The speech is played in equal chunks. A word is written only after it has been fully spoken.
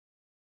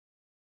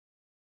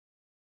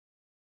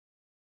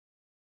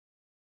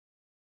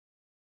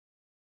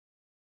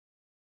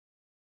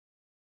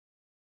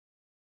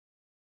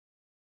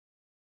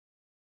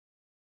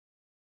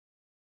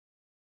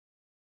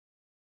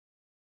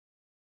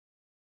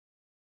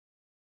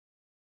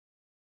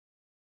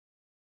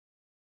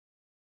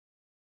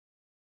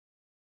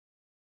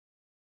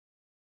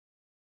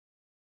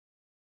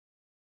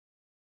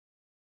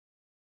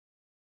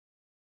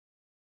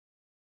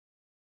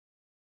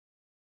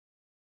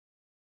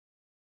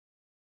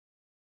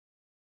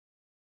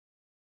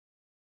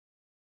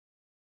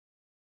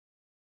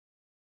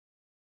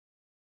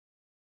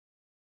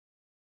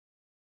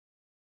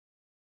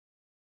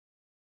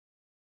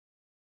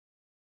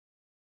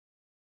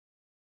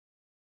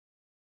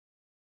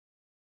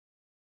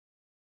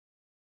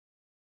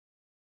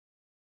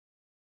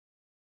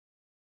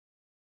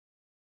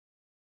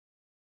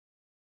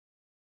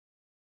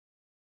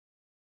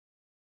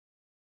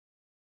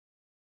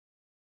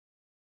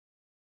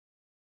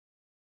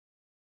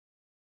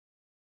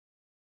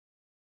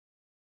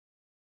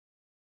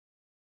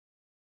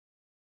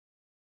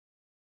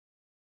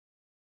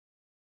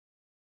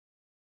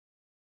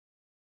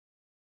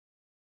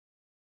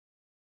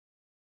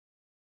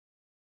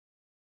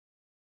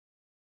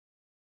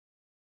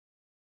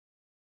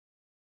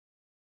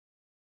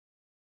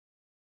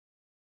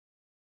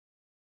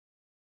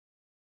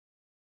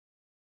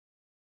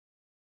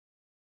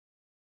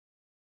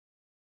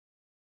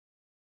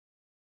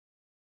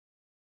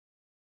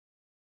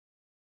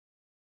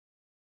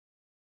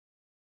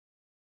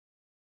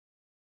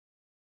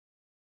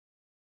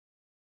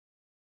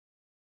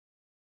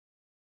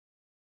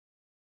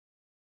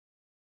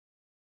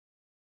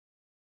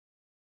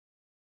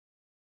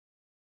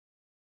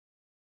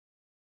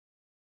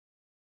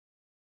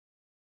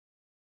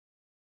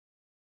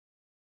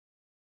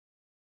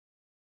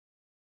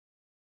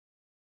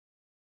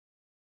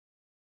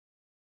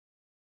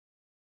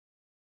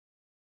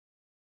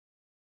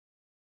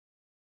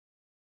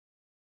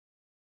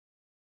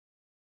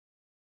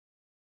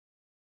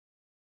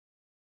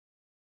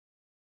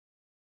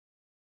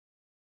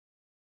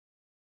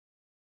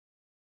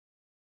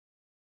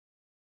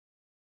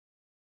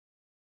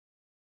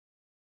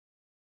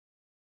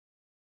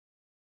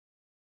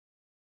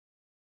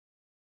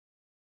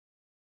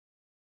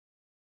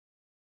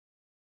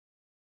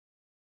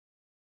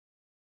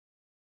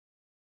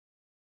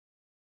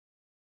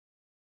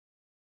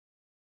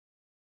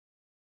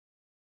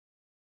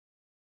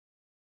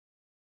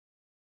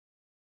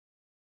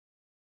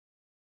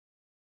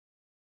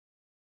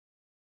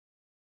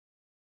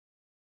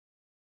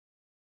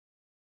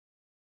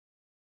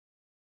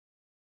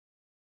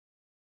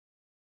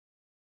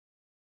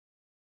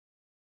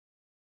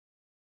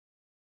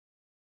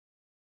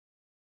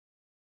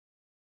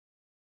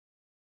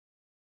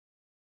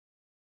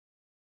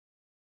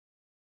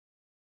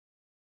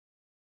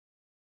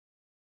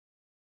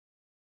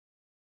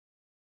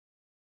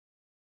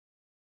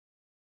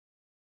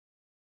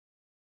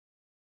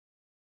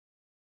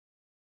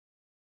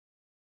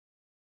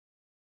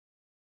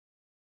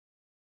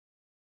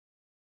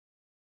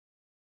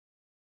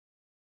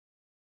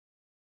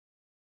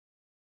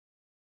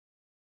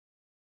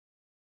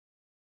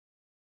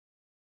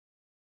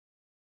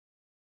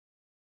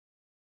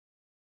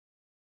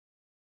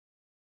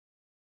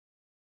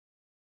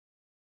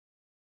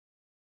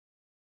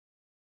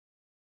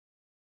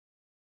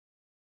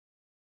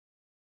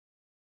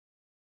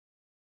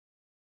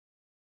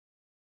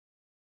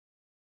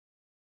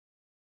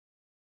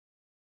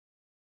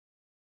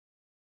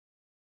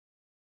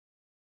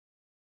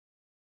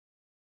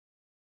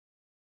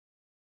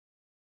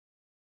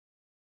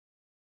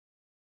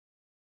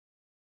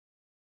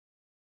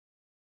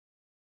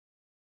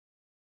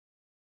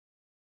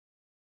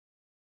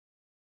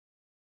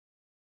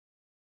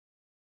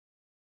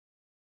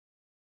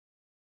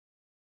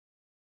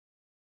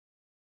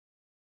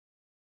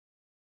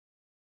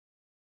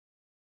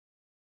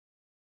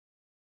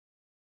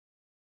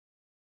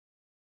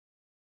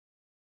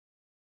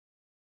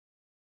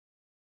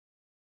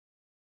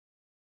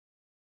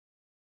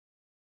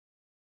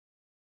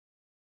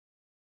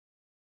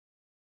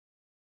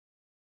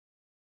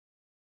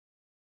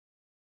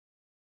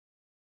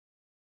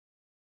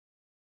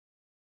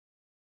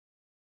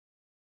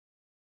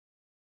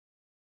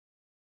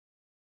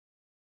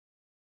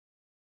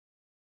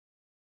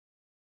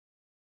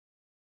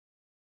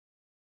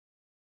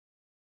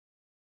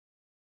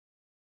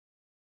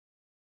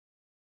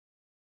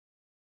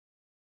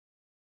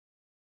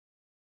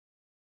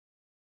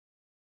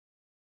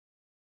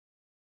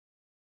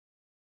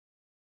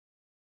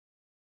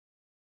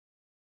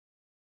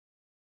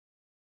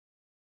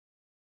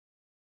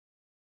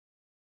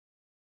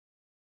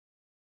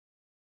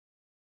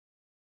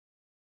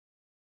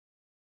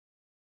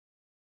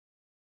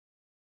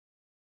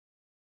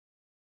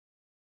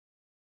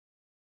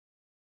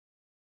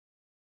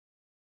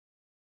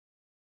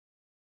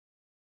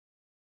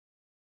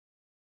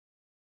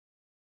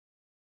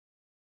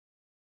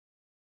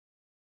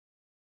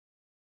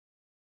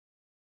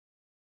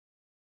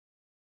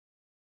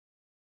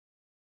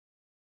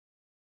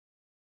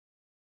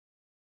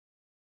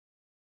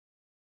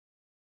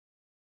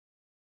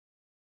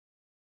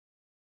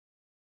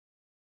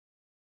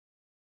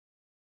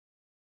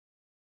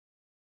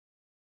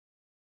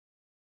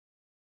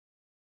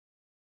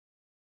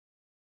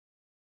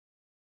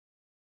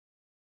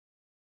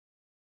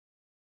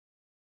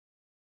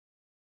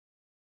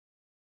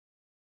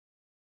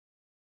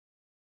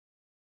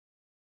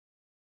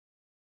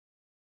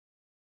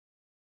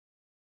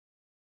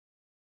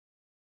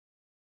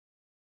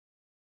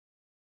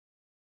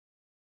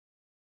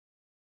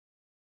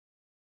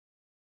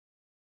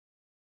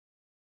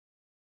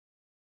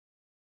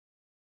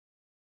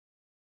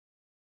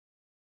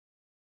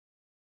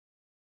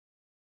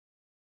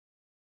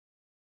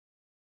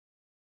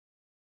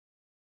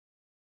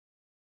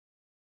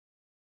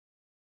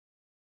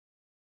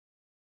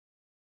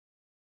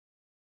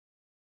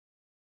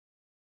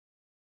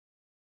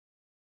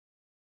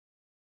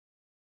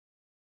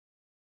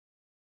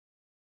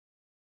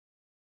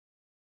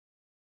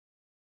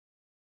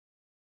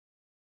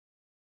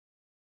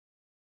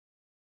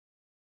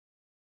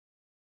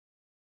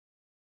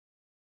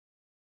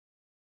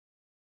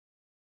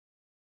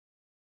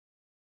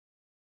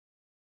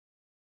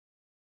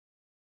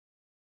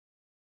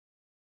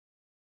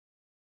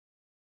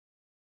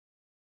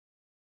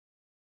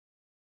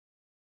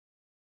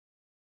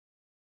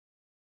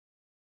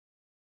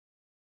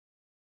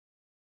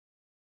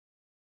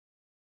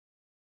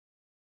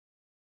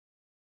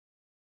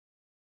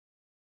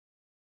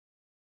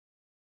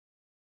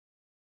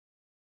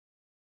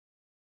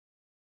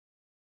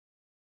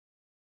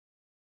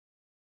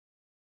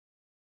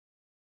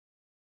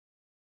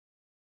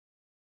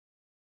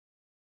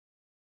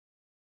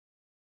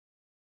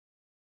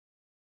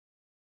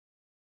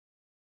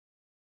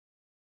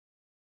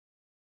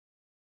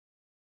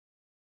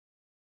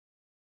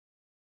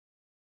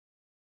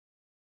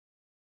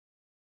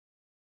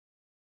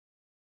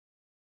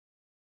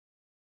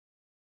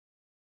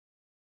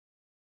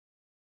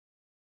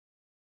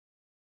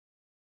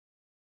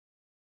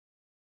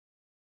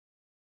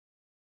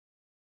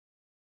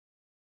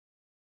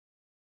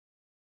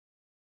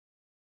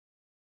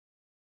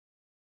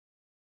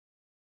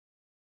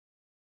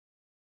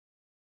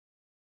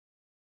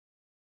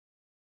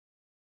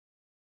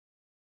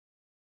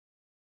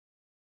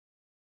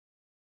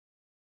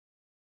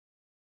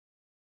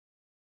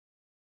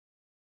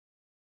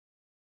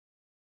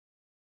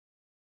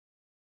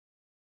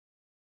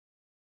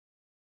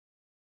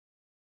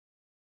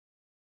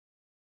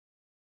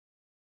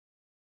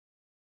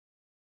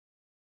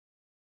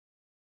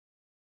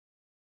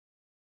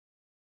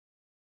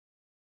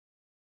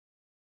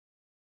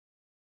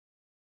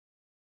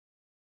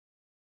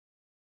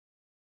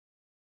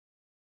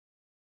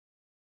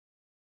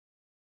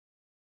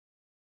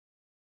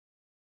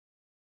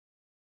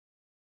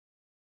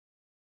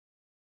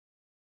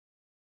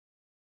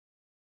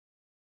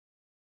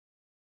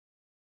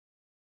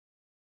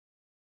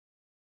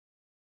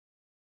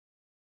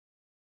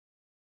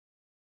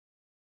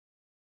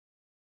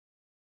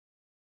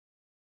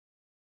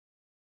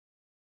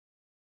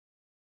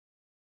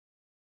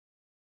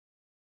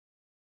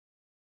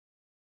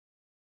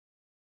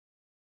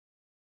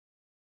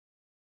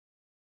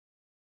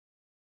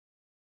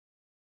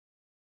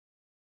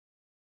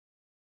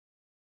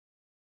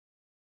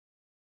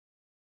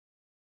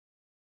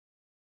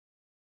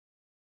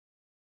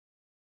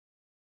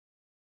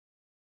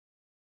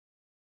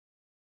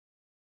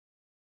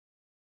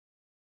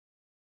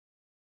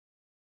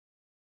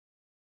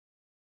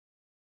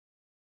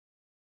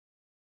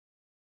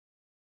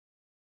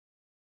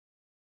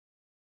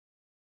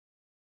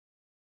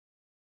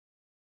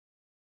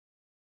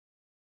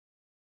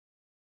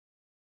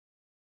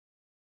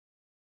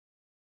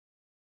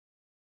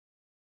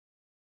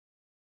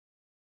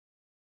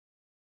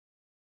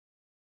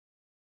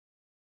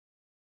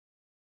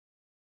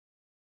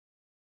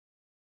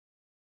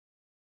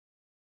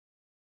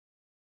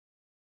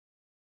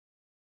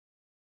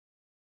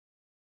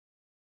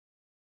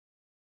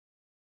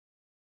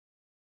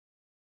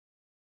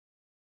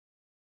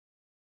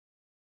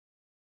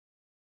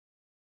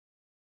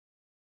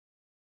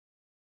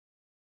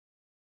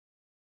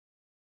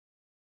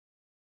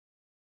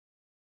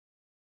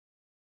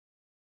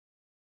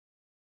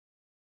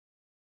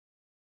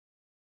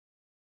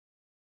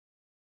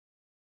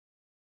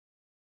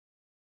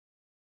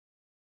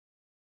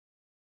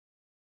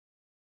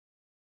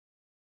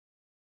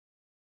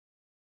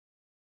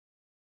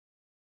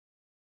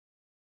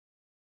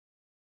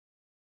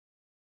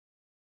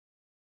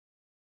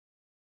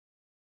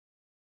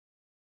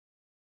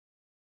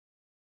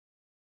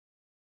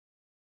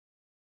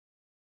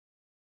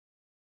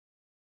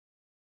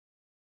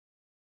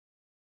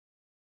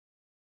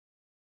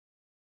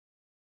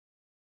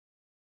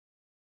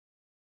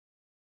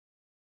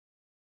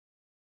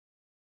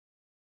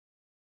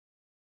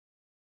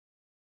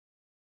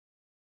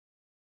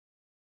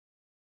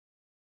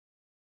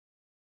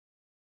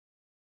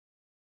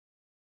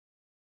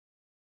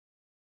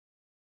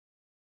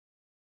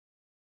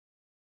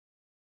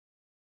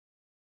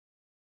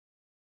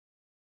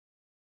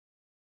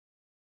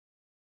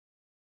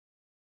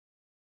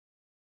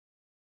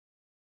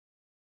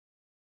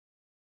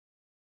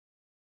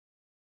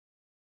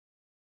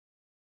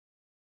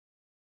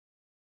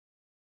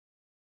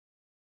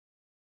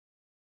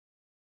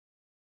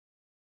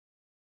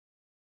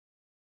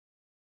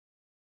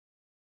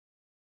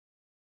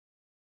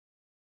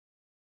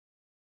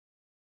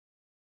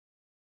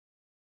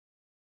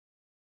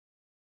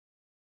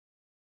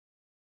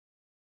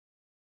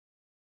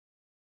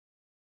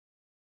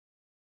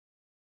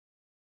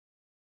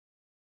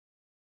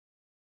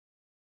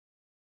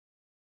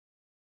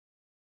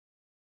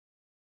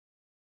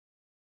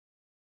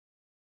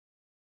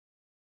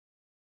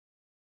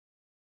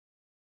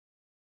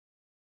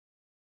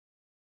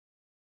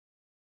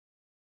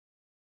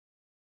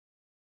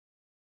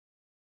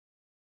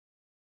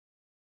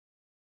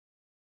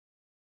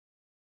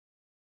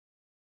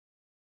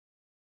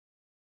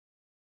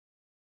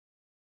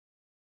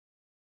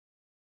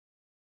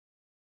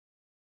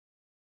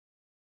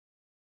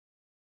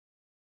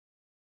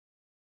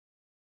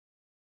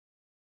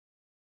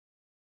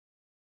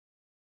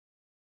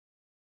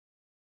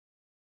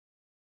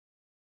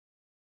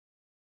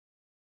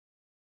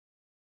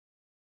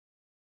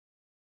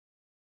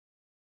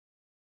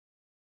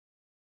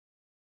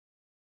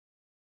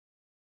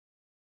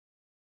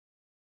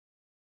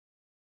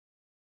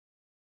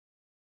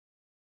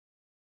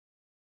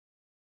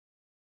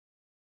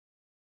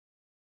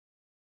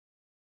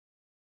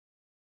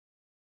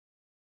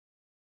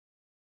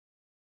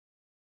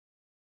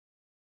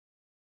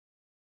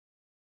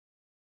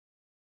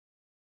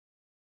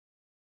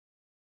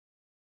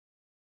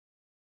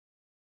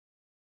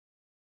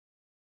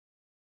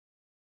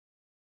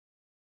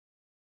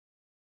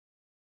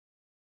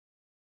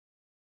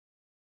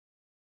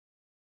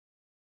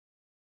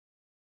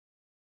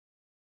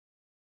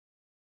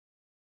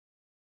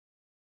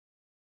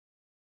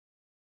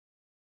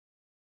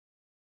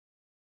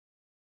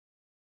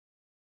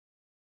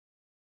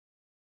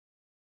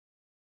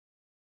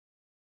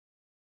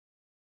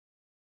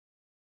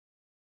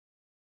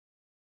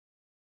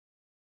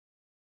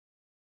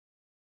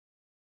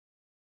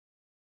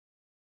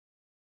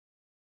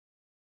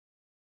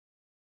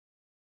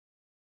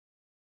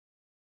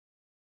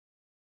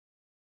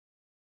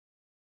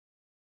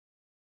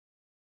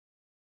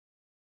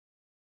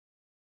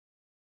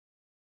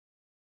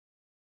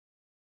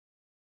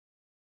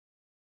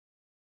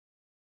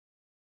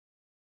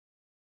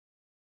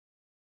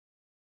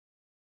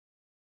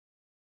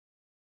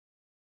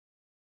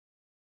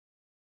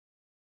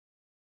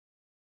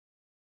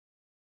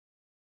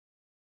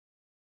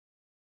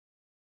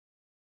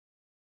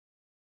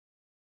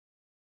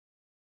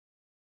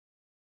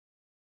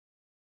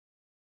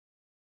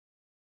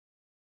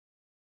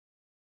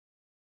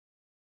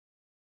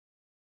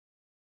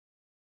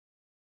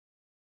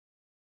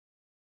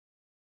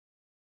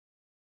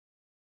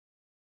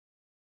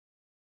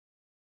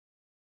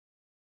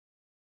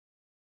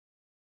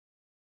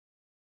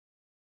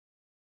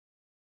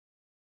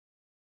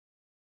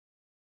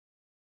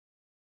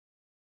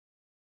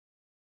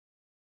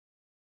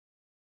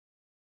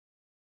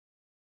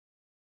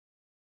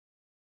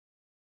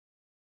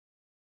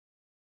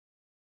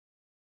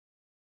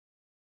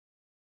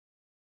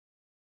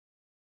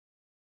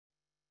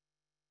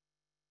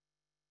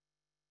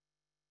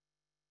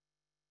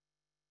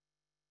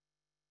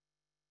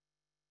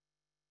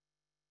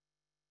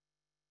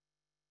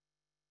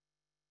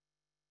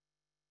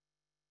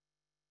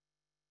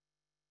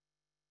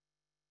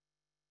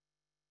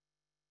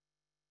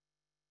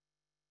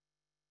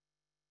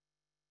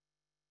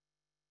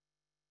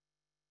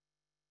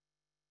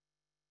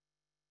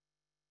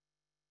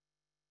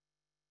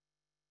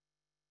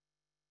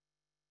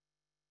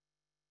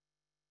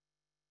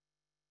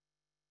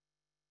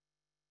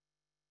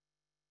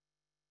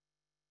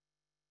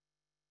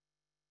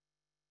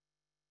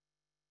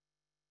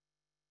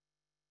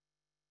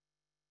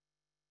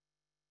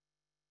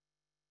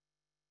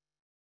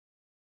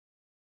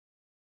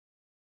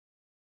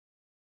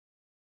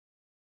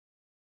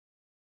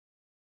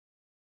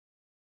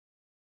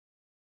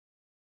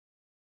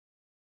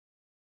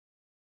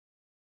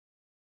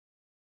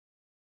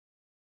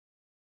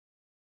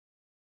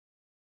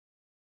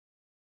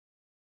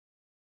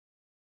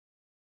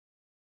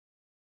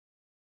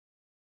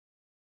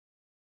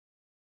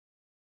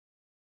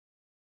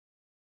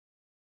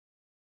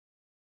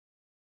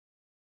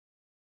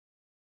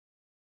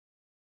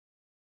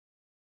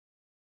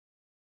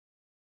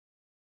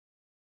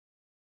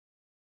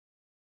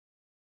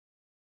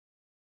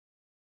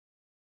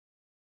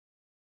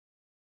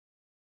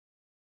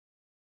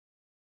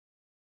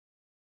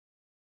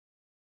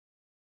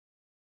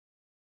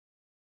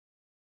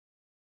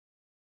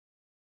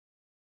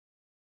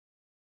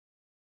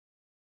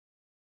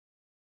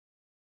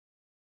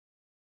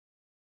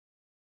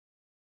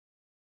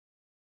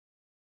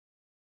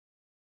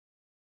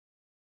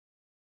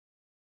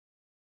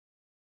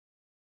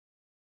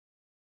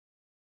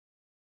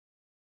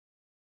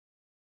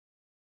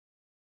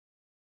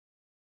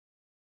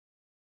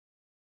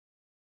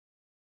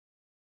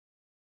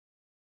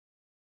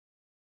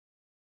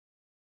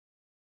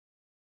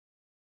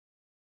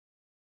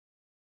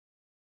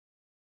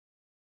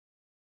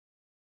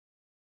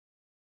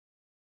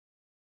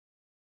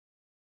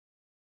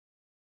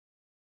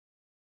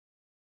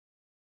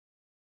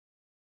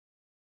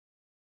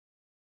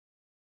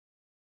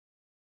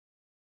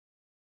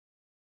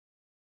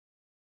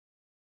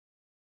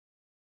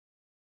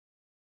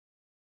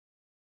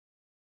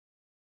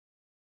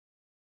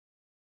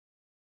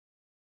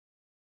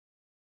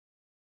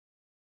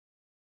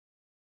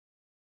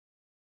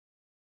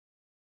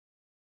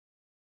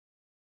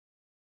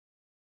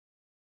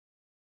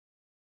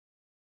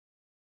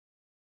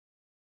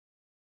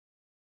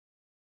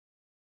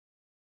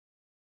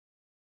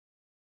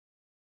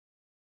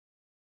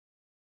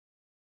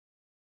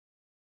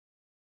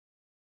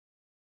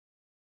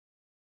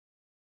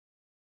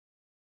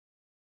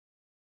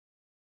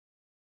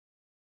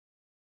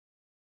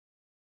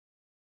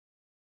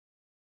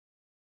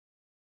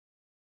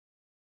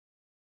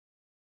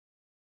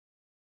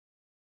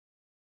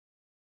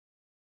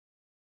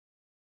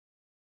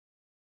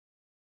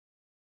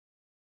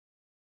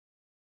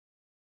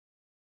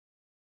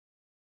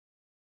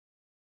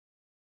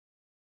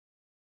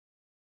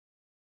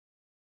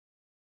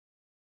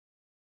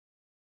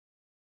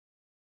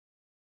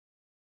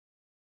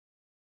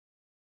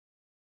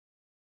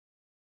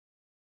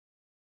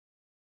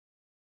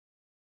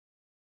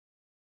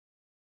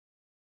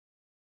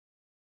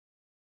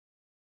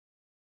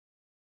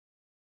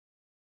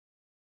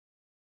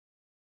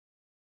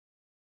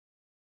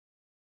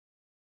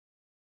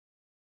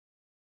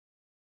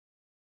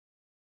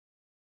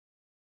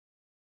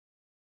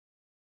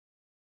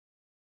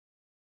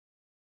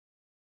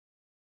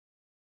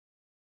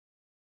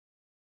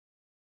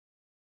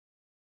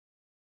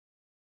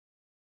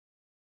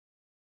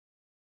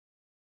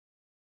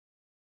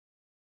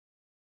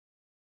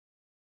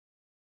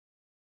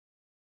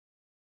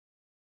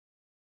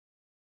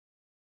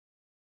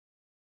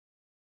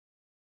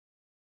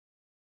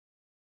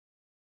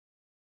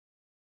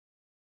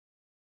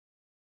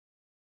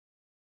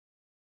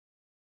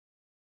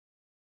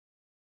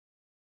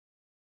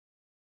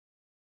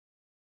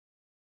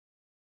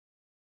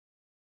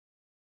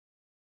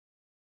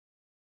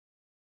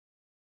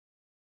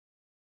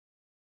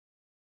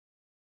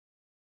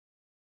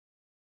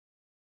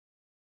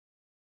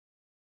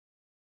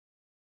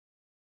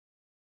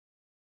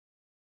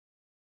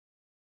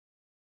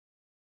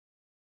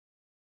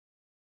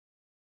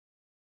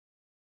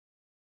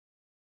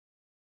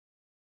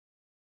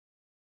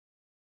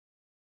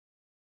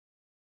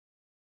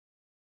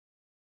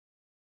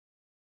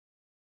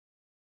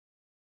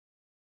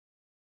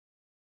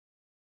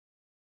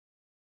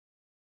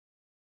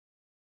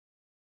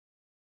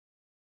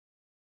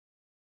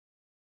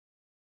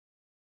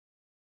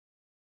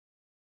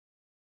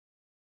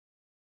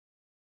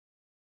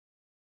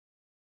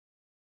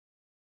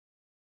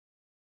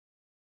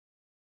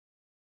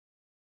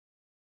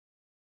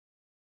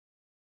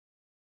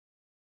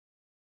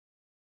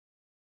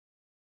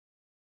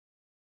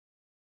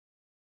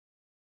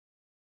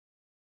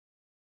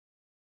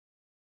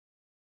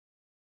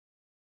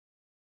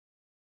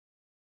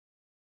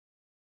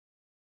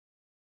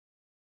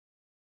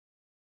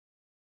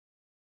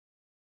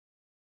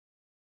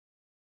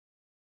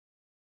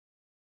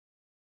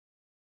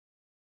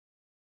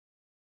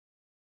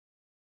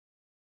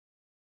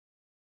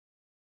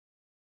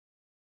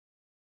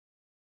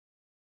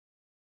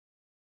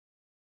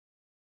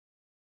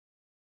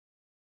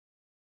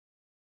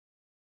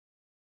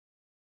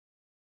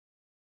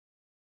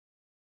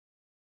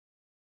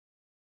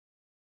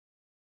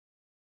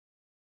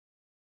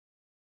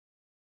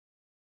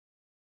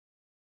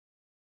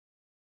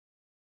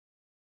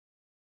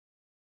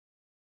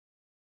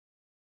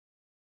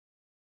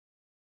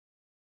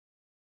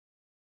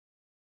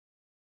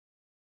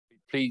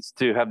Pleased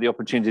to have the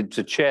opportunity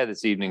to chair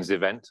this evening's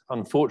event.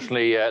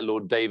 Unfortunately,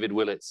 Lord David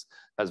Willetts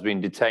has been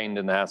detained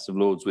in the House of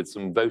Lords with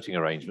some voting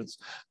arrangements.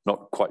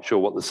 Not quite sure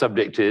what the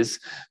subject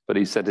is, but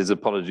he sent his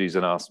apologies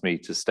and asked me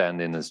to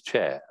stand in as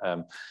chair.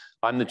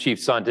 I'm the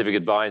Chief Scientific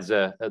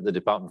Advisor at the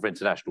Department for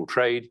International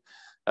Trade.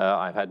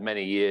 I've had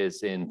many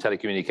years in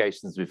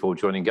telecommunications before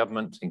joining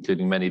government,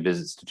 including many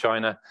visits to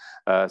China.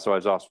 So I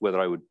was asked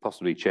whether I would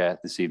possibly chair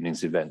this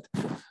evening's event.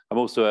 I'm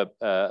also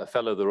a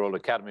fellow of the Royal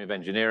Academy of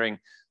Engineering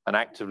and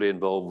actively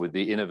involved with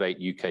the Innovate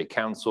UK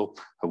Council,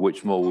 of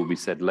which more will be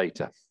said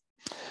later.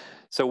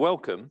 So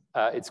welcome.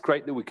 It's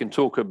great that we can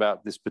talk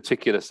about this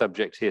particular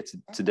subject here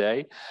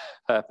today,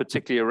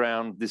 particularly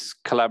around this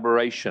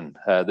collaboration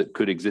that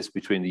could exist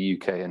between the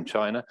UK and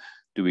China.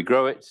 Do we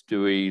grow it?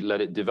 Do we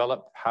let it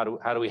develop? How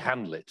do we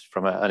handle it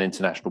from an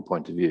international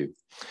point of view?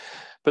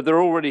 But there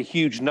are already a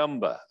huge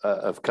number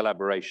of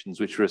collaborations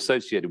which are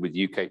associated with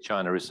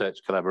UK-China research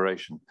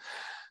collaboration.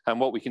 And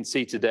what we can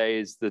see today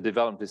is the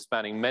development is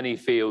spanning many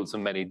fields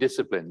and many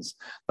disciplines,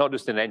 not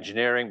just in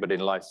engineering, but in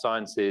life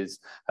sciences,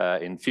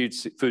 in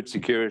food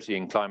security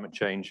and climate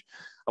change.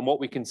 And what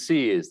we can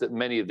see is that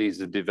many of these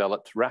have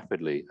developed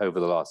rapidly over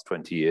the last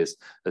 20 years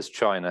as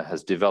China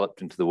has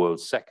developed into the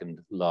world's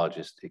second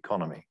largest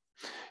economy.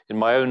 In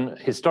my own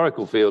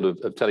historical field of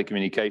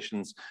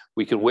telecommunications,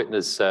 we can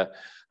witness the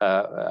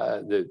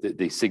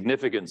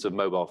significance of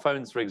mobile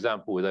phones, for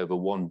example, with over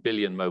 1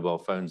 billion mobile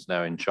phones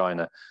now in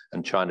China,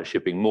 and China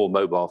shipping more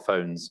mobile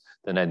phones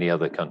than any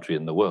other country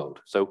in the world.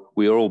 So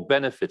we are all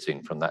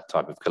benefiting from that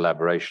type of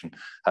collaboration,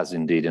 as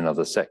indeed in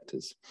other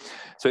sectors.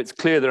 So it's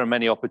clear there are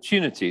many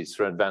opportunities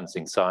for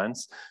advancing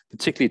science,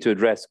 particularly to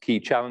address key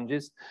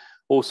challenges.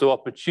 Also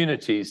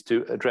opportunities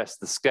to address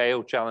the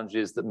scale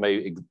challenges that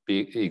may be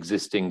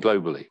existing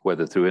globally,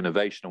 whether through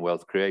innovation and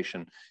wealth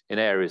creation in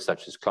areas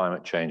such as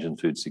climate change and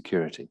food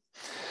security.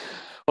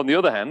 On the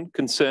other hand,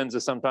 concerns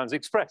are sometimes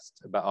expressed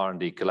about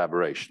R&D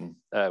collaboration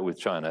with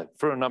China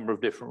for a number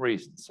of different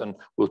reasons, and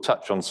we'll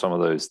touch on some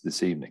of those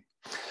this evening.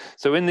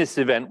 So in this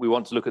event, we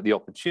want to look at the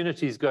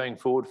opportunities going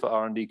forward for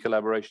R&D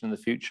collaboration in the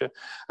future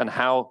and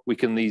how we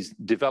can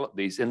develop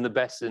these in the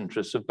best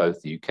interests of both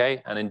the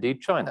UK and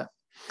indeed China.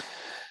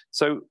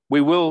 So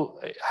we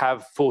will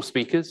have 4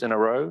 speakers in a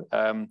row.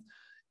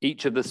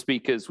 Each of the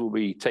speakers will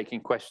be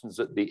taking questions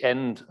at the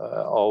end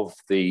of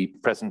the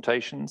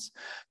presentations.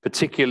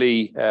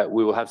 Particularly,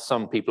 we will have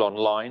some people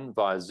online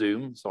via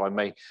Zoom, so I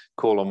may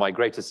call on my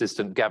great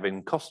assistant,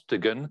 Gavin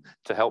Costigan,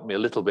 to help me a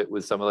little bit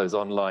with some of those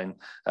online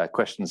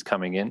questions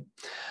coming in.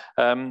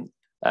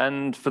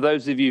 And for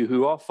those of you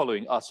who are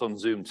following us on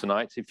Zoom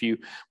tonight, if you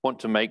want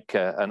to make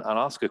and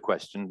ask a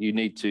question, you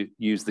need to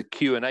use the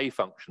Q&A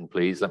function,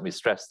 please. Let me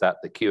stress that,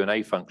 the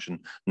Q&A function,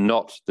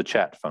 not the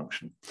chat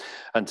function.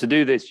 And to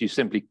do this, you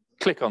simply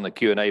click on the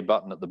Q&A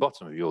button at the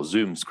bottom of your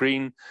Zoom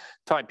screen,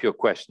 type your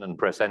question and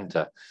press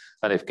enter.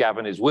 And if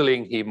Gavin is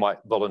willing, he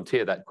might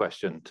volunteer that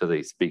question to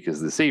the speakers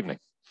this evening.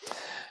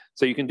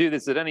 So you can do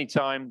this at any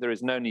time. There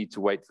is no need to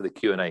wait for the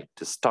Q&A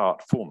to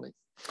start formally.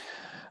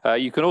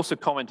 You can also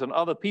comment on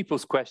other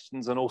people's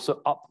questions and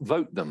also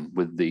upvote them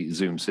with the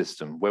Zoom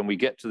system. When we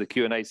get to the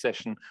Q&A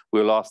session,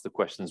 we'll ask the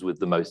questions with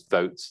the most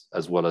votes,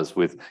 as well as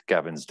with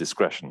Gavin's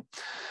discretion.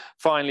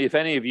 Finally, if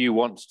any of you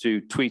want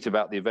to tweet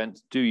about the event,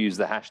 do use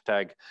the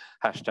hashtag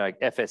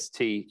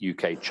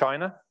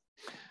FST_UK_China.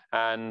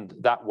 And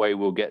that way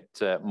we'll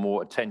get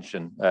more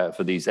attention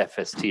for these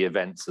FST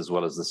events, as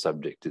well as the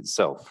subject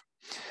itself.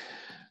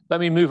 Let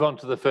me move on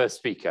to the first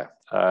speaker.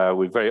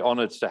 We're very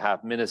honored to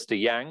have Minister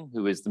Yang,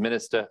 who is the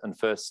Minister and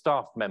first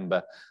staff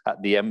member at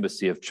the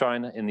Embassy of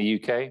China in the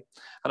UK,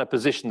 and a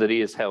position that he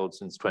has held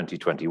since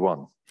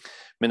 2021.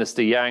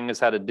 Minister Yang has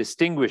had a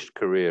distinguished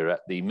career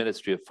at the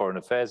Ministry of Foreign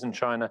Affairs in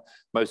China,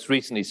 most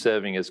recently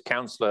serving as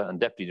Councillor and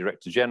Deputy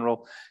Director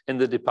General in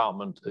the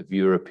Department of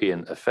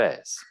European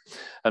Affairs.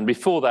 And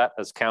before that,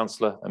 as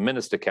Councillor and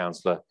Minister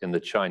Councillor in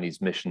the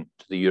Chinese mission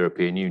to the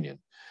European Union.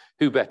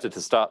 Who better to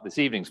start this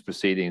evening's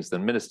proceedings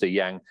than Minister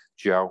Yang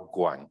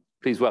Xiaoguang?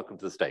 Please welcome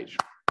to the stage.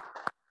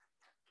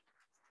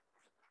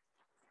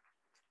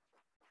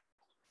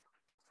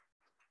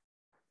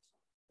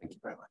 Thank you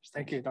very much.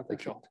 Thank you, Dr.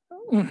 Short.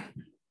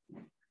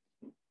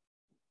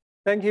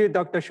 Thank you,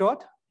 Dr.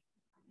 Short.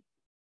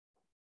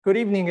 Good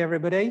evening,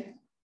 everybody.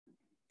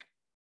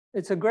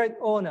 It's a great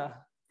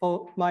honor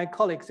for my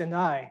colleagues and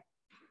I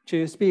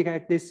to speak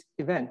at this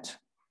event.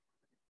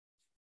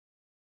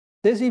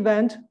 This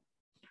event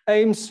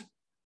aims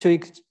to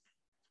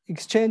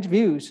exchange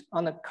views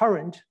on the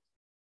current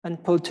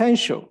and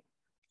potential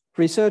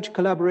research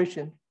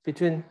collaboration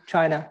between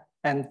China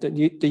and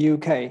the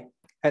UK,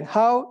 and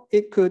how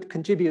it could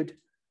contribute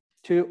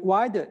to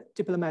wider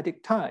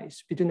diplomatic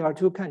ties between our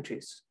 2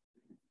 countries.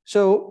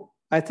 So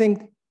I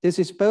think this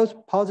is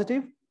both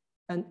positive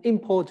and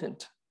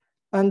important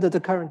under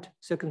the current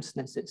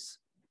circumstances.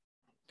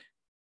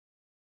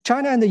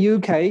 China and the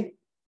UK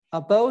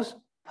are both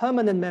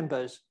permanent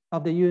members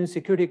of the UN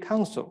Security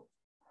Council.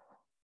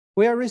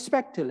 We are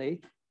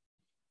respectively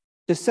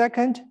the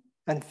 2nd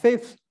and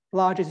 5th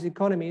largest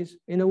economies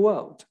in the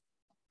world.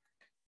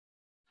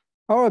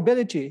 Our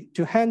ability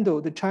to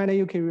handle the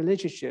China-UK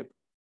relationship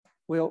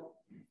will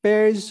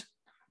bears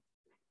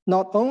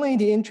not only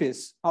the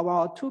interests of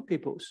our two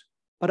peoples,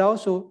 but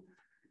also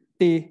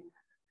the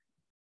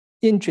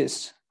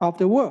interests of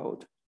the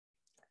world.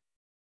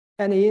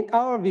 And in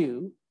our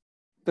view,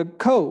 the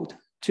code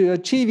to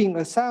achieving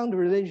a sound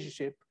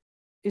relationship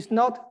is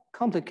not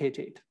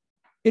complicated.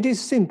 It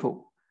is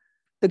simple.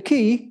 The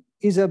key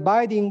is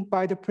abiding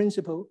by the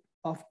principle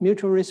of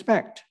mutual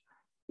respect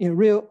in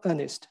real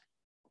earnest.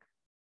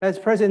 As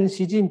President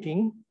Xi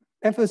Jinping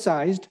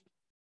emphasized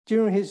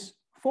during his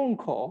phone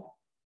call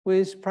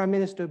with Prime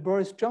Minister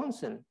Boris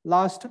Johnson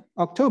last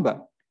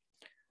October,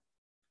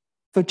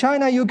 for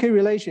China-UK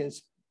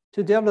relations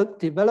to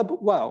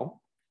develop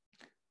well,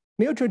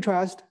 mutual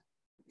trust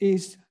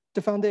is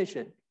the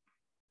foundation.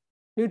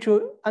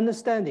 Mutual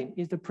understanding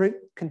is the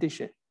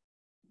precondition.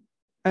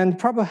 And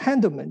proper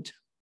handlement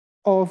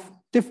of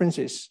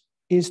differences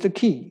is the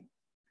key.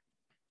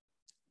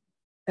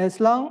 As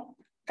long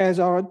as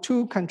our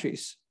two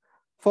countries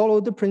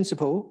follow the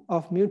principle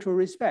of mutual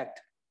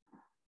respect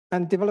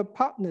and develop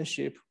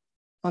partnership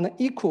on an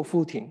equal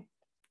footing,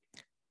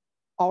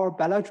 our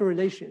bilateral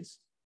relations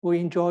will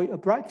enjoy a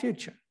bright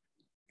future.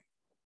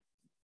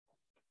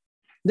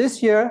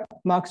 This year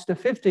marks the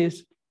 50th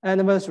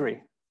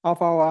anniversary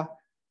of our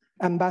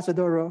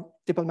ambassadorial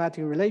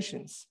diplomatic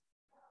relations.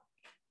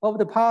 Over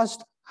the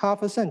past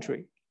half a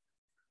century,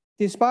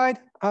 despite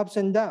ups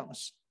and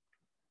downs,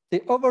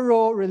 the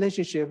overall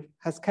relationship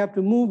has kept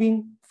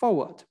moving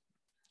forward.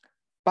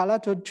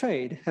 Bilateral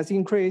trade has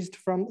increased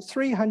from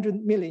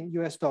 $300 million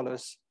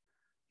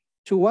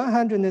to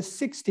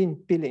 $116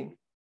 billion.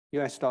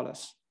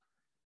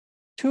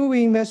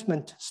 Two-way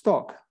investment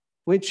stock,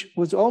 which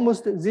was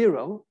almost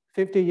zero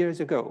 50 years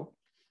ago,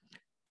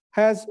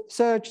 has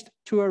surged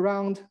to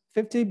around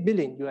 $50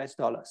 billion.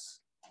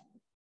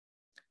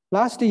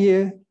 Last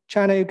year,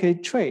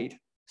 China-UK trade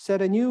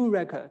set a new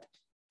record,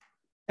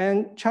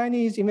 and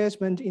Chinese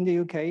investment in the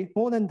UK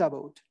more than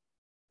doubled.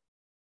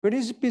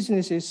 British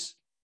businesses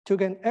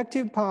took an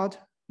active part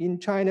in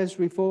China's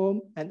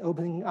reform and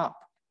opening up.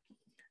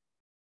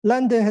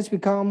 London has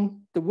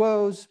become the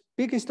world's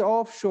biggest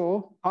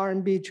offshore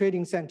RMB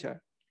trading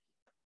center.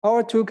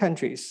 Our two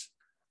countries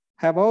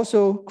have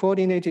also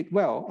coordinated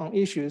well on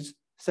issues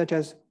such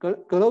as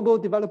global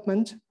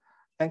development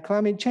and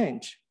climate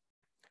change,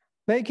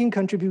 making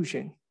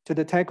contribution to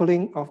the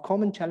tackling of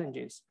common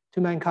challenges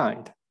to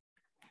mankind.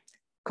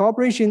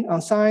 Cooperation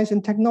on science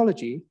and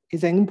technology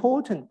is an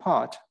important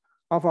part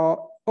of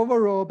our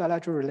overall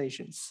bilateral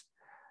relations.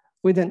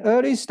 With an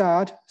early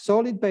start,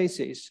 solid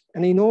basis,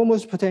 and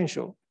enormous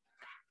potential,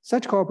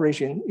 such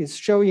cooperation is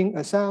showing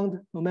a sound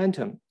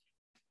momentum.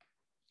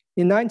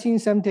 In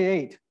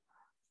 1978,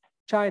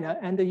 China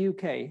and the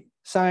UK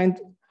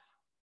signed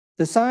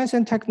the Science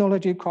and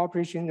Technology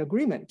Cooperation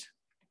Agreement,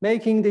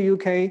 making the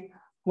UK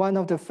one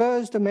of the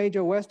first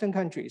major Western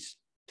countries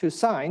to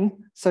sign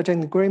such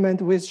an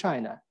agreement with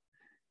China.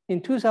 In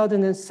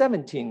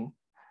 2017,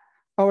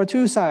 our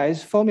two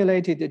sides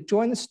formulated a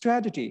joint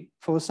strategy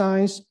for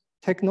science,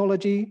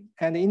 technology,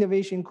 and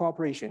innovation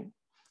cooperation,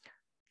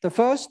 the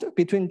first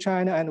between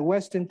China and a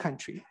Western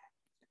country.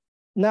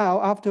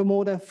 Now, after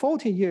more than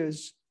 40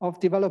 years of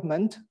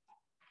development,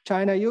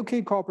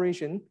 China-UK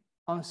cooperation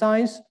on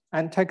science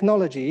and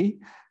technology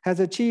has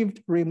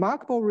achieved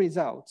remarkable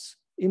results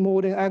in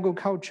modern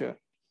agriculture,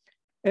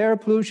 air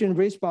pollution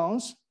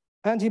response,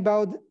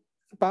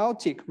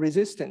 antibiotic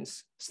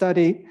resistance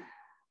study,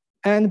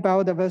 and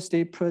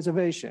biodiversity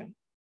preservation.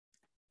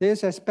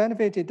 This has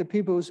benefited the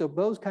peoples of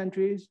both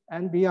countries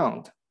and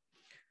beyond.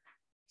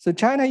 So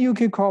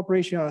China-UK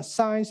cooperation on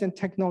science and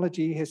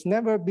technology has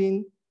never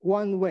been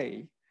one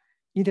way.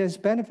 It has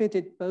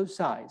benefited both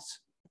sides.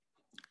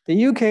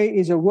 The UK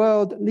is a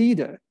world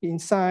leader in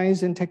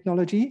science and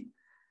technology.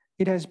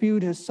 It has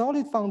built a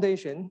solid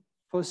foundation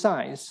for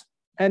science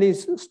and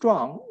is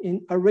strong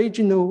in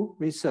original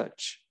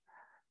research.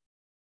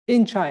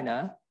 In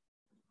China,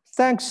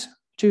 thanks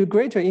to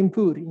greater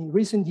input in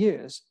recent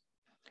years,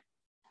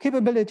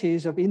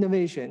 capabilities of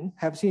innovation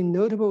have seen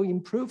notable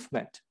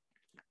improvement.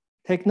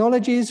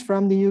 Technologies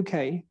from the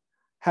UK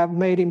have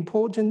made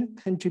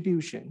important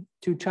contribution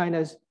to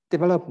China's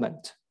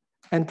development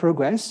and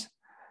progress,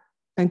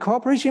 and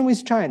cooperation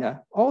with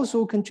China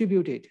also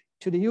contributed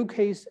to the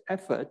UK's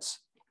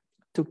efforts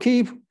to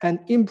keep and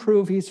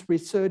improve its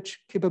research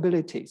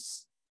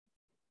capabilities.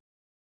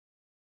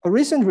 A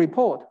recent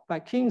report by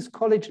King's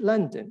College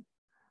London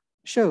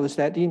shows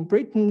that in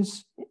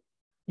Britain's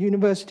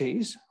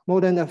universities,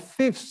 more than a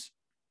fifth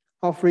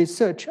of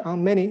research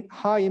on many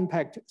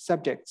high-impact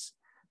subjects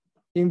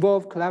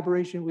involve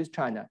collaboration with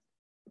China.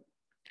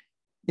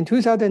 In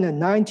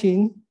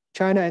 2019,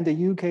 China and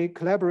the UK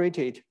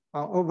collaborated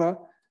on over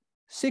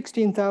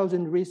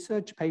 16,000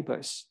 research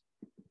papers,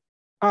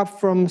 up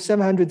from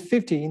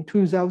 750 in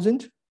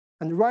 2000,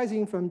 and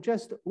rising from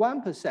just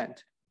 1%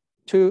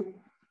 to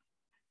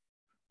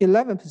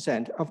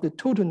 11% of the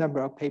total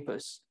number of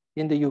papers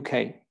in the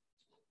UK.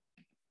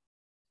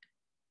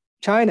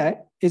 China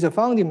is a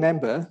founding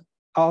member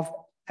of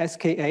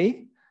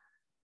SKA,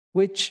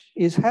 which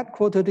is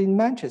headquartered in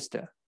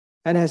Manchester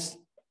and has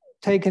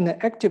taken an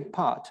active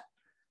part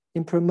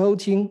in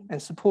promoting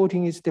and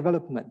supporting its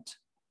development.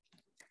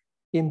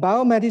 In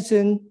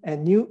biomedicine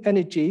and new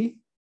energy,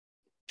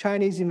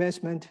 Chinese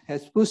investment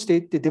has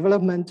boosted the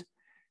development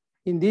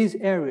in these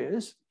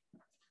areas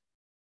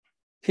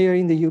here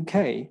in the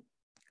UK.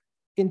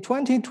 In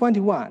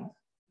 2021,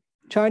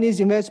 Chinese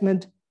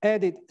investment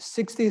added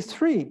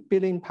 63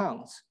 billion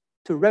pounds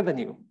to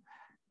revenue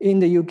in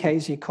the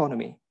UK's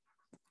economy.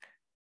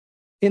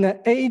 In an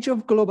age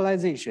of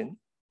globalization,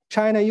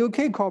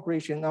 China-UK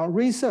cooperation on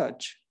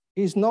research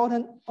is not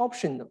an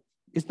option.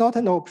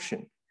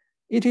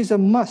 It is a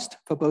must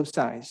for both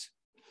sides.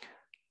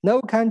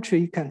 No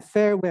country can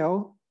fare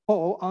well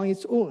all on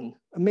its own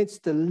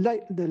amidst the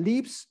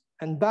leaps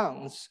and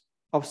bounds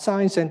of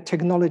science and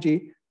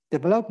technology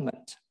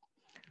development.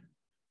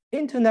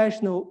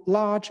 International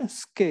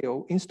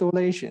large-scale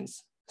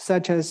installations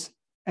such as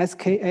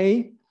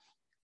SKA,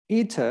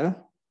 ITER,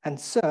 and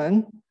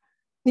CERN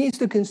needs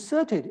the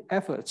concerted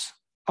efforts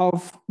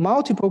of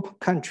multiple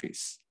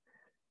countries.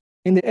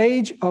 In the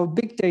age of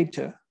big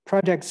data,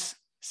 projects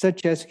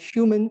such as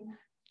human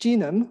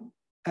genome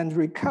and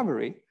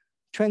recovery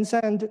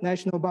transcend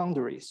national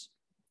boundaries.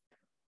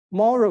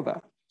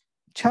 Moreover,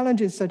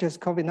 challenges such as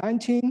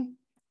COVID-19,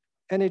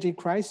 energy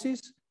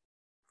crisis,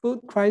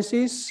 food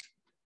crisis,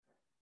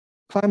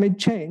 climate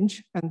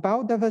change, and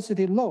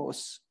biodiversity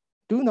loss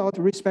do not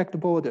respect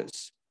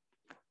borders.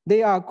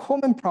 They are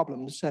common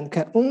problems and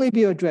can only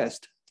be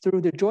addressed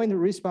through the joint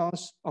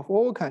response of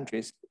all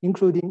countries,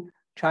 including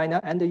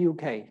China and the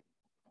UK.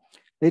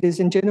 Ladies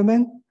and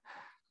gentlemen,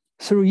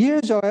 through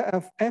years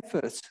of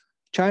efforts,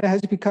 China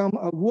has become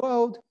a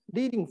world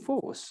leading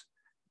force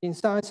in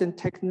science and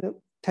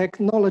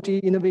technology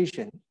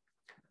innovation,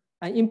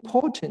 an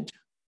important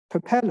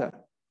propeller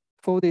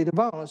for the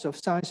advance of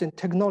science and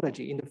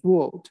technology in the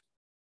world.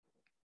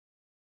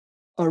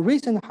 A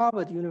recent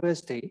Harvard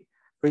University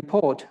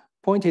report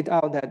pointed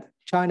out that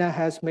China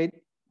has made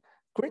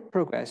great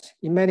progress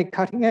in many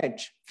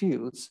cutting-edge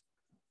fields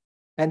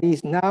and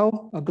is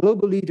now a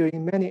global leader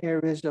in many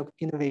areas of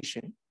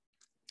innovation.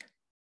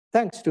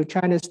 Thanks to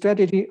China's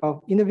strategy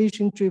of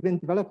innovation-driven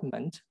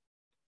development,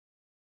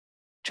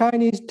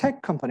 Chinese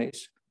tech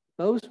companies,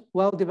 both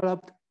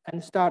well-developed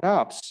and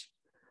startups,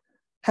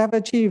 have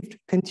achieved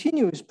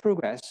continuous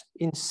progress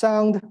in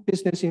sound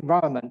business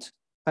environment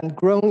and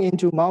grown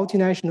into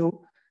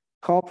multinational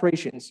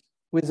corporations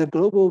with a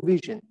global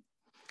vision.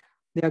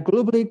 They are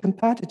globally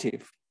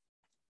competitive.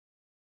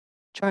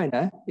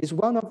 China is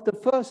one of the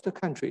first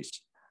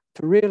countries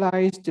to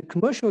realize the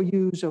commercial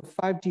use of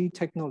 5G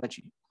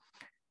technology.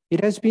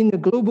 It has been a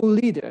global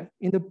leader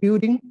in the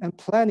building and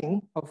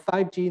planning of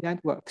 5G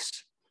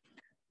networks.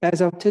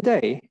 As of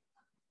today,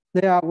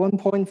 there are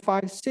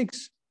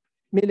 1.56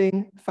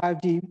 million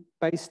 5G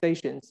base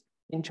stations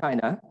in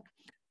China,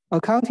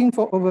 accounting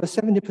for over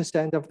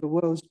 70% of the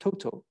world's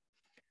total.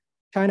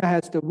 China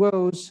has the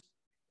world's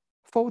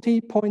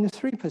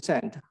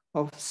 40.3%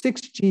 of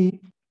 6G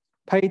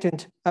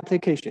patent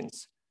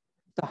applications,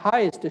 the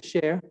highest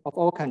share of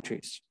all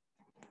countries.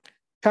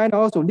 China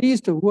also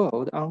leads the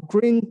world on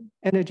green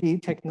energy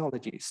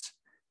technologies.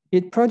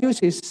 It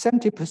produces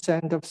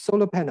 70% of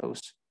solar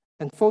panels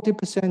and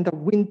 40% of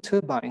wind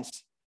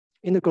turbines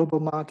in the global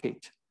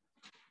market.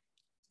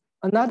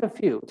 Another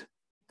field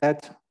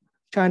that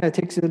China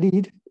takes the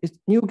lead is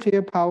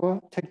nuclear power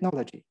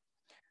technology.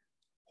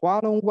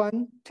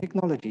 Hualong-1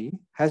 technology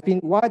has been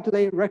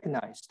widely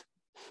recognized,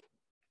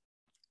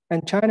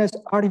 and China's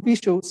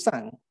artificial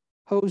sun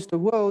holds the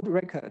world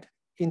record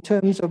in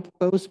terms of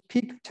both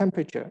peak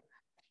temperature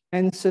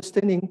and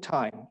sustaining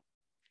time.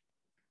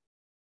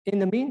 In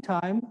the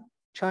meantime,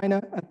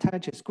 China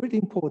attaches great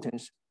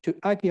importance to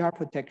IPR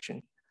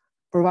protection,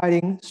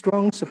 providing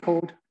strong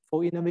support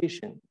for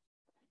innovation.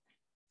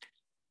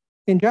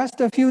 In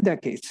just a few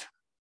decades,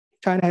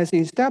 China has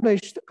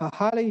established a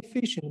highly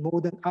efficient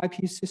modern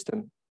IP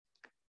system.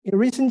 In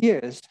recent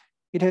years,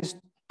 it has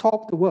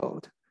topped the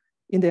world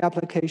in the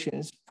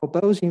applications for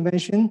both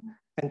invention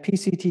and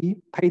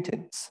PCT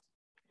patents.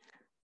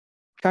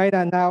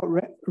 China now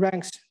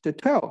ranks the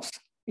 12th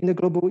in the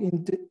Global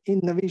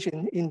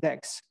Innovation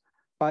Index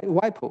by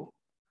WIPO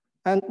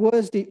and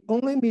was the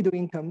only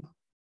middle-income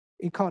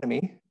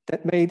economy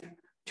that made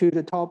to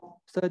the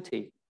top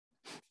 30.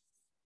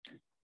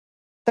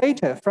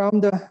 Data from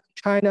the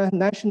China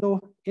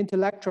National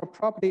Intellectual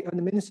Property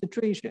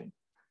Administration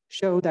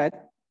show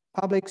that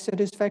public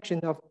satisfaction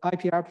of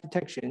IPR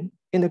protection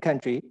in the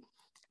country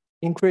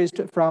increased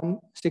from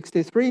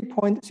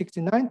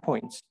 63.69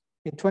 points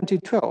in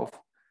 2012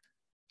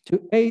 to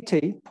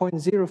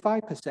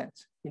 80.05%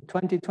 in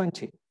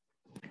 2020.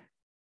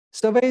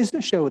 Surveys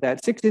show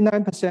that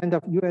 69%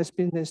 of US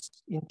business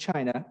in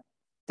China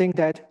think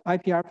that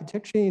IPR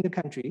protection in the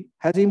country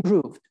has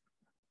improved,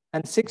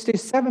 and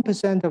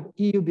 67% of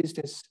EU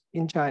business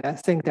in China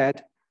think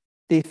that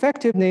the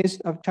effectiveness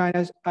of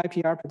China's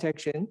IPR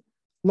protection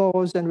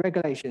laws and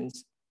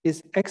regulations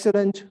is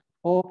excellent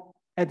or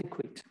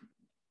adequate.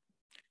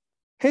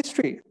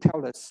 History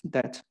tells us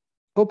that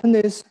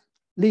openness,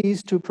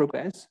 leads to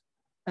progress,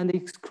 and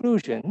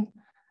exclusion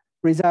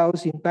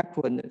results in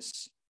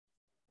backwardness.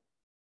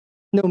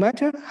 No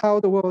matter how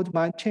the world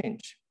might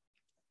change,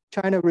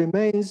 China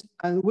remains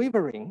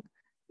unwavering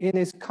in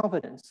its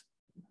confidence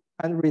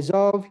and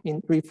resolve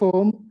in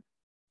reform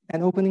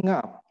and opening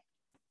up.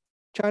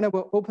 China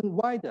will open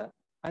wider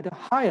at a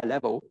higher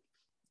level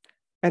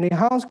and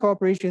enhance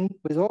cooperation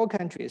with all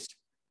countries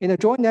in a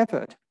joint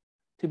effort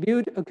to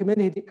build a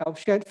community of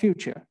shared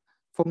future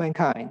for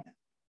mankind.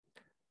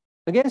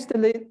 Against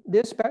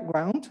this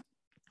background,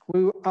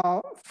 we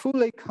are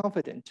fully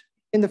confident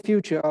in the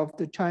future of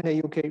the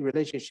China-UK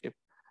relationship,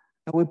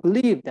 and we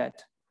believe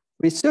that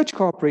research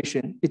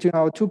cooperation between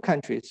our two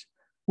countries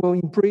will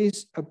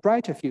embrace a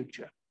brighter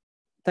future.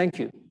 Thank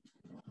you.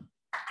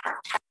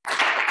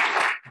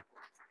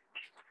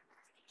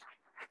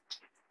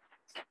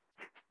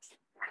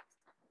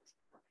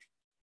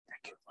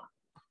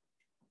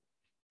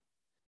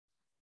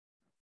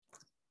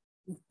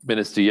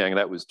 Minister Yang,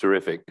 that was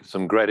terrific.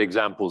 Some great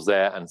examples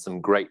there and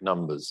some great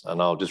numbers. And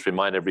I'll just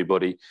remind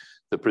everybody,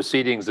 the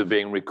proceedings are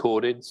being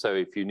recorded. So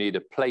if you need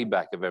a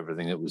playback of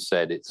everything that was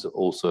said, it's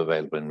also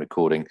available in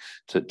recording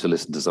to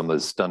listen to some of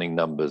those stunning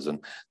numbers and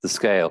the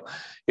scale.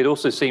 It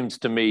also seems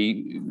to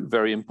me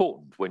very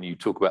important when you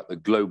talk about the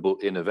Global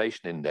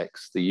Innovation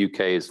Index. The UK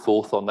is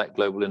 4th on that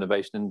Global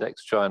Innovation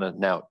Index, China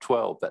now at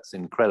 12. That's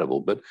incredible.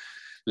 But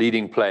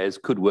leading players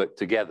could work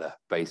together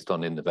based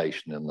on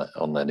innovation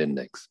on that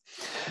index.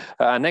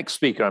 Our next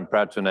speaker I'm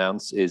proud to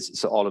announce is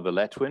Sir Oliver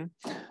Letwin.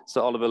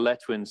 Sir Oliver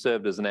Letwin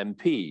served as an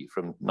MP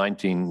from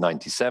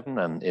 1997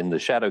 and in the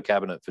shadow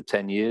cabinet for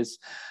 10 years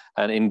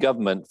and in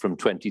government from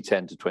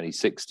 2010 to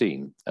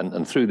 2016.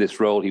 And through this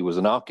role, he was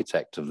an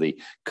architect of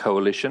the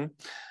coalition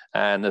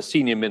and a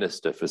senior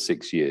minister for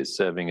 6 years,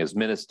 serving as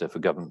Minister for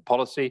Government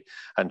Policy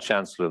and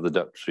Chancellor of the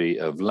Duchy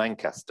of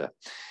Lancaster.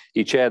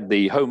 He chaired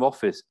the Home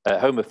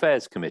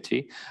Affairs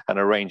Committee and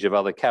a range of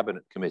other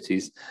cabinet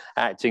committees,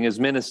 acting as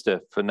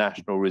Minister for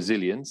National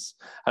Resilience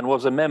and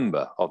was a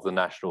member of the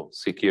National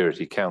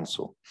Security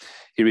Council.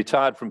 He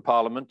retired from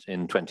Parliament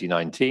in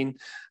 2019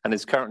 and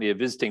is currently a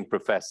visiting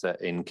professor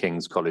in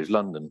King's College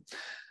London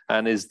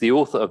and is the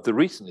author of the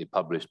recently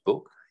published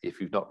book. If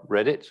you've not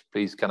read it,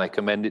 please can I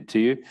commend it to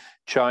you?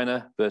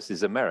 China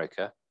versus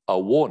America, a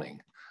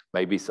warning.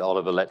 Maybe Sir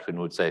Oliver Letwin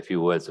would say a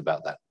few words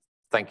about that.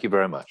 Thank you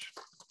very much.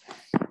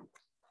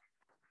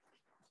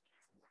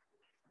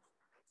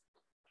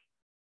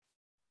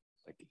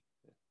 Thank you.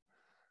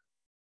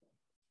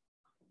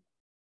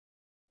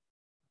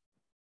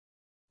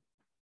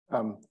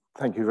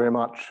 Thank you very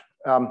much.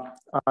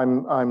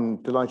 I'm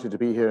delighted to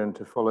be here and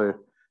to follow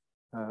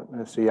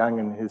Minister Yang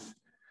in his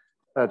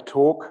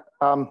talk.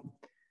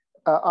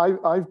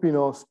 I've been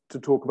asked to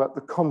talk about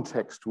the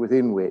context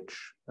within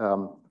which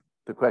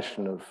the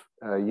question of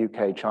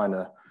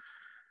UK-China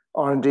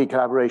R&D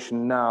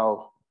collaboration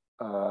now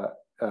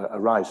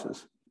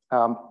arises.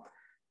 That's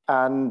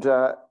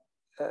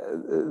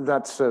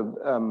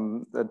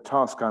a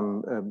task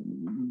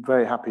I'm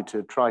very happy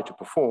to try to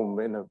perform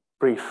in a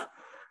brief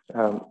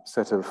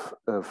set of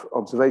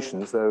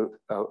observations, though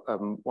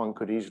one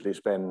could easily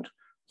spend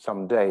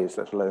some days,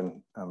 let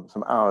alone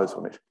some hours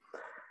on it.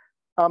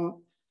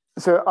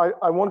 So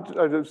I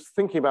was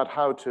thinking about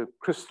how to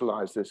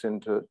crystallize this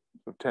into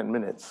 10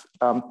 minutes,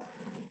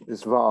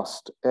 this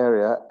vast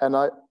area. And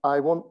I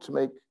want to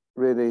make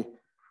really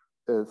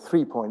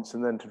 3 points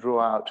and then to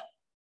draw out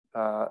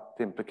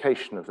the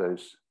implication of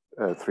those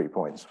 3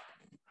 points.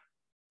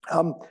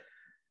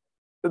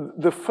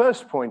 The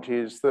first point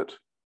is that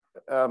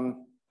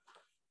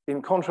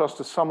in contrast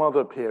to some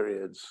other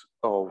periods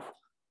of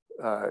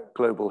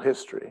global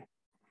history,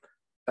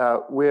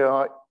 we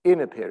are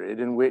in a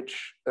period in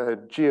which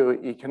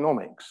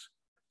geoeconomics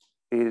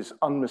is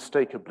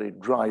unmistakably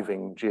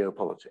driving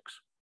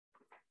geopolitics.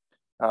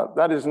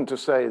 That isn't to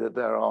say that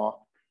there are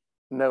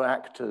no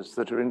actors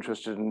that are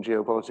interested in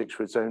geopolitics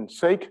for its own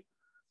sake.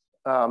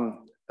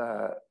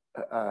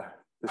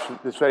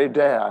 This very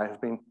day I have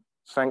been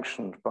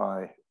sanctioned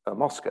by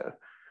Moscow,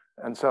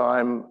 and so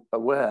I'm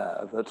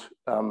aware that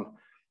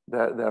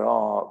there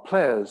are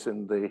players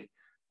in the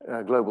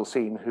global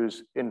scene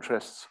whose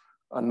interests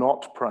are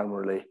not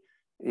primarily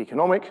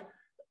economic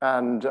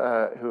and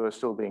who are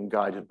still being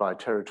guided by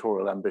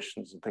territorial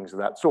ambitions and things of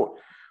that sort.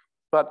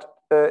 But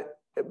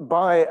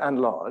by and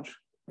large,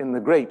 in the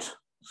great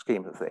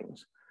scheme of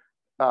things,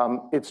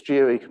 it's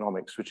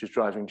geoeconomics which is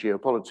driving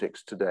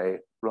geopolitics today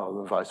rather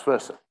than vice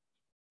versa.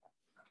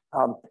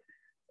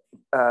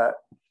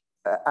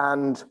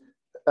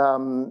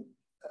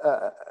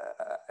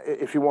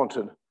 If you want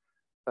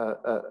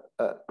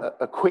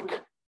a quick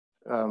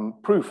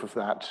proof of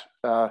that,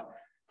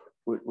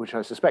 which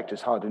I suspect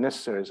is hardly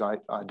necessary, as I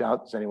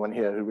doubt there's anyone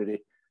here who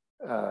really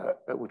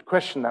would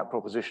question that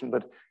proposition.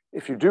 But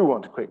if you do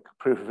want a quick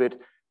proof of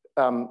it,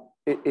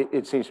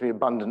 it seems to me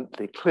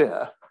abundantly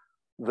clear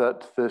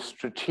that the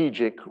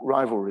strategic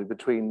rivalry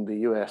between the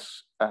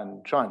US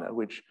and China,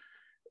 which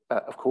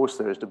of course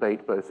there is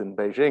debate both in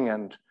Beijing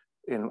and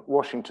in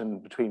Washington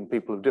between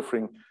people of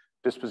differing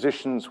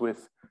dispositions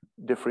with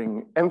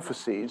differing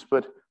emphases,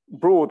 but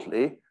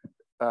broadly,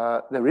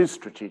 there is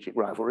strategic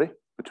rivalry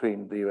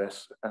between the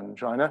US and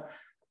China,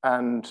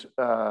 and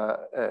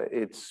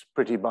it's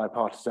pretty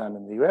bipartisan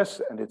in the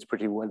US, and it's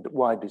pretty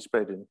widely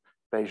spread in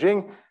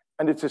Beijing,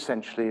 and it's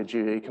essentially a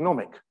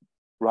geoeconomic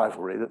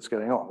rivalry that's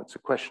going on. It's a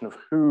question of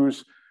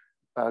whose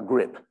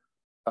grip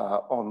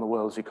on the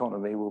world's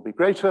economy will be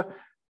greater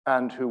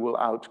and who will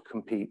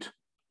outcompete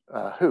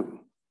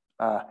whom.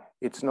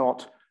 It's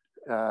not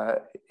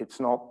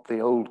the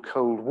old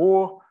Cold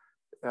War.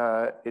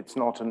 It's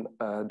not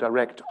a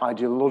direct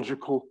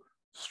ideological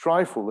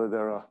strife, although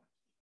there are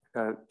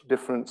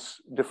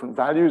different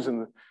values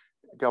in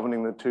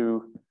governing the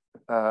two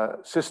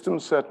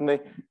systems, certainly.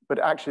 But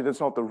actually, that's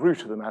not the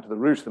root of the matter. The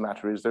root of the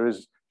matter is there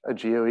is a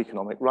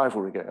geoeconomic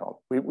rivalry going on.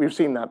 We've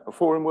seen that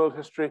before in world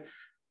history.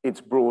 It's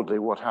broadly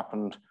what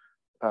happened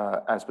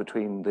as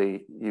between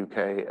the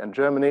UK and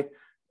Germany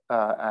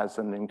as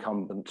an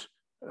incumbent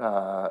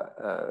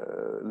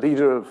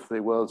leader of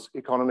the world's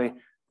economy.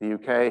 The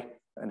UK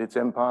and its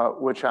empire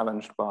were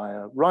challenged by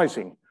a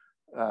rising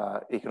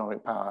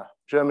economic power,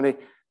 Germany,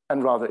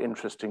 and rather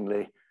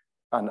interestingly,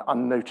 an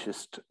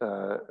unnoticed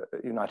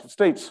United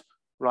States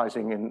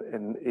rising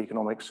in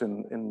economics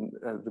in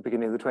the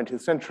beginning of the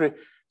 20th century.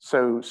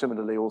 So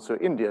similarly, also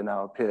India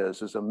now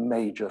appears as a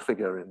major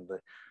figure in the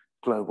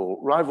global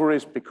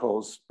rivalries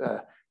because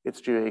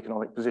its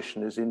geoeconomic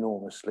position is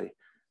enormously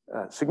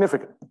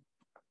significant.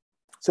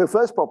 So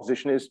first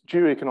proposition is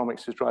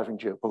geoeconomics is driving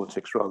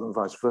geopolitics rather than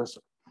vice versa.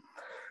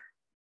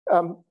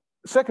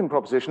 Second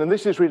proposition, and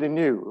this is really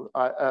new,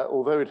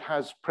 although it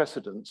has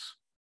precedents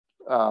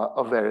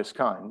of various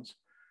kinds,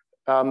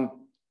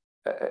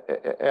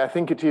 I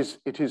think it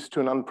is to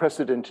an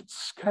unprecedented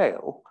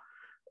scale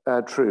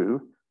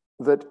true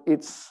that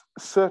it's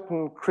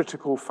certain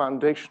critical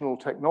foundational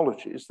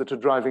technologies that are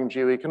driving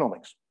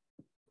geoeconomics.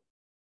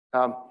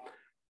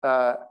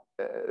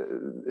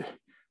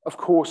 Of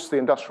course, the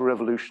Industrial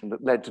Revolution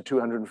that led to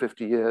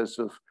 250 years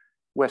of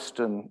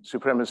Western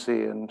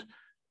supremacy and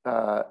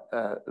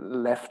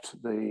left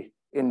the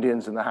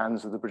Indians in the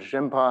hands of the British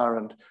Empire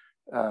and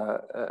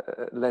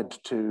led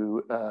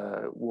to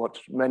what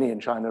many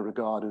in China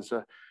regard as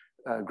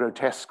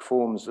grotesque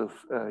forms of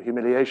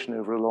humiliation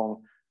over a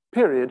long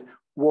period,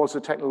 was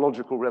a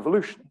technological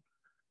revolution.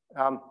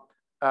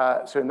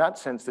 So in that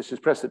sense, this is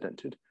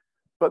precedented.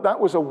 But that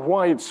was a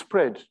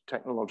widespread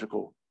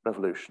technological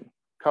revolution,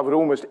 covered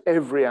almost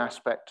every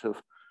aspect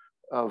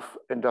of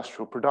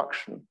industrial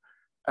production.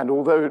 And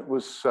although it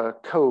was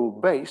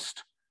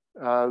coal-based,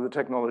 the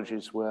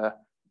technologies were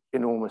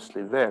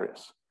enormously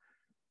various.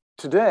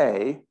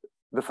 Today,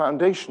 the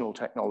foundational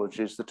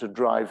technologies that are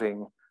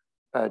driving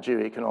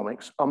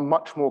geoeconomics are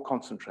much more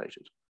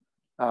concentrated.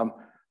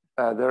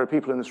 There are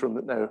people in this room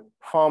that know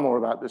far more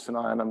about this than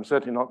I, and I'm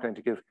certainly not going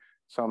to give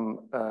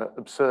some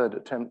absurd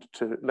attempt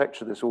to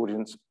lecture this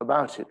audience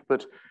about it.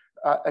 But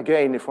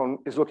again, if one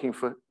is looking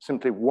for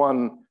simply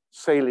one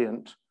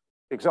salient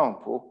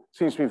example, it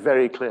seems to be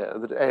very clear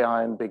that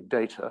AI and big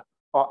data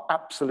are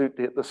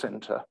absolutely at the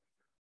center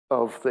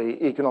of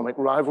the economic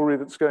rivalry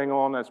that's going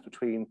on as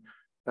between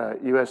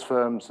US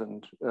firms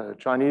and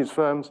Chinese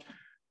firms.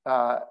 They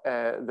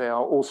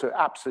are also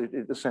absolutely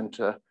at the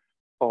center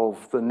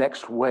of the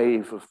next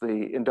wave of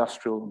the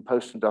industrial and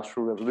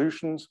post-industrial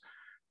revolutions.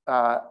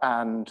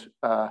 And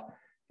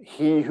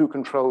he who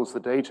controls the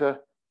data,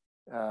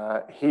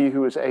 he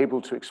who is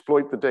able to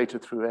exploit the data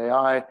through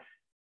AI,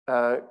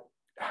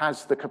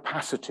 has the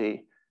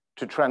capacity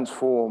to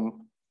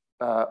transform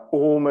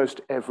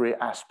almost every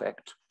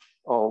aspect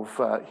of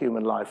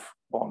human life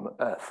on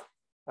Earth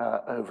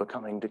over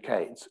coming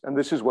decades. And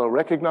this is well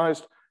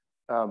recognized,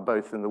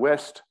 both in the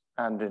West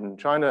and in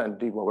China, and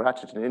indeed, well, we're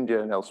at it in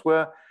India and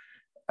elsewhere.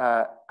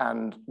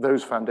 And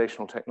those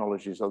foundational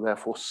technologies are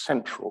therefore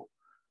central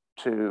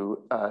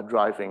to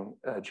driving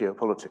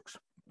geopolitics.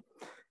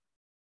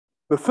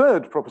 The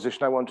third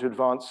proposition I want to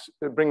advance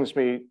brings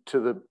me to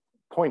the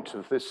point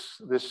of this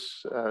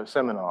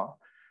seminar,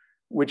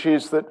 which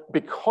is that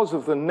because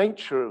of the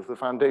nature of the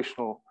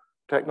foundational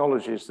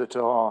technologies that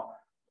are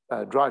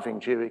driving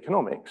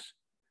geoeconomics,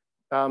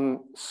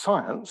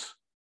 science,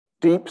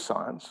 deep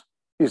science,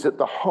 is at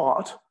the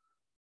heart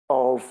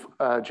of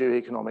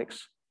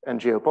geoeconomics and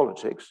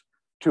geopolitics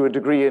to a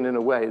degree and in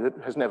a way that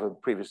has never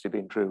previously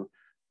been true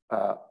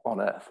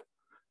on Earth.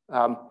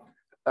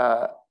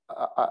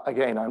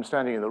 Again, I'm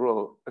standing in the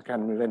Royal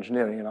Academy of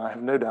Engineering, and I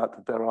have no doubt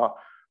that there are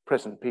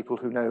present people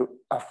who know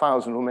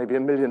 1,000 or maybe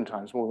 1,000,000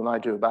 times more than I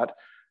do about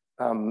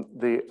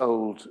the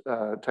old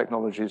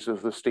technologies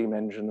of the steam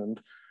engine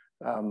and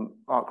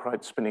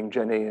Arkwright's spinning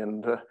jenny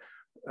and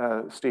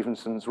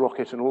Stephenson's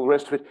rocket and all the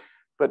rest of it.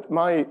 But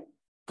my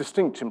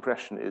distinct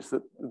impression is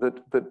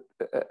that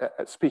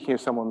speaking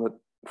as someone that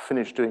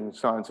finished doing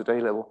science at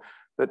A-level,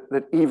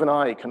 that even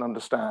I can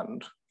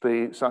understand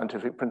the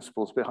scientific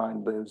principles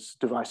behind those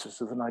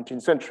devices of the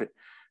 19th century.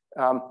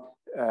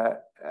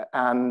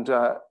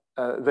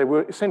 They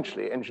were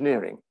essentially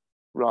engineering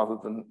rather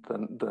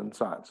than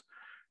science.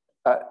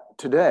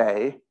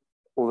 Today,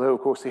 although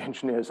of course the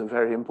engineers are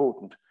very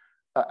important,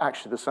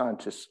 actually the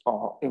scientists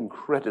are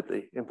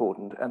incredibly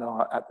important and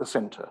are at the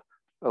center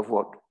of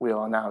what we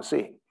are now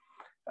seeing.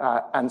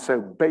 And so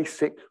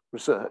basic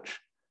research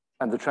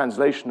and the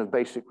translation of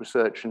basic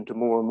research into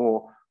more and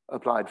more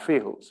applied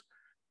fields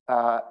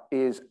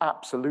is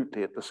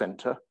absolutely at the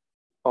center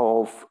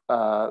of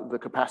the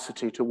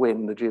capacity to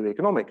win the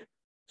geoeconomic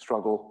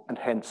struggle, and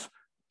hence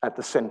at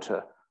the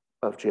center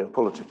of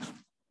geopolitics.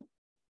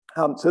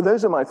 So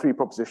those are my three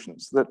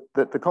propositions,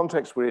 that the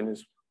context we're in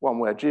is one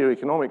where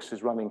geoeconomics is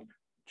driving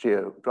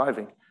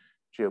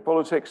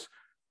geopolitics.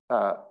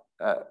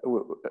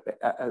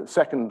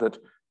 Second, that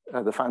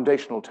the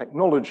foundational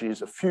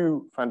technologies, a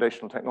few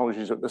foundational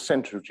technologies are at the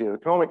center of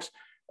geoeconomics.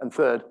 And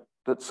third,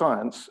 that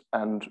science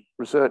and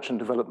research and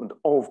development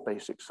of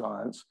basic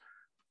science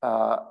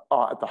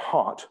are at the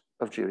heart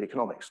of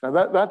geoeconomics.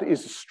 Now that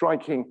is a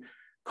striking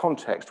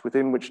context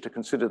within which to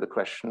consider the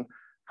question,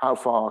 how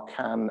far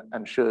can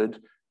and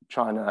should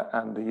China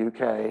and the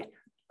UK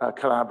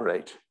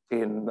collaborate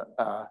in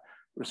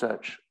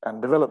research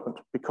and development?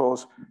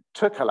 Because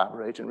to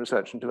collaborate in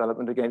research and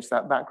development against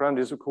that background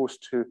is, of course,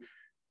 to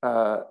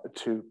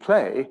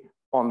play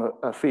on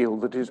a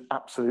field that is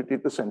absolutely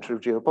at the center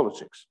of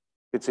geopolitics.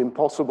 It's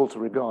impossible to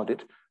regard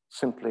it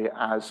simply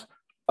as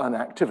an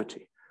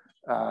activity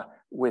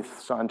with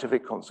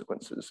scientific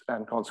consequences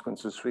and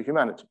consequences for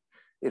humanity.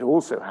 It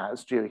also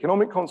has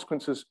geoeconomic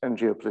consequences and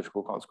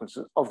geopolitical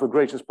consequences of the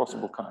greatest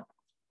possible kind.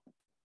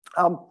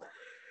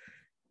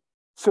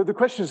 So the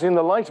question is, in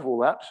the light of all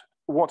that,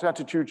 what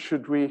attitude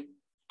should we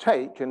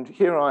take? And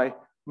here I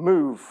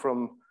move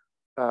from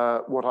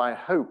what I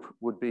hope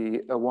would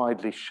be a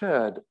widely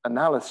shared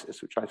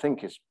analysis, which I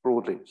think is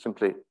broadly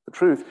simply the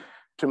truth,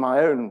 to my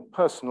own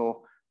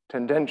personal,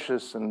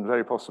 tendentious, and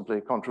very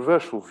possibly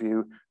controversial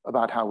view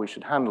about how we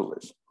should handle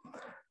this.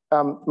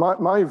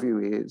 My view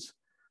is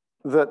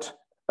that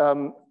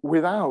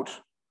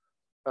without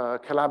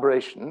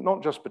collaboration,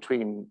 not just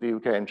between the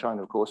UK and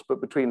China, of course,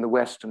 but between the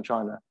West and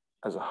China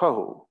as a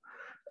whole,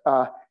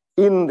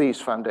 in these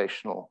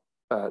foundational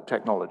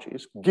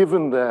technologies,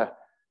 given their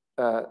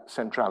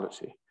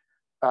centrality,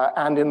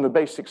 and in the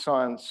basic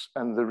science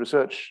and the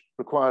research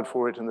required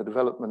for it and the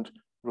development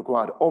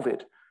required of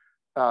it,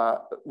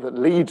 that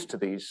leads to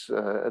these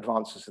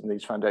advances in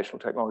these foundational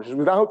technologies,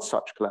 without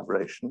such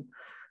collaboration,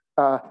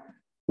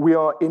 we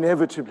are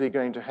inevitably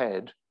going to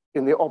head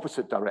in the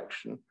opposite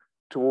direction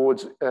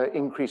towards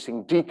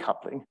increasing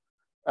decoupling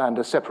and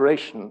a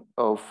separation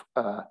of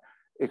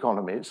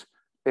economies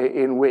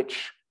in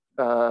which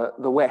the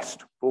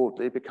West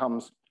broadly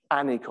becomes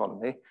an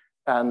economy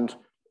and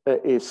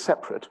is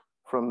separate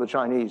from the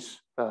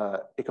Chinese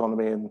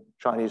economy and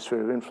Chinese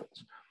sphere of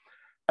influence.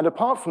 And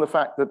apart from the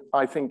fact that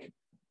I think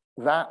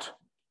that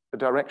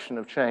direction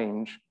of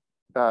change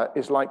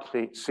is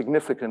likely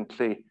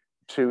significantly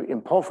to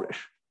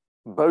impoverish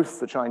both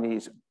the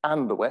Chinese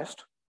and the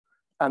West,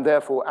 and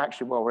therefore,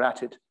 actually, while we're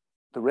at it,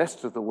 the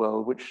rest of the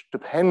world, which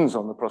depends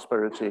on the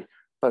prosperity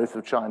both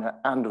of China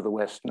and of the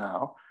West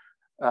now,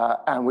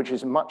 and which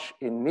is much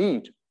in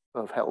need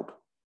of help.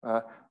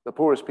 The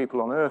poorest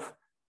people on earth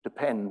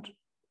depend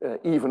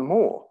even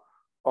more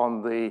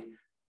on the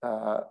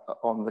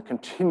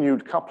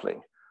continued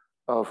coupling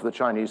of the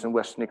Chinese and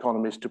Western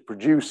economies to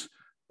produce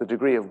the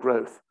degree of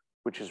growth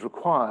which is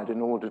required in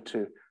order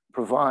to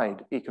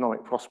provide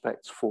economic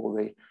prospects for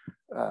the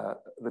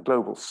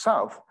global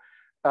South.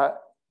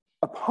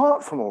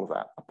 Apart from all of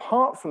that,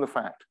 apart from the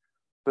fact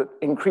that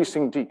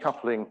increasing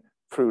decoupling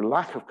through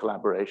lack of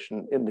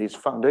collaboration in these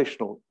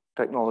foundational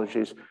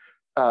technologies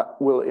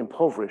will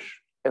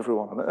impoverish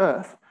everyone on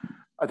Earth,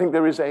 I think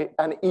there is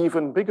an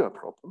even bigger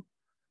problem,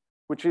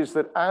 which is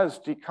that as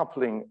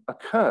decoupling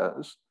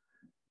occurs,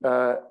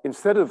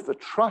 instead of the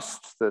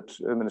trust that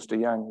Minister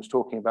Yang was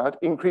talking about,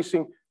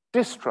 increasing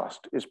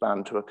distrust is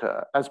bound to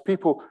occur. As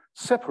people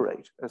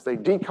separate, as they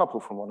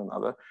decouple from one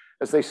another,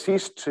 as they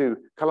cease to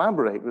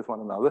collaborate with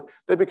one another,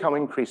 they become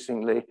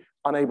increasingly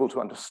unable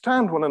to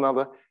understand one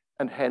another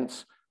and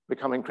hence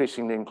become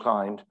increasingly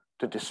inclined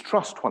to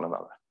distrust one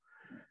another.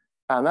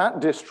 And that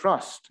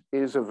distrust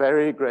is a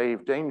very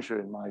grave danger,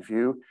 in my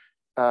view,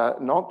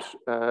 alongside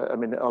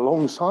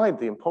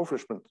the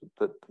impoverishment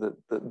that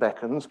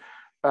beckons,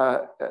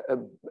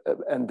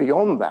 and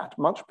beyond that,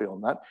 much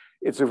beyond that,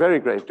 it's a very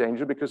grave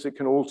danger because it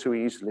can all too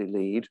easily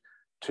lead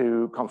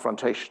to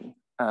confrontation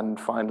and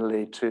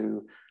finally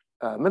to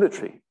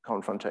military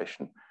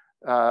confrontation.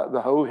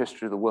 The whole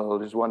history of the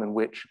world is one in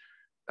which,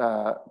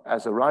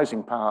 as a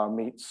rising power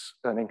meets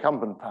an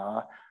incumbent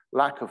power,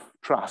 lack of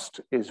trust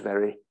is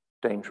very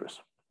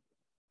dangerous.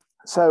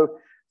 So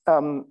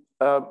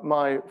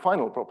my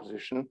final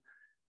proposition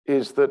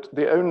is that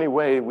the only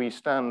way we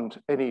stand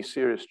any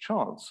serious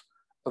chance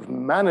of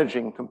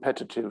managing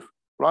competitive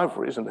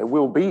rivalries, and there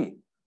will be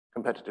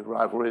competitive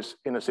rivalries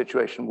in a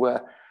situation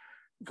where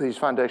these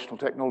foundational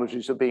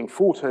technologies are being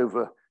fought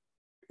over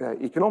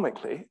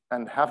economically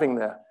and having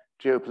their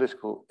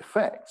geopolitical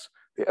effects,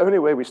 the only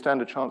way we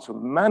stand a chance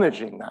of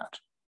managing that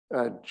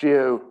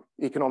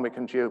geoeconomic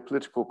and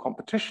geopolitical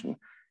competition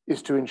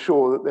is to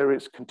ensure that there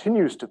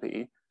continues to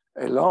be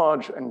a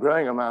large and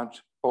growing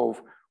amount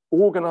of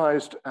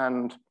organized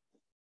and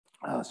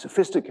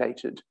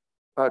sophisticated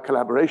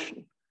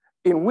collaboration,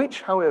 in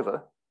which,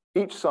 however,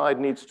 each side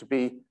needs to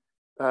be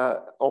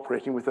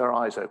operating with their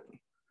eyes open,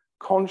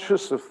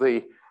 conscious of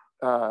the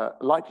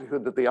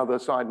likelihood that the other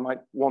side might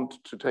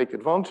want to take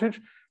advantage,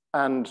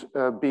 and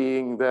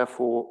being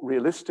therefore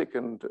realistic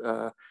and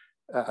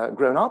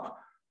grown up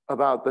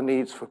about the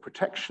needs for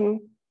protection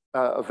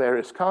of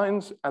various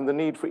kinds, and the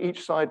need for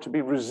each side to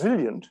be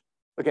resilient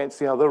against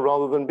the other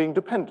rather than being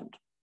dependent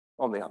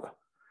on the other.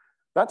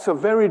 That's a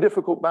very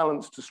difficult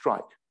balance to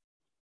strike.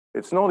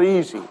 It's not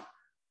easy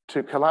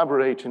to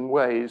collaborate in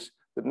ways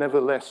that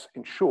nevertheless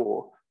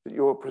ensure that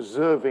you're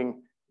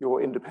preserving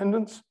your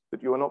independence,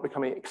 that you are not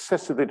becoming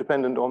excessively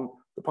dependent on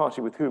the party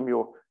with whom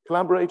you're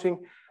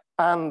collaborating,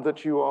 and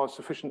that you are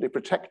sufficiently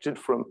protected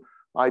from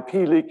IP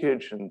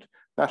leakage and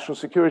national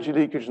security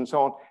leakage and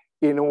so on,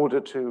 in order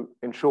to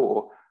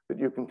ensure that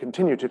you can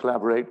continue to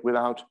collaborate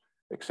without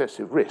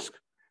excessive risk.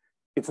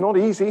 It's not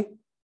easy,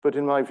 but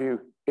in my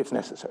view, it's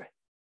necessary.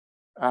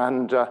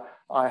 And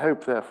I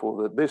hope,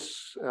 therefore, that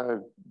this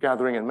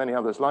gathering and many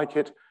others like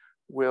it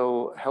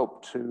will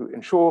help to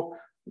ensure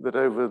that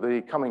over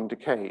the coming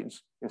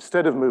decades,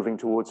 instead of moving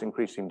towards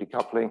increasing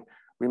decoupling,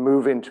 we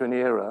move into an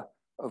era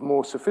of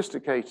more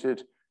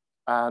sophisticated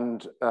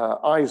and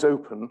eyes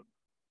open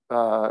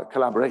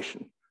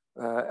collaboration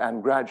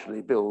and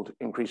gradually build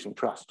increasing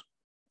trust.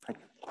 Thank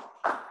you.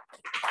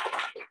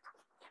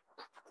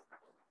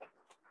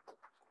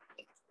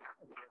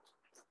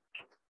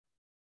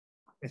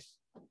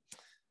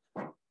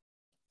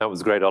 That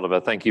was great,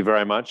 Oliver. Thank you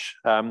very much.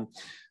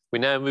 We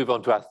now move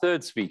on to our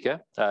third speaker,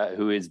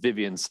 who is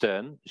Vivienne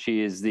Stern.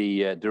 She is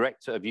the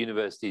Director of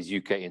Universities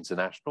UK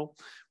International,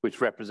 which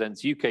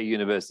represents UK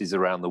universities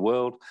around the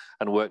world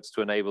and works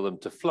to enable them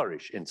to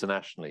flourish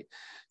internationally.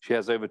 She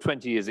has over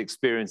 20 years'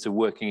 experience of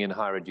working in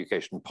higher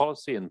education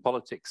policy and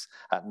politics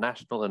at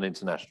national and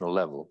international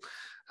level.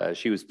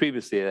 She was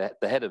previously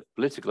the head of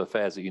political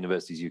affairs at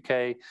Universities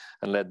UK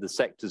and led the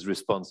sector's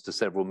response to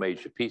several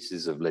major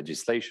pieces of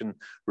legislation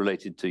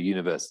related to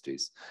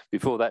universities.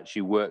 Before that, she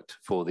worked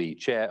for the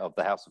chair of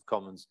the House of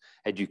Commons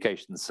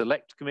Education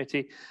Select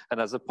Committee and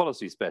as a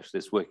policy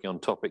specialist working on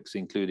topics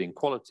including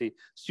quality,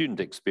 student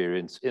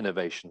experience,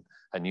 innovation,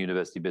 and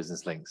university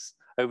business links.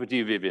 Over to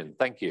you, Vivienne.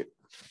 Thank you.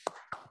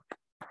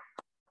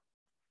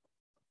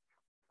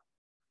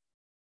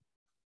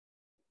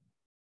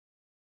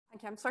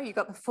 I'm sorry you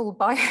got the full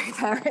bio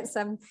there. It's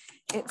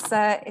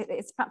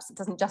perhaps it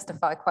doesn't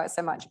justify quite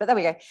so much, but there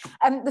we go.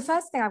 The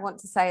first thing I want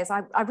to say is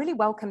I really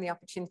welcome the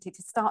opportunity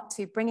to start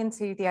to bring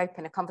into the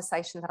open a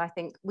conversation that I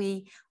think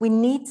we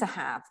need to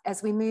have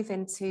as we move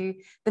into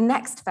the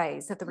next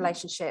phase of the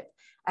relationship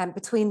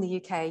between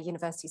the UK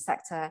university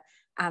sector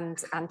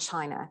and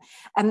China.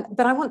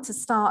 But I want to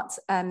start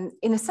in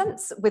a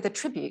sense with a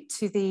tribute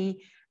to the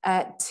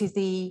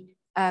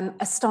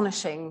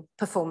astonishing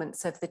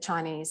performance of the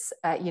Chinese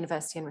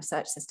university and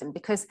research system,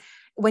 because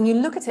when you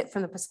look at it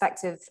from the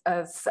perspective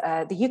of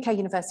the UK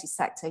university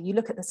sector, you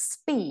look at the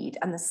speed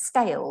and the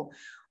scale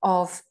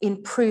of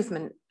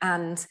improvement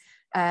and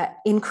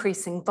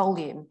increasing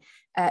volume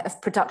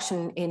of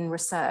production in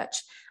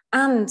research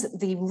and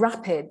the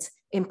rapid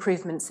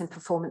improvements in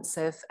performance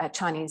of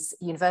Chinese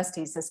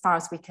universities as far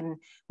as we can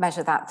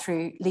measure that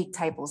through league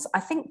tables.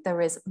 I think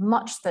there is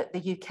much that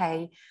the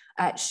UK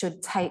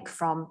should take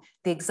from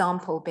the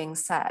example being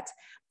set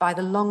by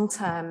the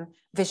long-term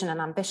vision and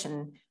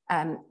ambition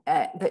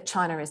that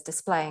China is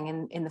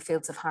displaying in the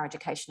fields of higher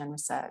education and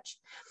research.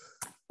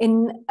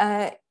 In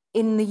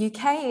the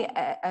UK,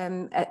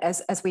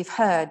 as we've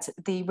heard,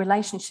 the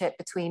relationship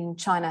between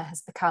China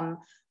has become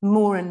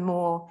more and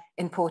more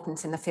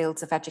important in the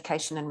fields of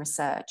education and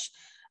research.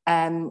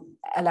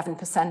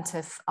 11%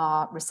 of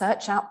our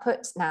research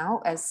output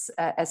now, as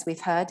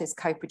we've heard, is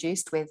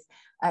co-produced with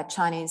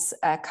Chinese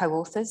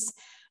co-authors.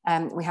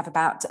 We have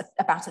about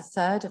a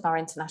third of our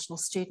international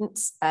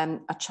students are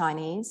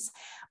Chinese.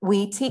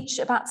 We teach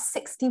about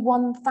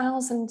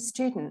 61,000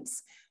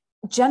 students,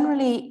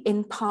 generally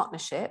in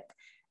partnership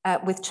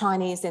with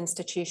Chinese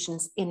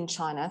institutions in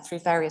China through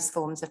various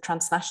forms of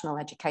transnational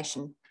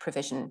education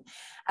provision.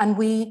 And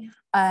we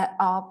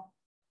are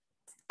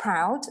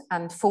proud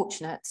and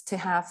fortunate to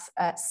have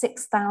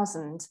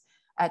 6,000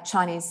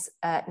 Chinese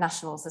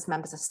nationals as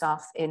members of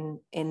staff in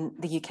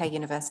the UK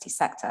university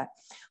sector.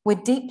 We're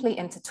deeply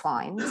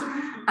intertwined,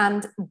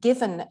 and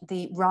given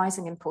the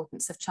rising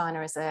importance of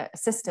China as a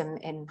system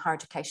in higher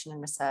education and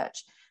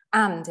research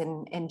and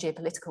in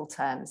geopolitical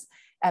terms,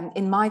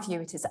 in my view,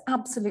 it is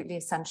absolutely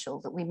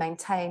essential that we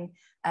maintain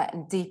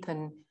and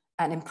deepen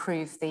and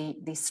improve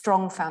the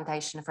strong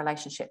foundation of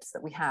relationships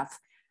that we have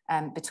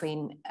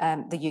between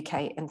the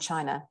UK and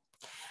China.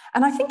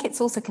 And I think it's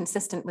also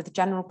consistent with the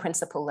general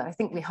principle that I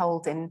think we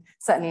hold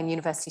certainly in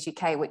Universities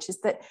UK, which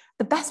is that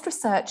the best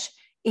research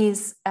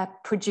is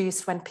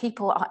produced when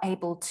people are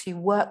able to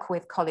work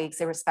with colleagues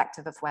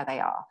irrespective of where they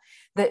are.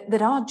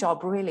 That our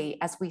job really,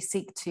 as we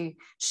seek to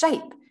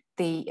shape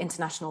the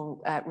international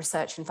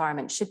research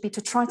environment should be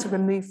to try to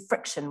remove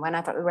friction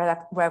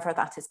wherever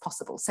that is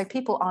possible. So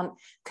people aren't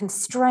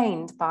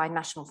constrained by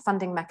national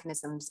funding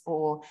mechanisms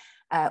or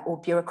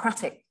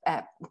bureaucratic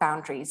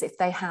boundaries. If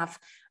they have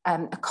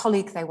a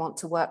colleague they want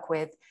to work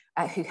with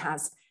who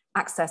has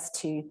access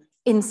to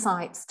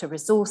insights, to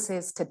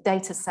resources, to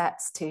data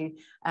sets, to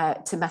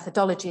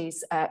methodologies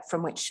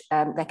from which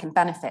they can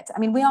benefit. I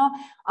mean, we are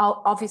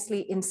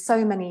obviously in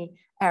so many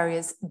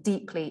areas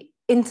deeply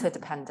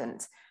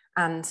interdependent,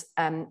 and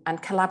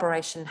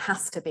collaboration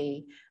has to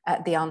be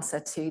the answer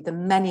to the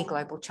many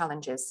global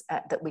challenges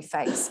that we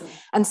face.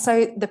 And so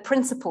the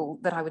principle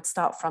that I would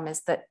start from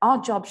is that our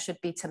job should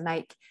be to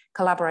make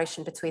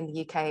collaboration between the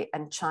UK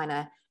and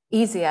China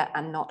easier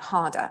and not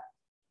harder.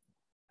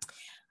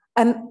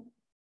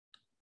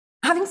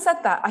 Having said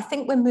that, I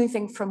think we're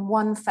moving from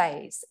one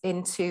phase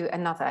into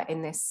another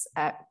in this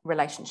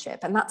relationship,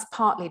 and that's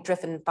partly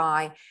driven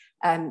by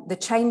the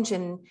change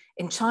in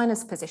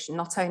China's position,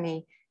 not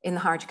only in the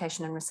higher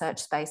education and research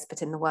space,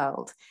 but in the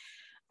world.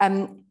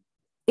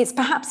 It's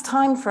perhaps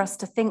time for us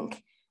to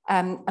think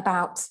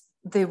about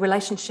the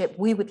relationship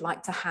we would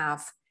like to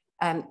have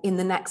in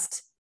the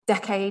next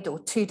decade or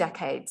 2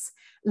 decades,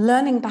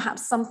 learning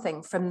perhaps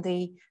something from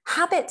the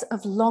habit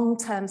of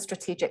long-term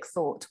strategic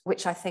thought,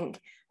 which I think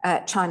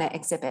China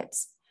exhibits.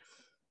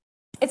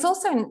 It's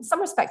also, in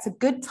some respects, a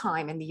good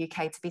time in the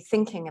UK to be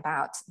thinking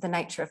about the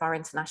nature of our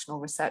international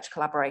research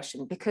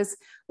collaboration, because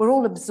we're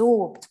all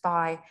absorbed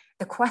by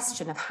the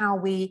question of how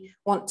we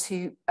want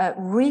to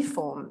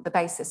reform the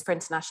basis for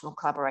international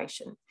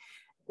collaboration.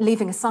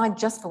 Leaving aside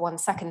just for 1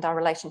 second our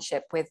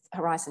relationship with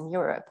Horizon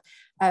Europe,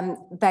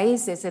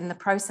 BEIS is in the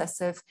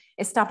process of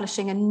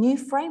establishing a new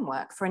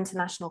framework for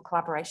international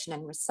collaboration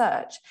in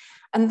research.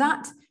 And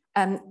that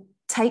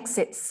takes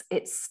its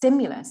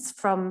stimulus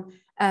from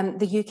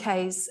the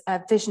UK's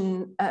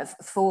vision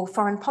for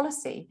foreign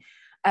policy,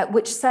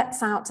 which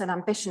sets out an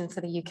ambition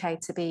for the UK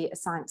to be a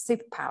science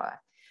superpower.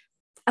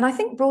 And I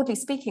think, broadly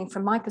speaking,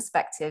 from my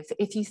perspective,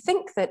 if you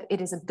think that it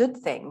is a good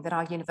thing that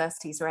our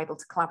universities are able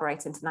to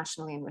collaborate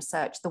internationally in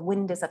research, the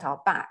wind is at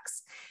our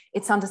backs.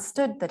 It's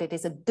understood that it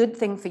is a good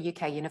thing for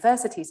UK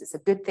universities, it's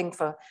a good thing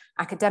for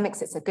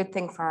academics, it's a good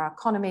thing for our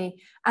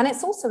economy, and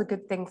it's also a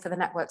good thing for the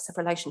networks of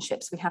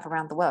relationships we have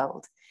around the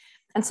world.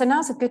 And so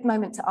now's a good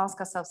moment to ask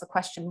ourselves the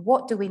question,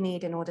 what do we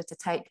need in order to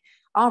take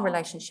our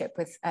relationship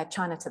with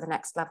China to the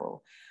next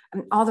level?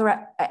 Are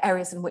there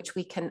areas in which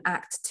we can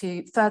act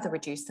to further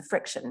reduce the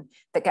friction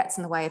that gets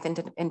in the way of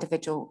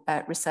individual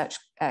research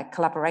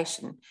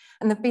collaboration?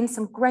 And there have been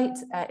some great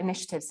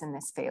initiatives in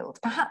this field,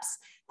 perhaps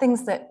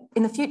things that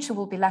in the future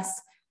will be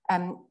less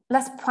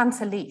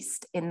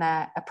pointillist in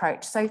their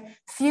approach. So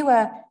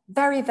fewer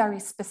very, very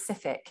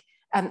specific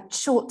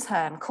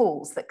short-term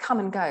calls that come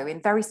and go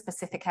in very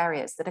specific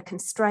areas that are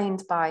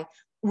constrained by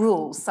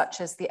rules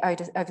such as the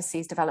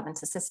overseas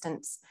development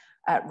assistance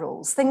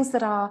rules, things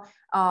that are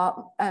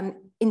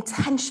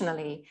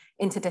intentionally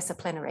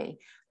interdisciplinary,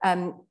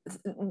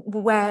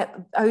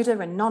 where ODA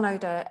and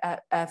non-ODA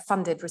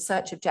funded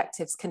research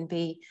objectives can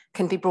be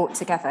brought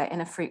together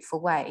in a fruitful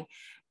way.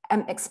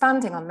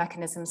 Expanding on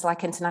mechanisms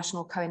like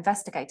international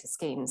co-investigator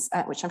schemes,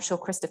 which I'm sure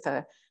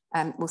Christopher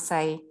will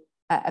say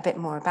a bit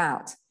more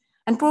about.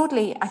 And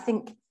broadly, I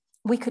think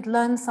we could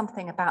learn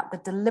something about the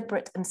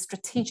deliberate and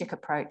strategic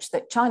approach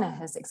that China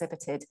has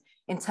exhibited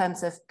in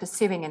terms of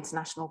pursuing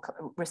international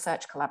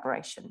research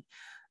collaboration.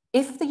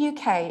 If the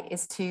UK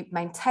is to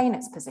maintain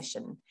its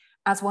position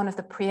as one of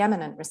the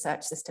preeminent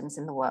research systems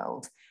in the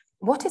world,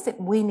 what is it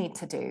we need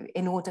to do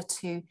in order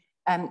to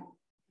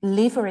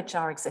leverage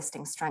our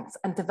existing strengths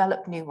and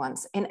develop new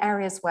ones in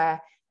areas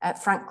where,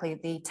 frankly,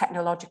 the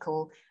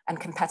technological and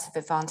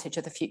competitive advantage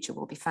of the future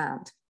will be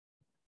found?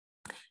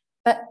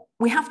 But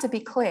we have to be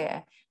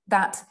clear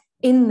that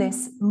in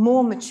this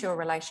more mature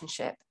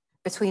relationship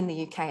between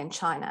the UK and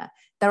China,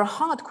 there are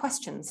hard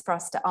questions for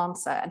us to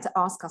answer and to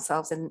ask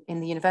ourselves in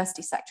the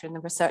university sector, in the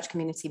research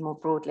community more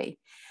broadly.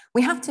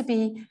 We have to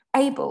be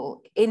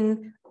able,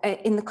 in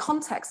the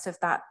context of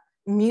that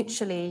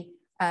mutually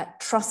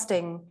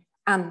trusting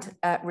and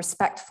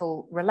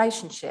respectful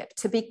relationship,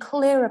 to be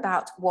clear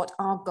about what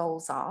our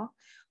goals are,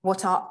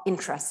 what our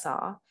interests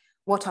are,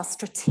 what our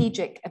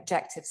strategic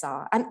objectives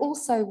are, and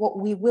also what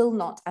we will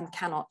not and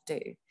cannot do.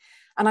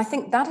 And I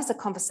think that is a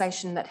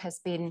conversation that has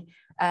been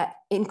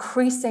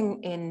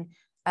increasing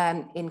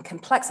in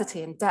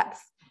complexity and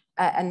depth,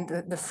 and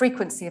the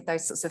frequency of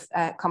those sorts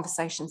of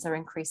conversations are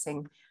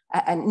increasing,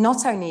 and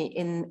not only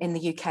in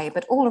the UK,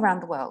 but all around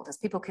the world, as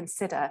people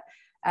consider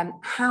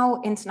how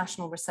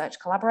international research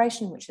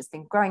collaboration, which has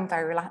been growing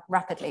very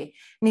rapidly,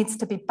 needs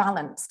to be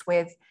balanced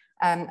with,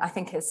 I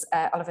think as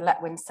Oliver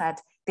Letwin said,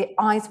 the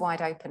eyes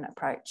wide open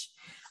approach.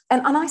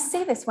 And I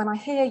see this when I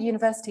hear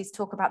universities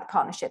talk about the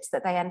partnerships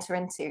that they enter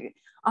into,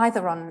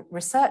 either on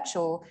research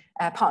or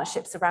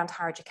partnerships around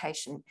higher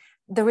education.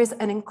 There is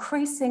an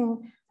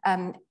increasing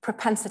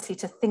propensity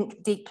to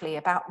think deeply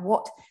about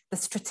what the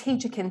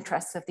strategic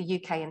interests of the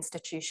UK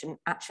institution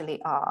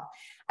actually are,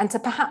 and to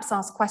perhaps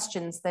ask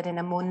questions that in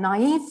a more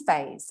naive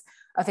phase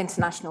of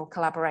international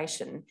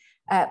collaboration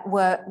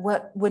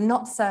were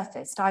not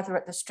surfaced either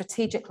at the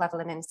strategic level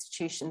in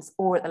institutions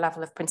or at the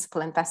level of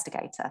principal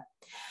investigator.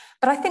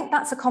 But I think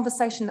that's a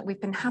conversation that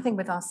we've been having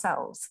with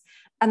ourselves.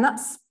 And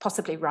that's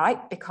possibly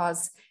right,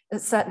 because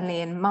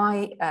certainly in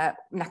my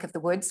neck of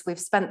the woods, we've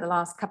spent the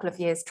last couple of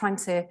years trying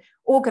to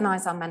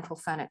organise our mental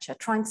furniture,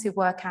 trying to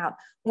work out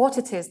what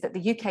it is that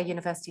the UK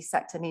university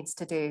sector needs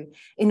to do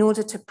in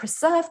order to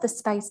preserve the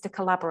space to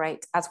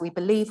collaborate as we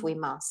believe we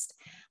must,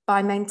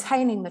 by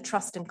maintaining the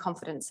trust and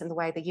confidence in the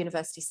way the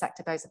university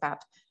sector goes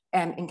about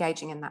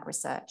engaging in that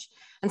research.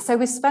 And so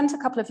we've spent a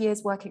couple of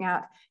years working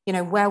out,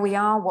 where we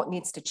are, what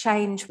needs to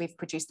change. We've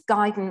produced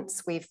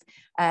guidance. We've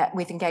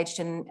engaged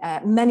in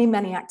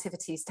many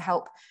activities to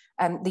help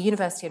the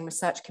university and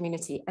research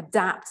community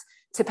adapt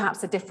to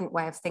perhaps a different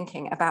way of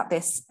thinking about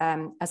this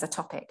as a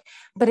topic.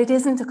 But it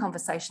isn't a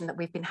conversation that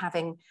we've been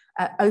having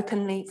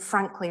openly,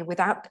 frankly,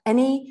 without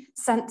any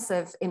sense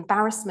of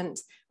embarrassment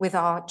with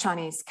our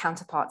Chinese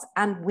counterparts,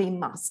 and we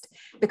must.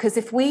 Because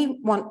if we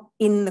want,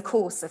 in the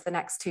course of the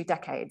next 2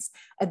 decades,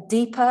 a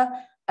deeper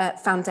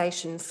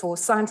foundation for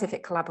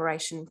scientific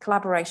collaboration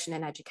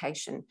in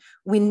education,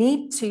 we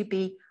need to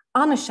be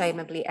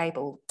unashamedly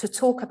able to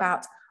talk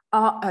about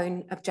our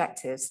own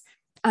objectives,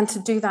 and to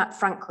do that,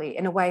 frankly,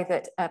 in a way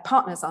that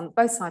partners on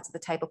both sides of the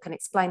table can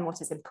explain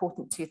what is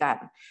important to them.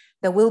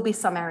 There will be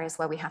some areas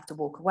where we have to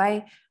walk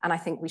away, and I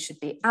think we should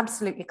be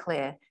absolutely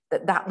clear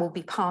that that will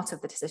be part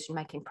of the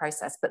decision-making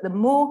process. But the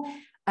more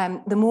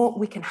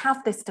we can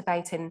have this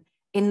debate in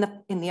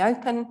the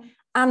open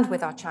and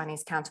with our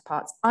Chinese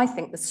counterparts, I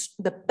think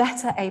the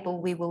better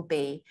able we will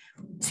be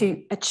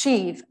to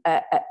achieve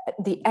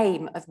the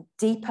aim of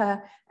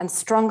deeper and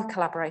stronger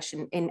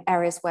collaboration in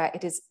areas where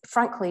it is,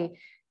 frankly,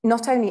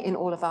 not only in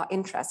all of our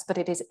interests, but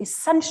it is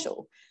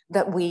essential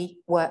that we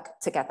work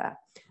together.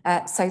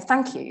 So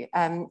thank you,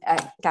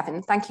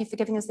 Gavin. Thank you for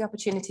giving us the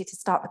opportunity to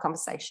start the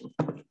conversation.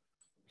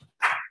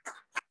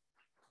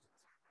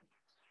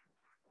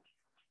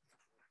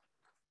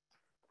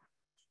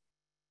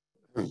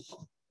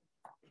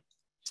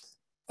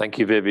 Thank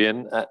you,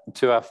 Vivienne.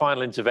 To our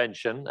final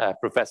intervention,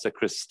 Professor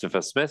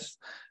Christopher Smith.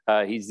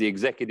 He's the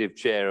Executive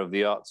Chair of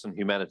the Arts and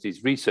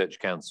Humanities Research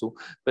Council,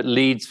 but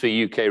leads for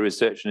UK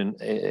research and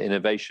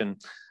innovation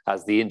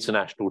as the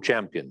international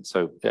champion.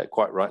 So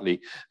quite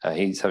rightly,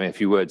 he's having a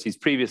few words. He's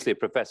previously a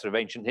professor of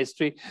ancient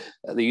history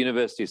at the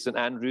University of St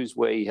Andrews,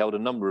 where he held a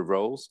number of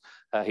roles.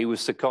 He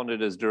was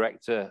seconded as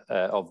director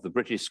of the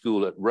British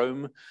School at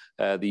Rome,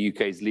 the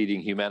UK's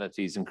leading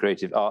humanities and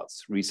creative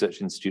arts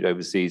research institute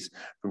overseas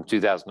from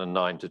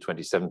 2009 to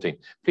 2017.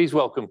 Please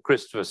welcome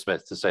Christopher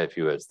Smith to say a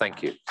few words.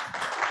 Thank you.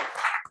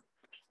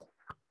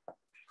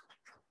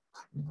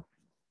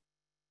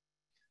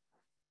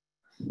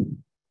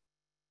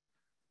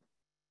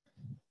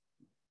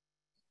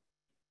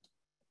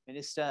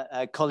 Minister,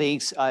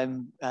 colleagues,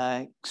 I'm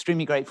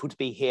extremely grateful to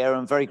be here.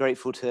 I'm very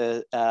grateful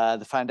to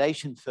the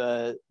Foundation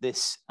for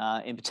this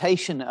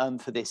invitation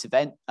for this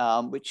event,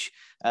 which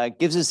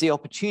gives us the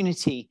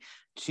opportunity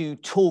to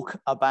talk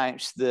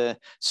about the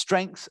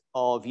strength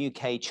of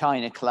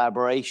UK-China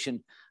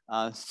collaboration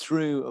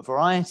through a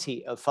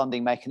variety of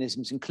funding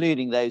mechanisms,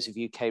 including those of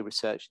UK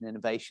research and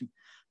innovation,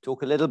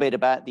 talk a little bit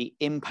about the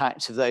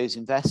impact of those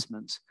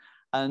investments,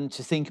 and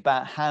to think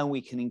about how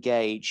we can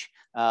engage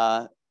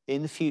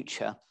in the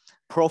future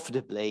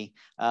profitably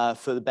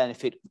for the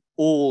benefit of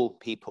all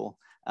people,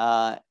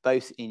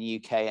 both in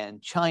UK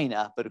and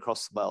China, but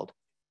across the world.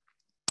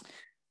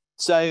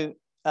 So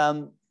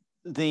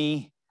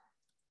the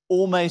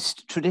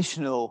almost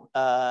traditional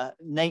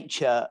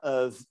nature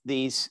of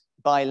these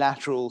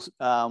bilateral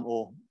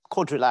or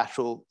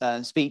quadrilateral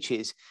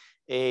speeches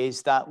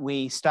is that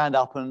we stand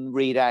up and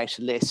read out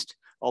a list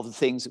of the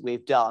things that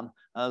we've done,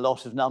 and a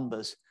lot of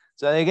numbers.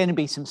 So there are going to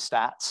be some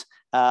stats,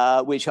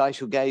 which I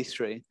shall go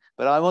through.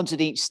 But I wanted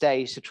each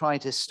stage to try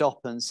to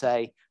stop and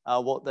say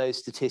what those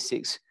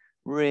statistics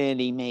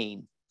really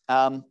mean.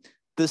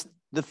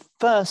 The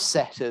first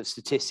set of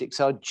statistics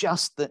are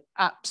just the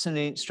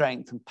absolute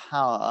strength and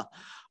power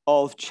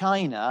of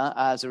China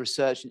as a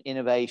research and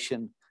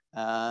innovation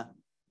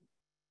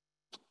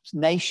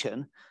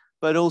nation,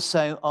 but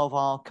also of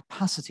our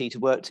capacity to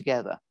work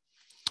together.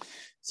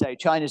 So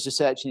China's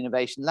research and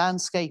innovation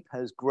landscape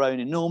has grown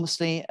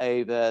enormously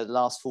over the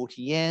last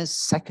 40 years,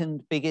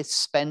 second biggest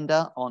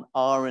spender on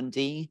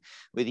R&D,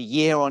 with a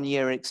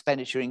year-on-year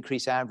expenditure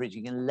increase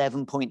averaging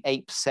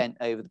 11.8%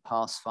 over the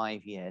past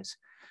 5 years.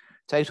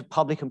 Total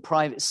public and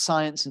private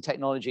science and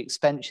technology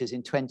expenditures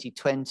in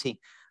 2020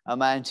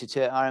 amounted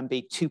to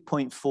RMB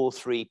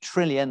 2.43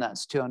 trillion,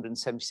 that's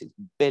 276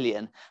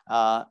 billion,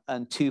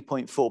 and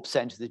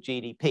 2.4% of the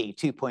GDP,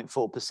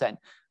 2.4%,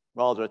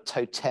 rather a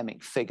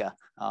totemic figure.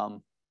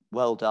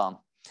 Well done.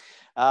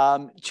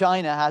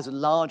 China has a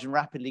large and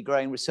rapidly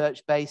growing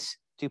research base,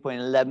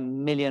 2.11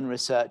 million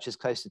researchers,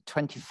 close to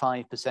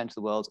 25% of the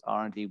world's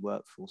R&D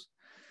workforce.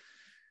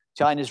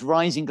 China's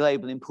rising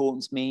global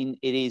importance mean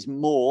it is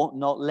more,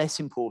 not less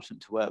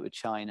important to work with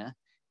China,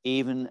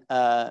 even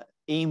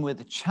with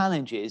the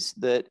challenges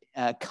that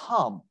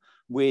come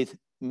with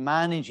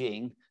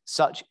managing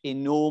such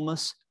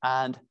enormous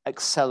and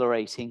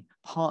accelerating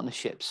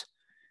partnerships.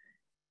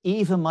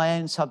 Even my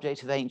own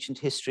subject of ancient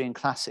history and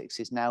classics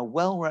is now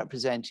well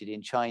represented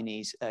in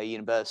Chinese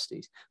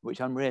universities,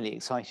 which I'm really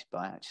excited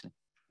by, actually.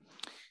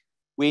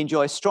 We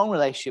enjoy a strong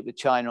relationship with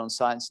China on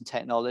science and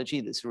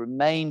technology that's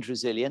remained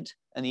resilient,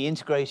 and the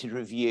integrated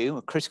review,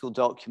 a critical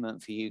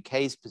document for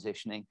UK's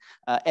positioning,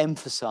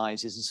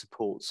 emphasizes and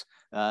supports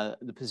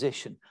the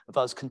position of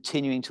us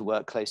continuing to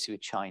work closely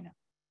with China.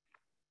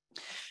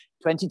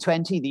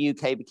 2020, the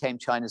UK became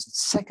China's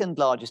second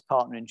largest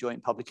partner in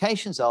joint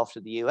publications after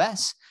the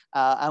US,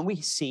 and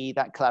we see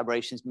that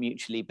collaboration is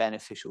mutually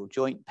beneficial.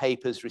 Joint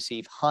papers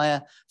receive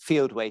higher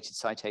field-weighted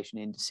citation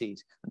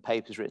indices than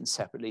papers written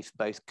separately for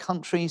both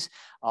countries.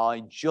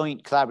 Our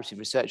joint collaborative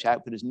research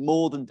output has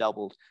more than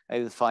doubled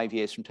over the 5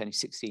 years from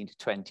 2016 to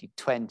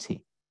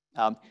 2020.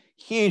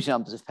 Huge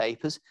numbers of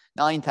papers,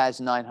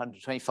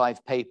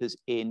 9,925 papers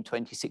in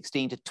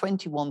 2016 to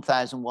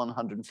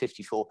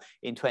 21,154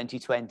 in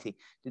 2020.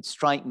 It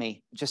strike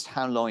me just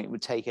how long it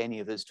would take any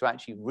of us to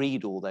actually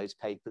read all those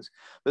papers.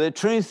 But the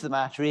truth of the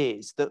matter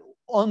is that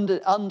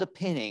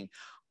underpinning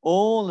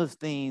all of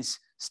these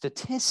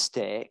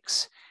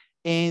statistics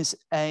is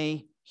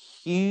a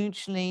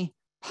hugely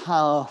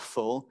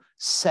powerful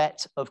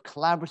set of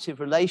collaborative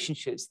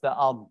relationships that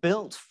are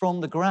built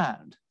from the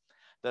ground,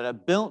 that are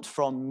built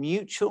from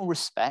mutual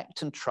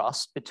respect and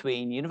trust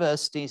between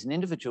universities and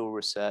individual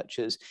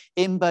researchers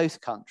in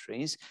both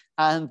countries,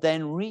 and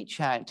then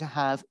reach out to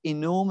have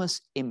enormous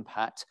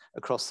impact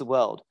across the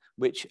world,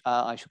 which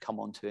I shall come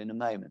on to in a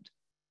moment.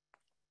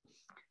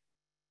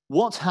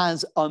 What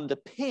has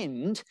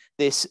underpinned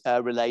this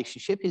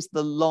relationship is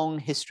the long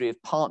history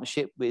of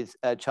partnership with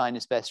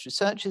China's best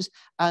researchers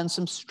and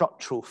some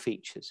structural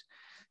features.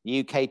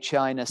 The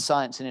UK-China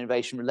science and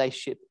innovation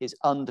relationship is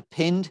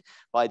underpinned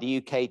by the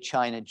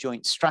UK-China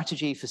Joint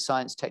Strategy for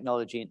Science,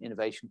 Technology and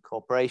Innovation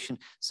Cooperation,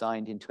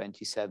 signed in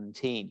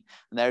 2017.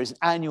 And there is an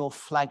annual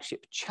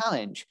flagship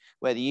challenge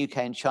where the UK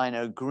and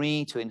China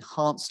agree to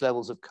enhance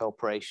levels of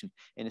cooperation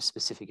in a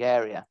specific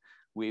area.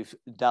 We've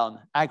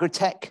done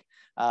agri-tech,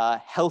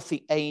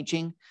 healthy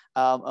aging,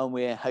 and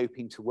we're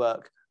hoping to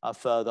work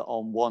further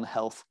on One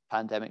Health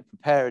pandemic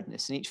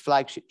preparedness. And each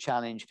flagship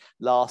challenge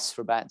lasts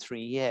for about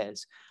 3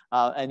 years.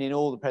 And in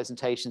all the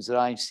presentations that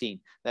I've seen,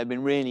 there have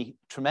been really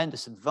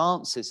tremendous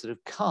advances that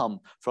have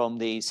come from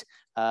these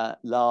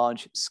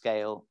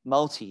large-scale,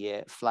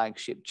 multi-year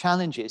flagship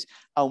challenges.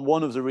 And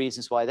one of the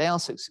reasons why they are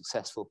so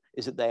successful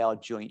is that they are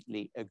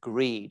jointly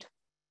agreed.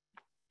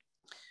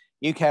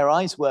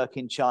 UKRI's work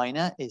in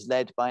China is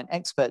led by an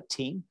expert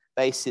team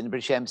based in the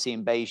British Embassy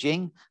in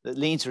Beijing that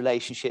leads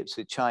relationships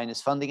with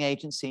China's funding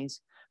agencies,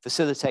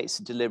 facilitates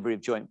the delivery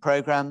of joint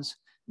programs,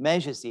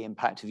 measures the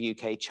impact of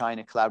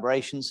UK-China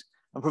collaborations,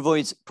 and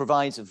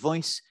provides a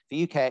voice for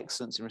UK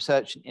excellence in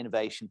research and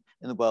innovation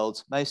in the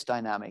world's most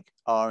dynamic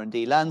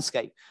R&D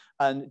landscape.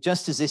 And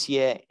just as this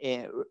year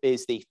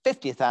is the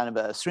 50th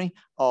anniversary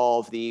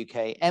of the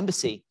UK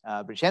Embassy,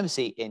 British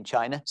Embassy in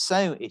China,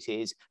 so it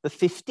is the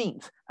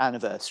 15th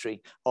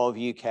anniversary of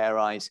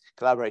UKRI's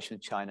collaboration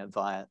with China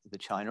via the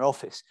China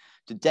office.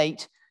 To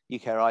date,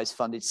 UKRI has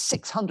funded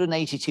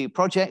 682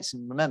 projects,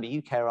 and remember,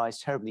 UKRI is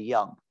terribly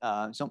young.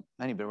 It's not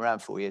only been around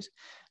 4 years.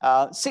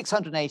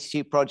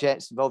 682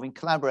 projects involving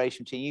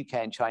collaboration between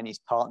UK and Chinese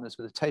partners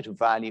with a total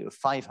value of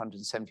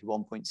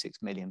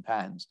 £571.6 million.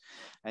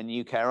 And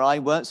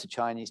UKRI works with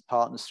Chinese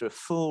partners through a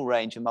full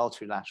range of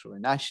multilateral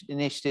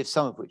initiatives,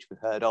 some of which we've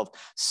heard of: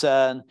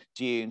 CERN,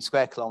 DUNE,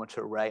 Square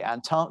Kilometre Array,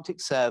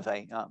 Antarctic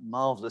Survey, a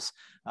marvellous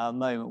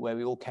moment where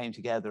we all came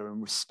together and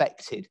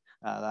respected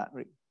that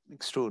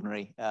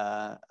extraordinary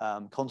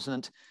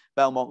continent.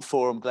 Belmont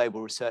Forum,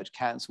 Global Research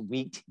Council,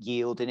 Wheat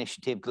Yield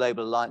Initiative,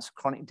 Global Alliance for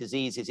Chronic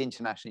Diseases,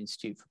 International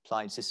Institute for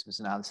Applied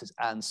Systems Analysis,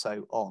 and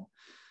so on.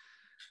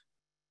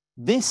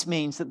 This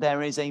means that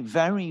there is a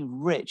very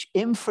rich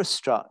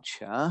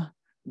infrastructure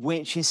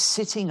which is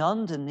sitting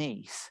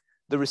underneath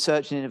the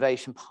research and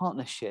innovation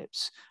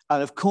partnerships.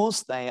 And of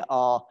course, they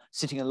are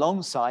sitting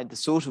alongside the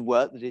sort of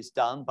work that is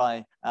done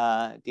by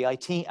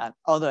DIT and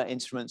other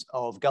instruments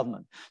of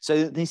government.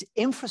 So this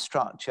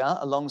infrastructure,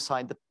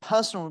 alongside the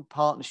personal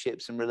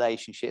partnerships and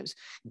relationships,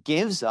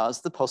 gives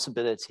us the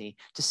possibility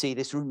to see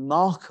this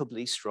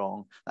remarkably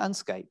strong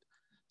landscape.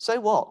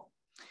 So what?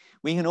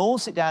 We can all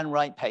sit down and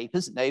write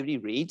papers that nobody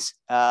reads.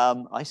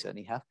 I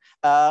certainly have.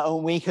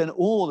 And we can,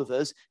 all of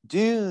us,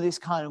 do this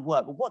kind of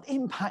work. But what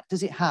impact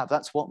does it have?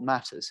 That's what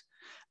matters.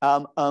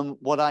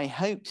 What I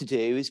hope to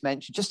do is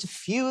mention just a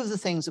few of the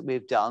things that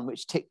we've done,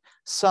 which tick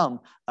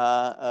some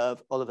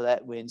of Oliver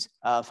Letwin's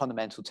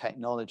fundamental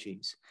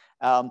technologies.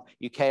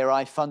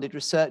 UKRI funded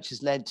research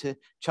has led to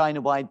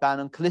China-wide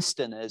ban on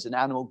colistin as an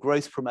animal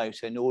growth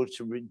promoter in order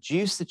to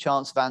reduce the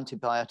chance of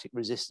antibiotic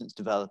resistance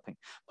developing,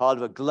 part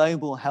of a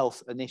global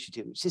health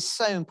initiative, which is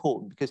so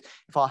important because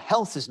if our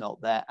health is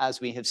not there,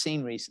 as we have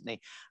seen recently,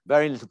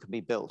 very little can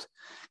be built.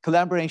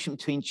 Collaboration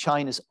between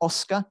China's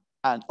OSCA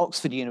and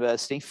Oxford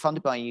University,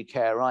 funded by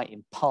UKRI,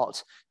 in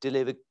part,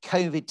 delivered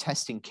COVID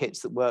testing kits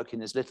that work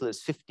in as little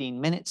as 15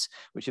 minutes,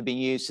 which have been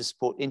used to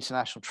support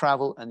international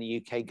travel and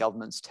the UK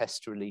government's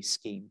test to release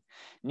scheme.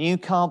 New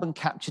carbon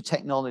capture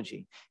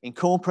technology,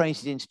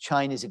 incorporated into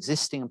China's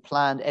existing and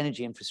planned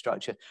energy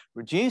infrastructure,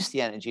 reduced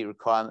the energy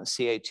requirement of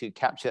CO2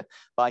 capture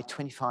by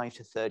 25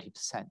 to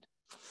 30%.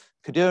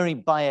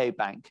 Kadoorie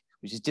Biobank,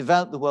 which has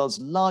developed the world's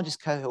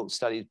largest cohort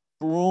study,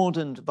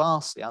 broadened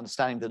vastly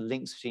understanding the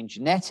links between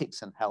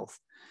genetics and health.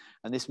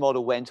 And this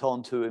model went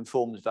on to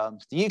inform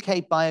development. The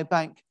UK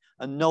Biobank,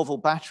 a novel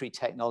battery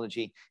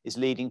technology, is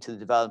leading to the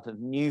development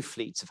of new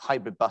fleets of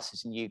hybrid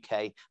buses in the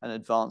UK and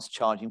advanced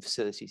charging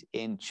facilities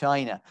in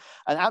China.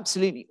 And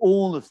absolutely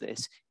all of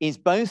this is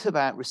both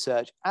about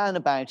research and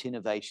about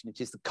innovation.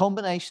 It is the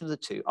combination of the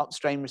two,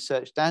 upstream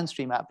research,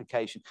 downstream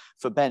application,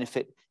 for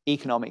benefit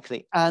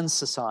economically and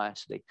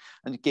societally.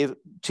 And to give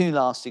one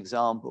last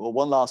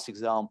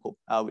example,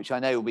 which I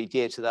know will be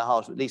dear to the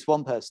heart of at least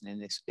one person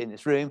in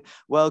this room,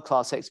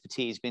 world-class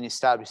expertise being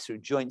established through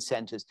joint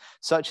centres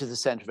such as the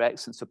Centre of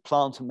Excellence for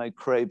Plant and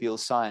Microbial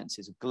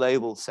Sciences, a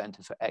global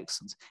centre for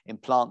excellence in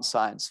plant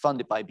science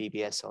funded by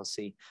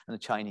BBSRC and the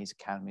Chinese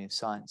Academy of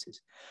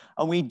Sciences.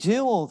 And we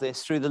do all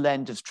this through the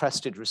lens of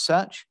trusted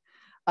research.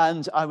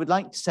 And I would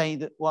like to say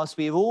that whilst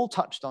we have all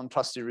touched on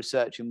trusted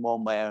research in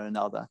one way or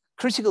another,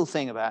 critical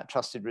thing about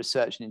trusted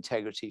research and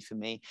integrity for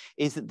me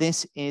is that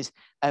this is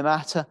a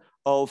matter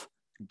of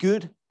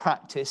good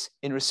practice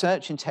in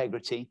research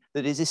integrity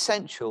that is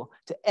essential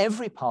to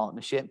every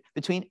partnership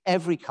between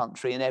every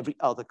country and every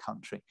other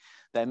country.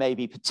 There may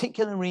be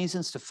particular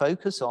reasons to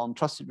focus on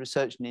trusted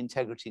research and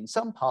integrity in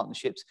some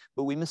partnerships,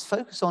 but we must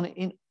focus on it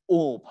in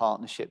all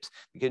partnerships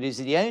because it is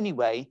the only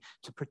way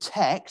to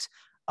protect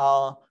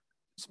our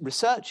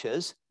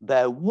researchers,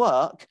 their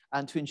work,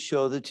 and to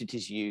ensure that it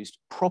is used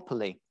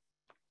properly.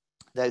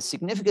 There's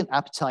significant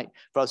appetite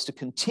for us to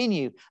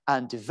continue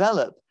and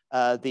develop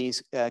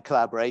these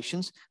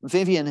collaborations.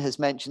 Vivienne has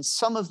mentioned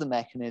some of the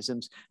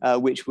mechanisms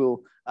which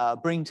we'll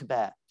bring to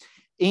bear,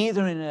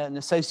 either in an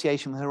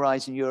association with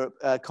Horizon Europe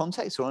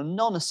context or a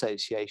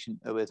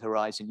non-association with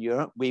Horizon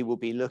Europe. We will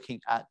be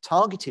looking at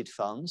targeted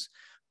funds,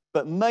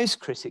 but most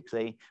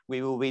critically,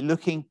 we will be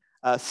looking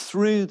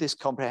through this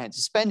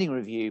comprehensive spending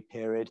review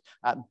period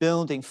at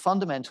building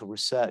fundamental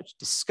research,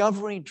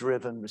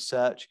 discovery-driven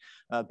research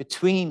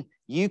between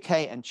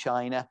UK and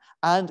China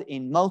and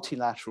in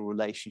multilateral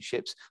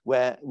relationships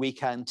where we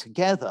can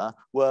together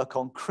work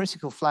on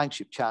critical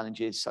flagship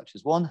challenges such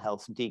as One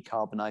Health and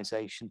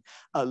decarbonisation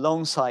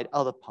alongside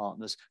other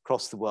partners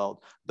across the world,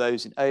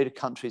 those in ODA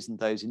countries and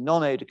those in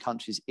non-ODA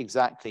countries,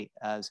 exactly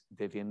as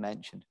Vivienne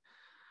mentioned.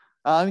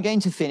 I'm going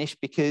to finish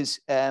because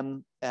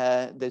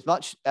there's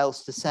much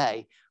else to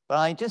say, but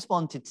I just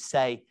wanted to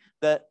say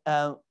that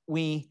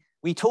we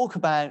talk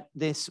about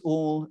this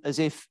all as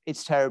if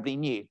it's terribly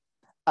new.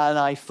 And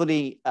I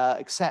fully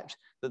accept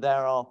that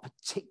there are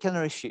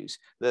particular issues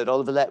that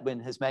Oliver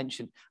Letwin has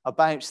mentioned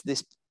about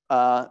this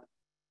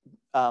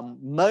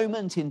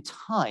moment in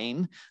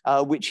time,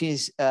 which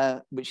is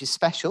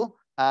special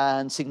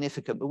and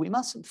significant. But we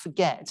mustn't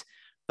forget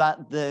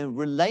that the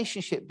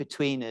relationship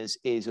between us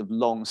is of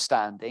long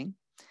standing,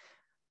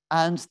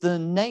 and the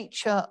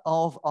nature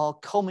of our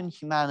common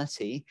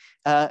humanity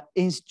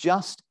is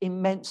just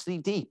immensely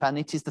deep, and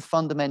it is the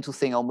fundamental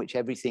thing on which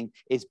everything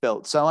is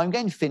built. So I'm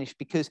going to finish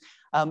because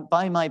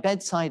by my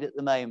bedside at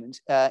the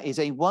moment is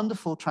a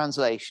wonderful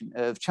translation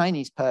of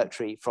Chinese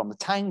poetry from the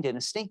Tang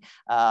dynasty,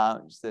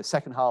 the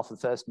second half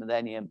of the first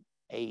millennium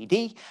AD.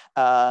 It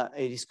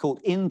is called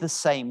In the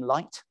Same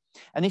Light.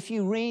 And if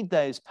you read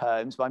those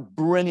poems by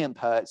brilliant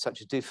poets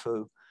such as Du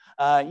Fu,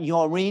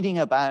 you're reading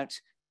about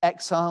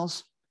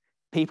exiles,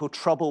 people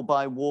troubled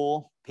by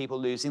war, people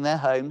losing their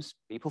homes,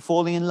 people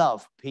falling in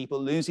love,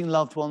 people losing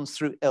loved ones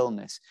through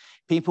illness,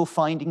 people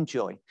finding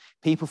joy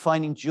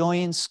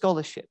in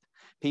scholarship,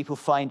 people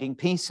finding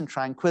peace and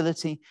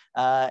tranquility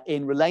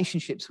in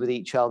relationships with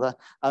each other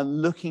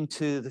and looking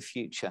to the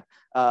future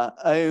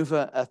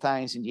over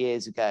 1,000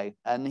 years ago.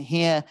 And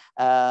here,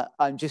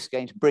 I'm just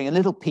going to bring a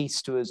little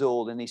peace to us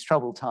all in these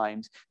troubled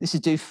times. This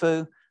is Du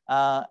Fu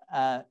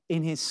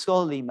in his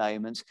scholarly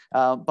moment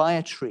by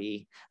a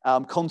tree,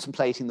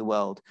 contemplating the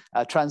world,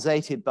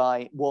 translated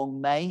by Wong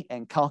Mei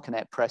and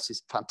Carcanet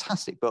Press's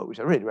fantastic book,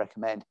 which I really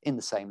recommend, In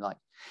the Same Light.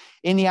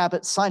 In the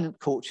abbot's silent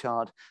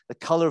courtyard, the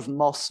colour of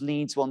moss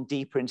leads one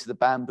deeper into the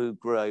bamboo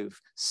grove.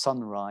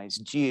 Sunrise,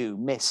 dew,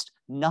 mist,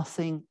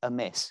 nothing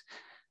amiss.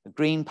 The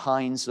green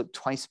pines look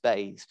twice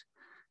bathed.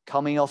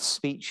 Coming off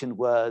speech and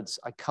words,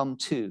 I come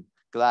too,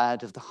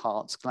 glad of the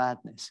heart's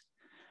gladness.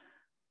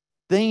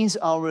 These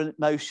are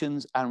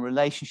emotions and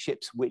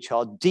relationships which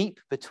are deep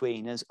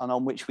between us and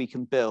on which we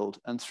can build.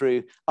 And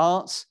through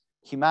arts,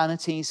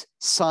 humanities,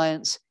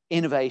 science,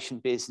 innovation,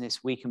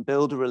 business, we can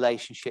build a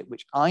relationship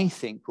which I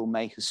think will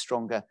make us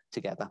stronger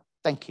together.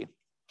 Thank you.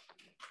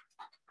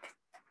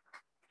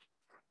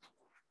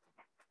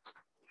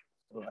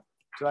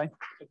 Do I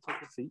take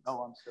a seat?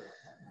 Oh, I'm sorry.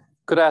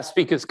 Could our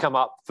speakers come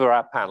up for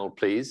our panel,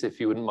 please, if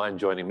you wouldn't mind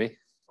joining me?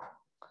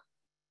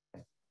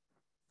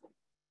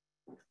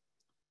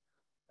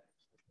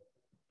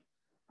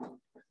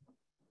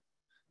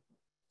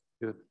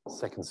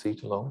 second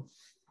seat along.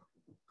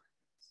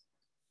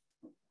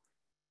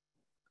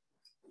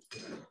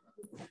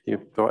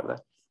 You all right there?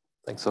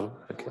 Thanks, Oliver.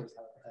 Okay.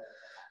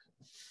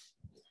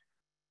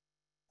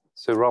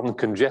 So rather than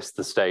congest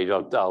the stage,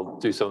 I'll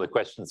do some of the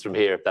questions from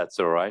here, if that's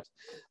all right.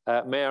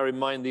 May I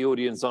remind the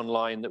audience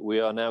online that we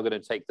are now going to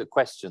take the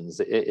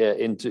questions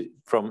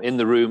from in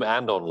the room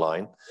and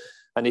online.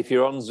 And if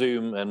you're on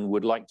Zoom and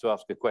would like to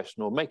ask a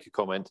question or make a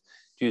comment,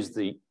 use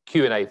the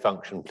Q&A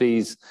function,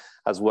 please,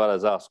 as well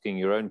as asking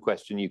your own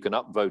question. You can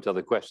upvote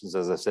other questions,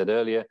 as I said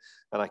earlier,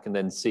 and I can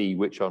then see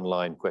which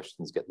online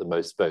questions get the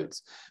most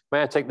votes.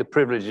 May I take the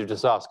privilege of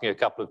just asking a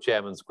couple of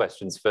chairman's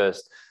questions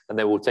first, and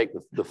then we'll take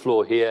the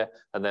floor here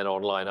and then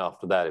online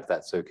after that, if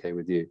that's okay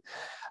with you.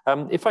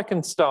 If I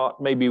can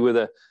start maybe with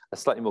a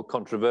slightly more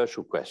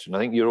controversial question. I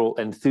think you're all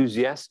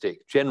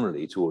enthusiastic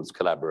generally towards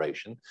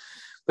collaboration,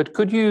 but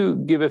could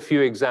you give a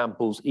few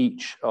examples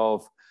each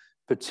of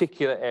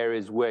particular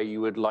areas where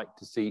you would like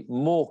to see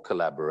more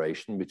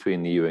collaboration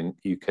between the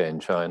UK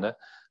and China,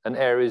 and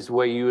areas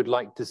where you would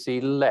like to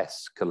see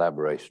less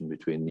collaboration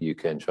between the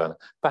UK and China,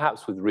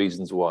 perhaps with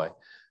reasons why?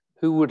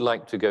 Who would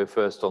like to go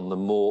first on the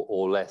more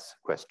or less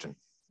question?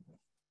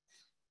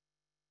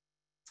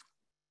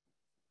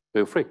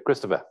 Feel free,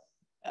 Christopher.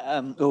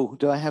 Oh,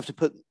 do I have to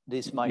put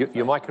this microphone?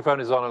 Your microphone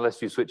is on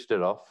unless you switched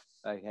it off.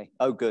 Okay.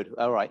 Oh, good.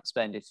 All right,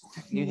 splendid.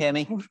 Can you hear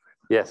me?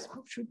 Yes.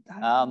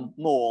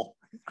 More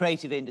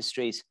creative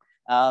industries.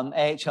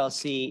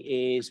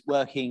 AHRC is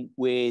working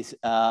with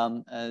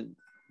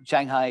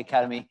Shanghai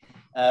Academy,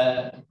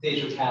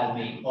 Digital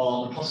Academy,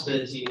 on the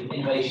possibility of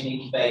innovation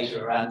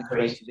incubator around the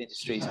creative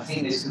industries. I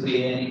think this could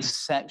be an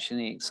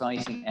exceptionally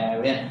exciting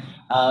area,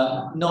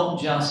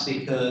 not just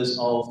because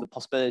of the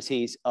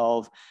possibilities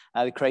of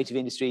the creative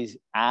industries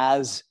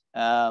as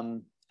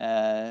in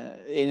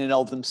and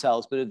of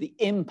themselves, but of the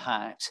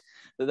impact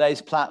that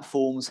those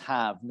platforms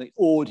have and the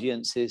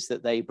audiences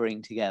that they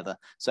bring together.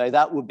 So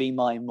that would be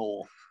my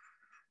more.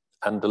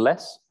 And the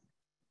less?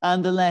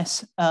 And the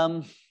less,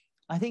 I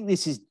think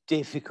this is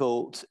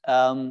difficult.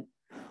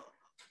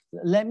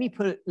 Let me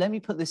put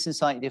this in a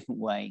slightly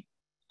different way.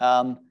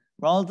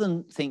 Rather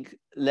than think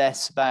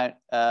less about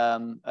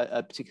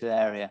a particular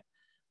area,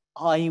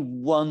 I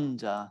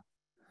wonder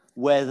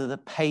whether the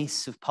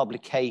pace of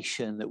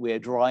publication that we're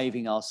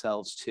driving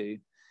ourselves to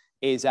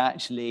is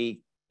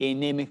actually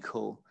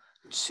inimical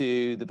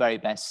to the very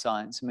best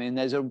science. I mean,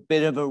 there's a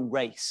bit of a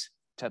race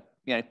to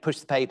push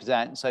the papers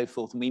out and so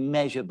forth, and we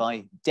measure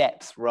by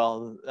depth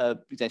rather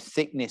than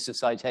thickness of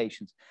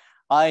citations.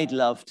 I'd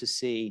love to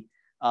see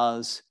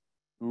us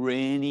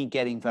really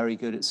getting very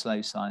good at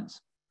slow science.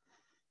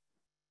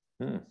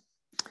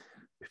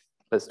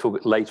 Let's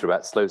talk later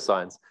about slow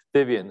science.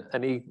 Vivienne,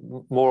 any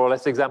more or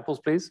less examples,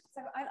 please?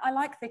 So I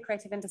like the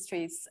creative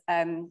industries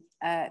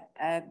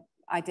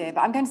idea,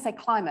 but I'm going to say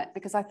climate,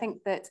 because I think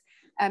that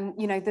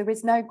there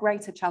is no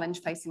greater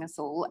challenge facing us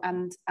all,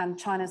 and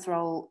China's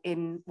role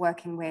in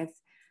working with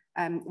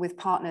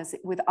partners,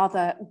 with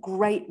other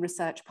great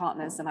research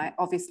partners, and I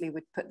obviously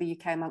would put the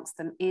UK amongst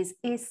them, is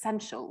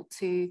essential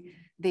to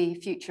the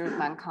future of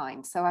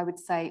mankind. So I would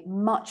say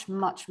much,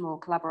 much more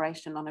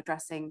collaboration on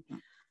addressing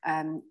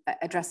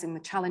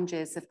the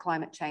challenges of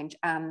climate change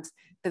and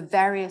the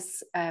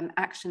various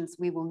actions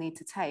we will need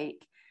to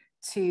take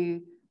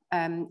to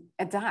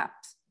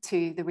adapt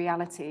to the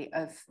reality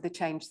of the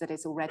change that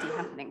is already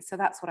happening. So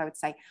that's what I would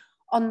say.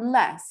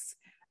 Unless,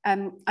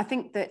 I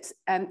think that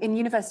in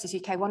Universities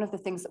UK, one of the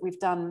things that we've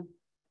done,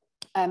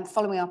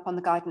 following up on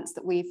the guidance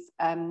that we've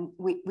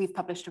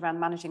published around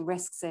managing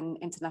risks in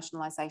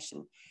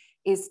internationalization,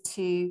 is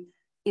to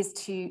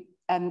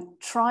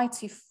try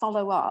to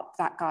follow up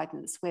that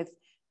guidance with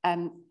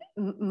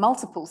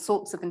multiple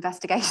sorts of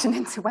investigation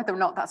into whether or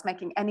not that's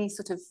making any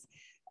sort of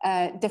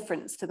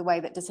difference to the way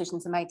that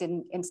decisions are made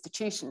in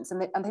institutions.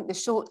 And I think the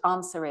short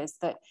answer is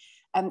that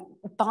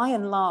by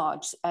and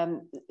large,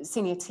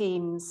 senior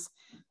teams,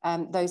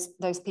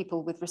 those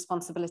people with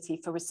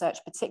responsibility for research,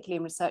 particularly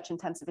in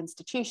research-intensive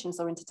institutions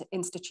or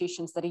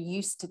institutions that are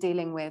used to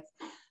dealing with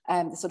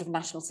the sort of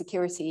national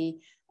security,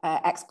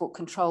 export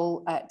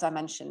control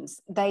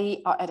dimensions,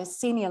 they are at a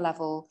senior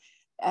level.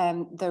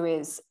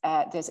 There's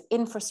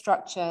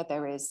infrastructure,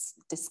 there is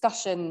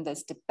discussion,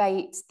 there's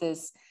debate,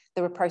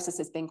 there are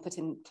processes being put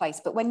in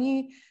place. But when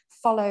you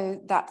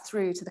follow that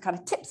through to the kind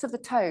of tips of the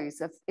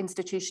toes of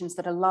institutions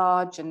that are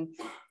large and,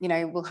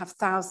 will have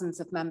thousands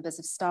of members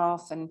of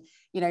staff and,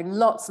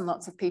 lots and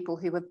lots of people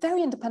who are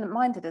very independent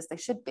minded, as they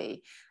should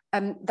be,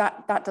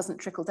 that doesn't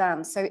trickle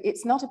down. So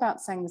it's not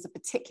about saying there's a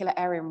particular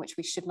area in which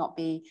we should not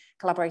be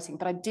collaborating,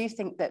 but I do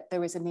think that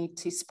there is a need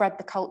to spread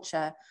the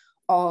culture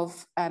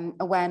of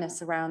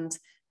awareness around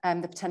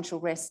the potential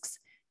risks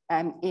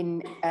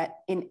in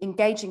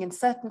engaging in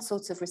certain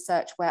sorts of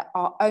research where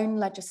our own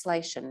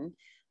legislation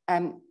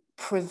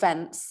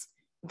prevents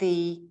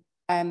the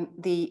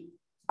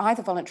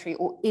either voluntary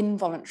or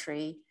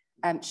involuntary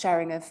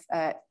sharing of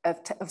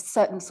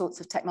certain sorts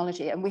of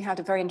technology. And we had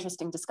a very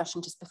interesting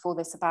discussion just before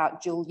this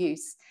about dual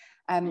use.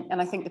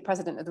 And I think the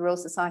president of the Royal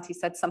Society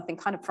said something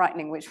kind of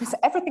frightening, which was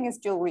everything is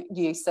dual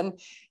use. And,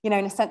 you know,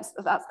 in a sense,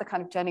 that's the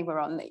kind of journey we're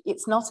on.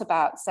 It's not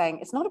about saying,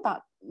 it's not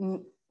about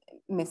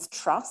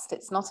mistrust.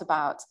 It's not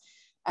about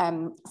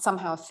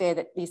somehow fear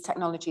that these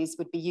technologies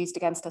would be used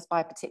against us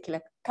by a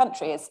particular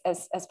country.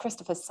 As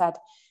Christopher said,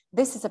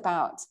 this is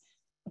about,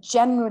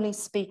 generally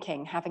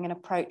speaking, having an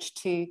approach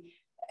to,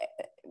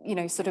 you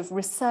know, sort of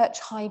research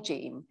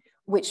hygiene,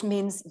 which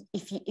means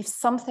if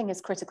something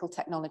is critical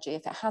technology,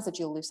 if it has a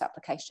dual use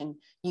application,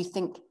 you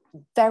think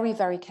very,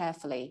 very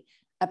carefully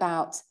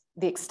about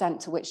the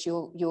extent to which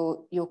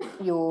you're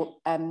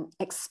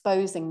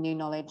exposing new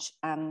knowledge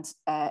and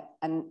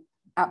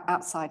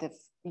outside of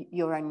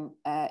your own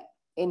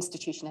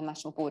institution and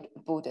national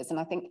borders. And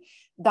I think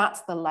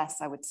that's the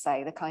less, I would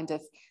say, the kind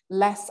of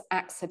less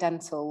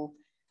accidental,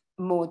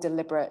 more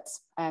deliberate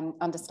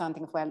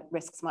understanding of where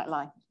risks might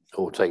lie.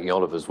 Or taking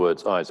Oliver's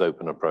words, eyes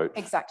open approach.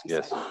 Exactly.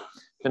 Yes. So.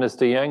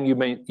 Minister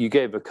Yang, you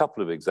gave a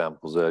couple of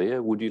examples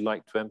earlier. Would you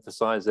like to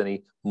emphasize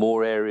any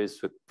more areas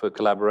for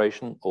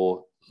collaboration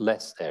or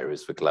less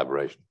areas for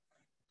collaboration?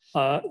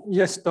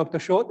 Yes, Dr.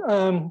 Short.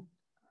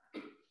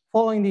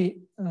 Following the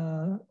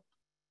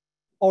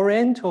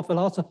Oriental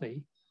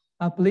philosophy,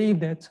 I believe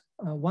that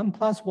 1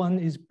 + 1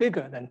 is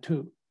bigger than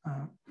 2.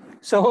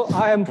 So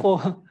I am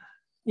for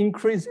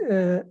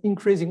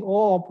increasing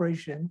all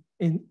operation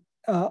in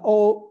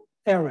all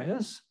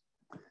areas,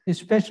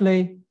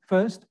 especially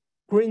first,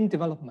 green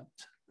development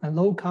and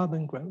low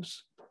carbon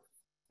growth.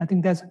 I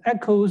think that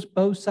echoes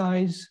both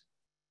sides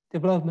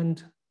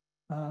development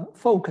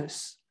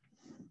focus.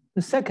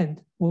 The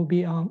second will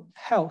be on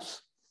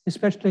health,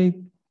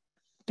 especially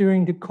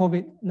during the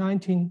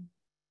COVID-19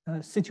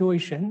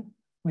 situation.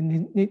 We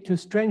need to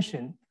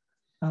strengthen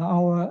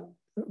our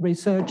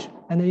research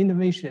and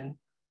innovation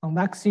on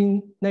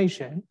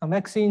vaccination, on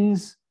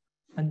vaccines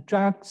and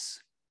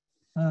drugs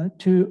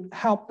to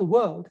help the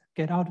world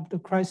get out of the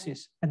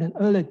crisis at an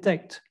early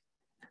date.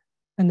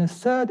 And the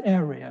third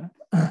area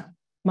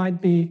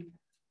might be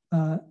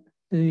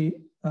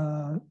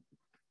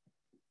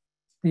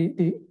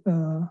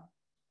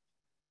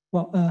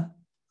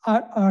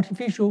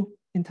artificial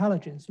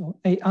intelligence, or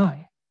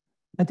AI.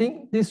 I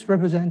think this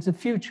represents the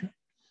future.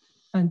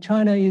 And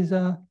China is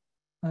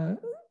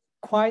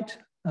quite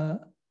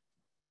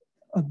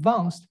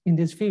advanced in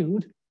this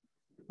field.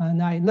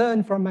 And I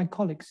learned from my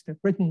colleagues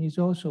that Britain is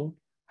also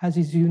has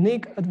its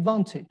unique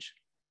advantage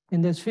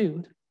in this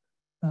field.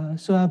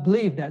 So I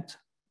believe that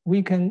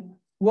we can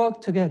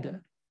work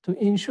together to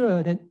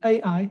ensure that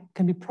AI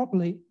can be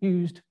properly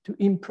used to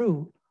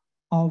improve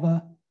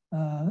our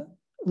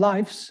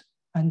lives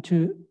and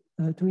to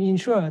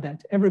ensure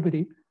that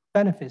everybody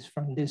benefits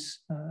from this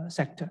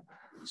sector.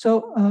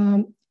 So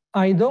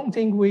I don't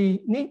think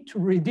we need to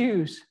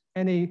reduce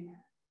any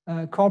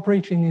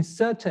cooperation in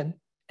certain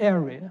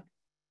area.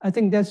 I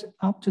think that's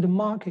up to the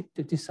market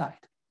to decide.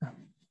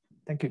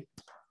 Thank you.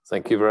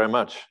 Thank you very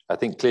much. I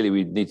think clearly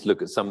we need to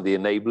look at some of the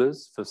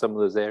enablers for some of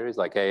those areas,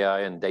 like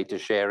AI and data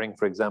sharing,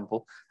 for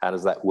example. How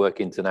does that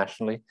work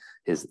internationally?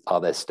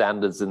 Are there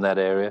standards in that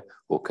area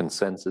or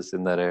consensus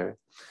in that area?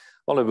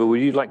 Oliver,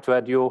 would you like to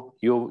add your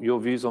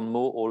views on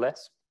more or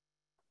less?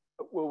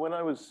 Well, when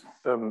I was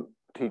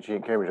teaching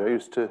at Cambridge, I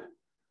used to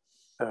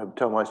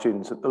tell my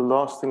students that the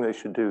last thing they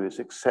should do is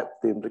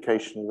accept the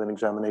implication of an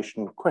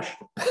examination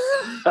question.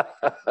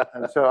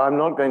 And so I'm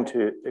not going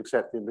to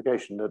accept the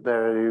implication that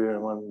there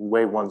one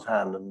wave one's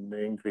hand and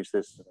increase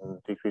this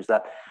and decrease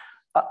that.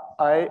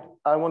 I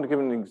want to give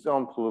an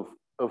example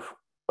of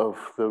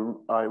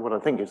what I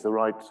think is the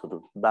right sort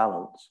of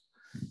balance.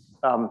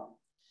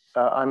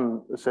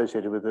 I'm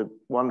associated with a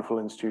wonderful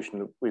institution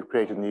that we've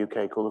created in the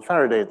UK called the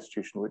Faraday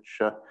Institution, which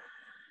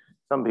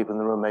some people in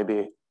the room may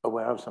be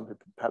aware of, some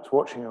people perhaps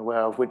watching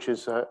aware of, which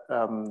is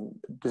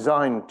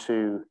designed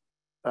to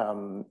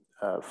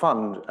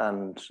fund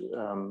and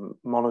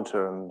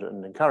monitor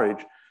and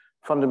encourage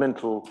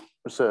fundamental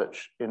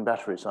research in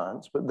battery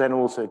science, but then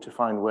also to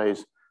find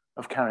ways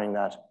of carrying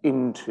that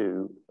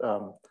into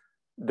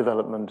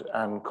development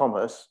and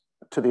commerce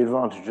to the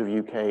advantage of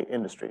UK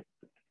industry,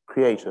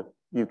 create a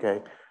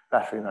UK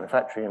battery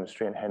manufacturing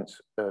industry, and hence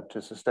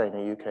to sustain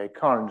a UK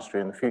car industry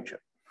in the future.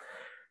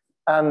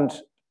 And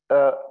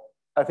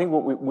I think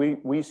what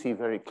we see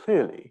very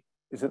clearly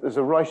is that there's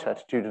a right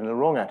attitude and a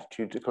wrong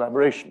attitude to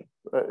collaboration,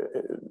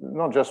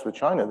 not just with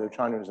China, though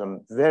China is a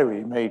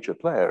very major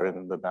player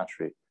in the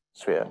battery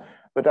sphere,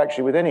 but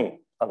actually with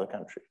any other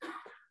country.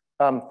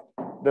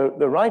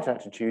 The right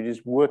attitude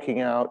is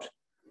working out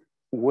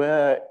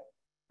where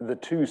the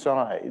two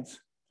sides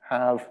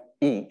have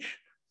each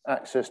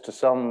access to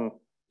some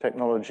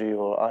technology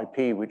or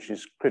IP which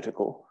is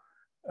critical,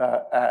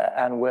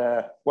 and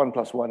where 1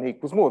 + 1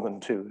 equals more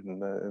than 2 in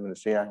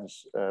Minister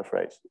Yang's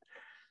phrase.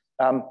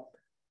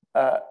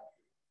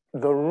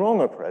 The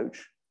wrong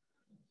approach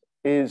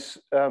is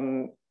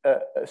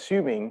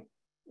assuming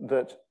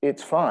that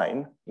it's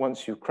fine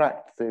once you've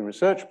cracked the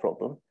research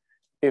problem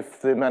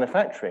if the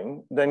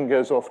manufacturing then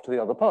goes off to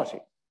the other party.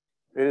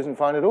 It isn't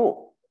fine at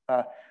all.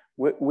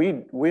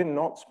 We're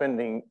not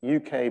spending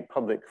UK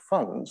public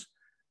funds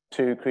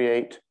to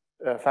create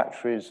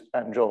factories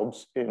and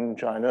jobs in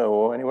China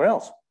or anywhere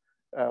else.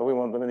 We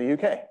want them in the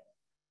UK.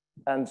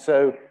 And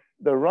so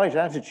the right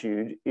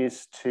attitude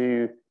is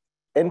to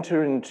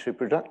enter into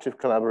productive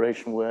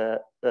collaboration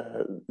where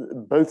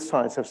both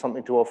sides have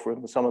something to offer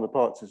and the sum of the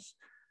parts is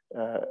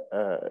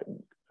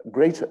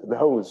greater, the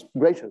whole is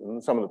greater than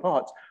the sum of the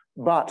parts,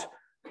 but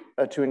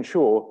to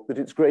ensure that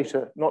it's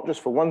greater, not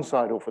just for one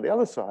side or for the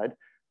other side,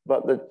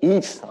 but that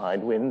each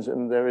side wins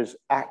and there is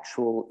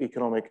actual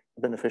economic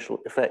beneficial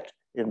effect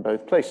in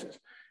both places.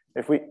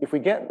 If we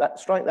get that,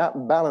 strike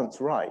that balance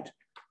right,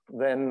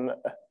 then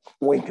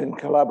we can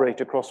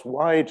collaborate across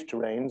wide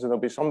terrains, and there'll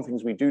be some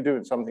things we do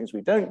and some things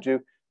we don't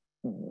do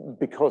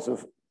because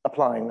of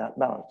applying that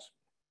balance.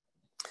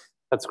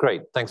 That's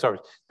great. Thanks,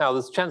 Robert. Now,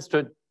 there's a chance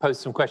to pose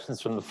some questions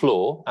from the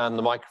floor, and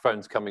the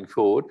microphone's coming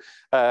forward.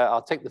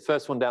 I'll take the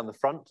first one down the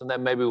front, and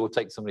then maybe we'll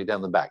take somebody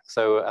down the back.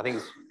 So I think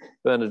it's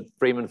Bernard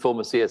Freeman,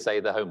 former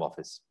CSA, the Home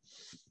Office.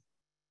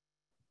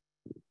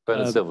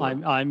 Bernard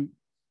Silverman.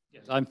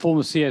 I'm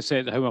former CSA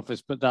at the Home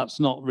Office, but that's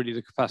not really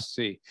the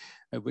capacity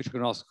at which we're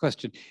going to ask the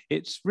question.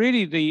 It's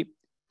really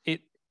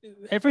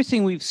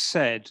everything we've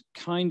said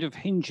kind of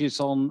hinges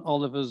on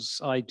Oliver's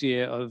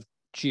idea of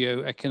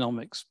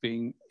geoeconomics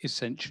being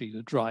essentially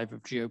the drive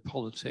of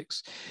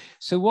geopolitics.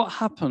 So what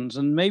happens,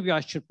 and maybe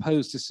I should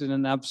pose this in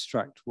an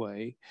abstract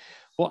way,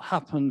 what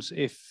happens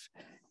if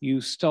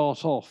you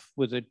start off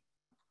with an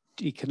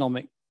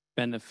economic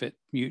benefit,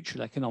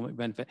 mutual economic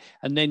benefit,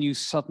 and then you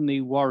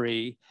suddenly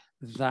worry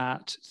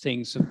that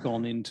things have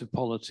gone into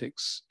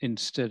politics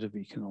instead of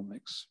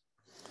economics?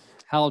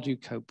 How do you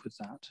cope with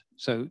that?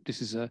 So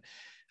this is a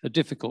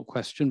difficult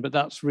question, but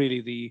that's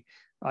really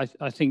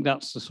I think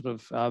that's the sort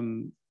of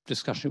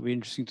discussion that would be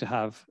interesting to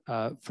have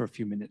for a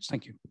few minutes.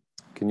 Thank you.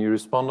 Can you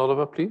respond,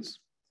 Oliver, please?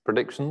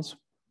 Predictions?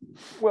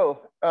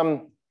 Well,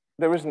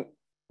 there isn't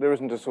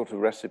a sort of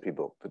recipe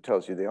book that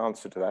tells you the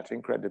answer to that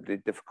incredibly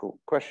difficult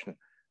question.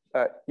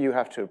 You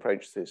have to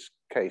approach this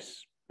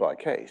case by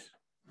case.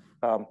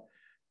 And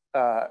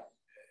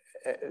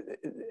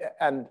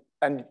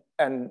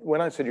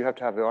when I said you have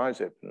to have your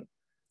eyes open,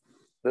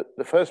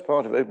 the first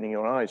part of opening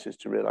your eyes is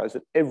to realize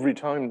that every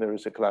time there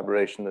is a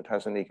collaboration that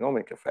has an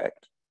economic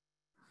effect,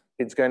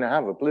 it's going to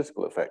have a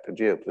political effect, a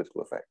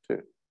geopolitical effect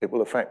too. It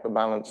will affect the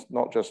balance,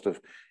 not just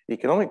of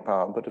economic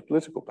power, but of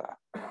political power.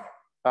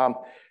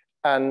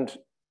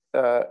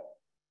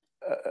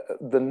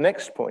 The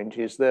next point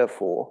is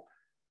therefore,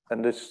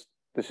 and this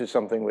is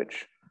something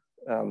which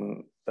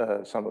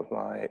some of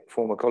my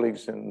former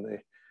colleagues in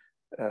the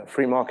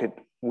free market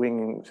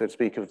wing, so to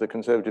speak, of the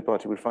Conservative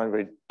Party would find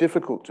very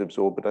difficult to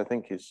absorb, but I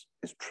think is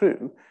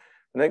true.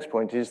 The next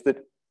point is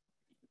that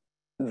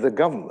the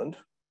government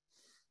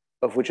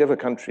of whichever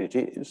country it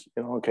is,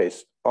 in our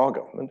case, our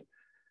government,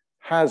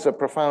 has a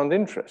profound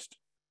interest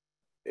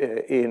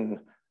in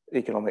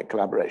economic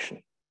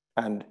collaboration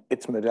and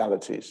its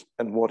modalities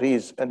and what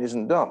is and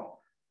isn't done.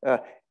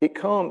 It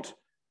can't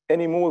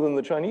any more than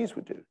the Chinese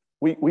would do.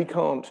 We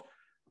can't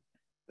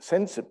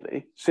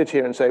sensibly sit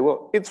here and say,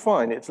 well, it's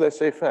fine, it's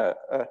laissez-faire.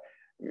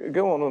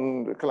 Go on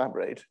and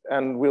collaborate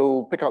and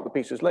we'll pick up the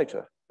pieces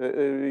later.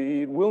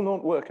 It will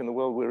not work in the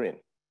world we're in.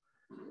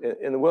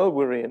 In the world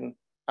we're in,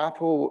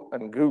 Apple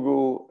and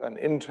Google and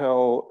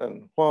Intel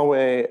and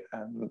Huawei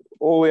and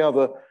all the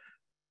other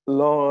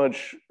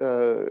large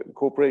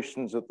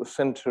corporations at the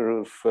center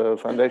of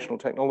foundational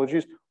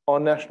technologies are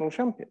national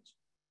champions.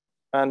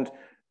 And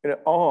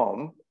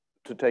ARM,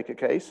 to take a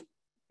case,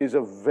 is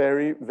a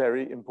very,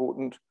 very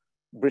important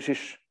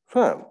British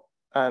firm.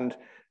 And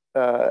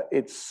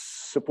it's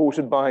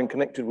supported by and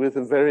connected with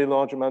a very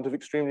large amount of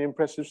extremely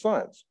impressive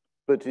science.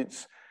 But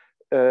it's,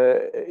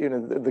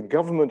 the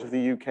government of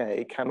the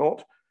UK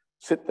cannot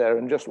sit there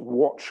and just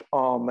watch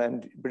ARM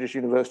and British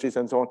universities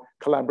and so on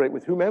collaborate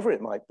with whomever it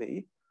might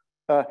be.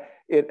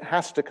 It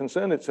has to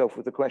concern itself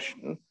with the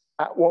question,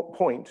 at what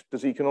point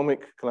does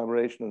economic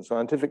collaboration and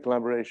scientific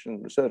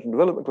collaboration, research and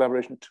development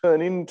collaboration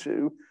turn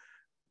into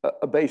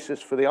a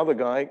basis for the other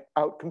guy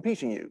out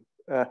competing you?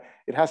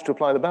 It has to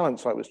apply the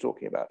balance I was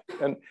talking about.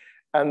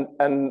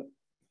 And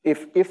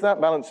if that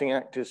balancing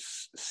act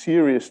is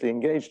seriously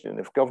engaged in,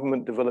 if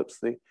government develops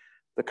the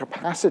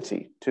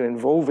capacity to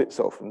involve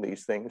itself in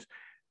these things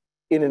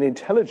in an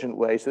intelligent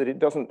way so that it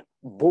doesn't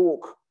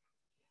balk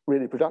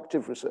really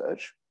productive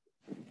research,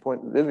 the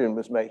point that Vivienne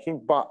was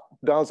making, but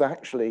does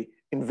actually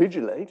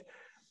invigilate,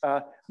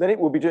 then it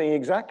will be doing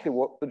exactly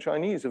what the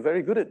Chinese are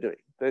very good at doing.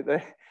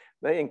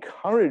 They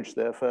encourage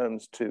their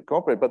firms to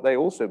cooperate, but they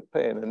also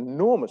pay an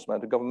enormous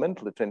amount of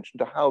governmental attention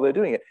to how they're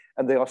doing it,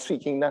 and they are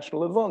seeking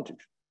national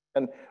advantage.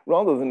 And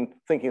rather than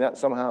thinking that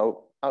somehow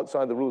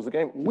outside the rules of the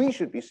game, we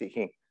should be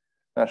seeking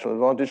national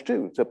advantage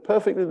too. It's a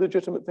perfectly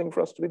legitimate thing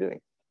for us to be doing.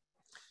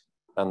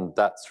 And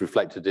that's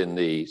reflected in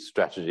the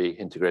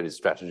integrated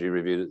strategy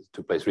review that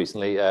took place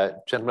recently.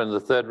 Gentleman in the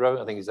third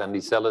row, I think it's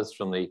Andy Sellers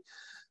from the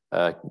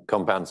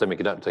Compound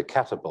Semiconductor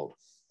Catapult.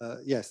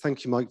 Yes,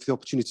 thank you, Mike, for the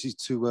opportunity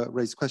to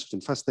raise a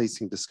question.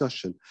 Fascinating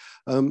discussion.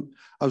 I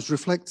was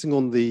reflecting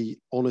on the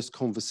honest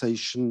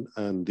conversation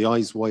and the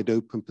eyes wide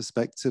open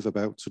perspective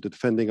about sort of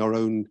defending our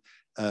own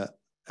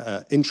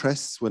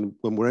interests when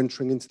we're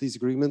entering into these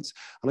agreements.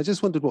 And I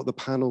just wondered what the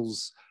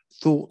panel's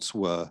thoughts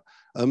were.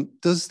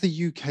 Does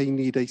the UK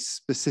need a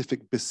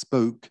specific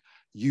bespoke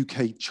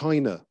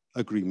UK-China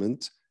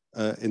agreement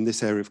in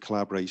this area of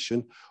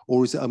collaboration,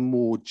 or is it a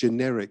more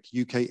generic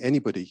UK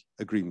anybody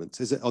agreement?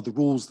 Are the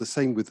rules the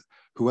same with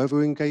whoever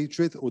we engage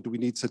with, or do we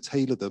need to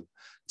tailor them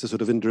to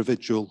sort of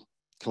individual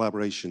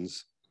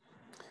collaborations?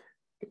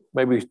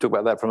 Maybe we should talk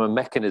about that from a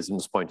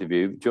mechanisms point of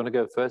view. Do you want to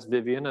go first,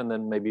 Vivienne, and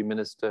then maybe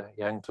Minister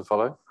Yang to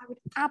follow? I would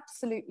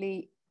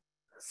absolutely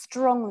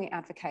strongly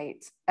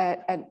advocate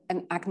an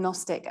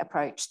agnostic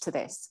approach to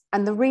this.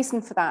 And the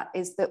reason for that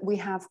is that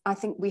I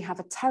think we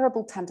have a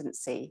terrible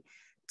tendency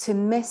to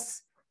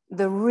miss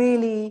the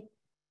really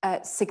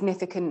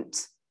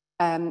significant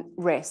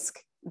risk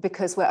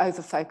because we're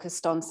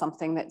over-focused on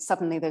something that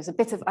suddenly there's a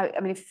bit of, I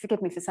mean,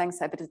 forgive me for saying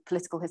so, a bit of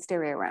political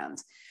hysteria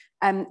around.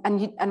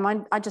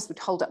 I just would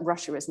hold up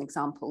Russia as an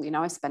example. You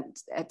know, I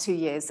spent 2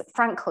 years,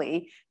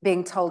 frankly,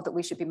 being told that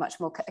we should be much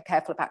more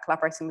careful about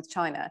collaborating with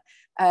China,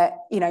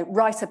 you know,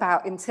 right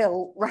about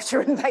until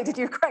Russia invaded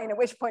Ukraine, at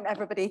which point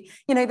everybody,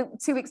 you know,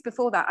 2 weeks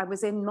before that, I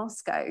was in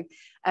Moscow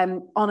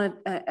on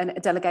a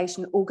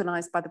delegation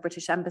organised by the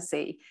British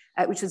Embassy,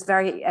 which was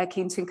very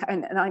keen to,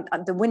 and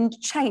the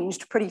wind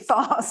changed pretty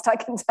fast, I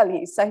can tell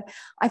you. So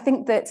I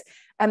think that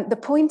the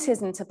point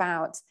isn't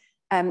about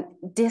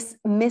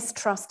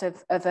mistrust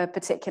of a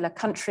particular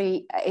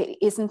country. It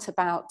isn't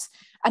about,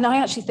 and I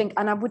actually think,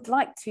 and I would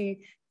like to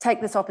take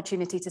this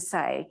opportunity to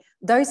say,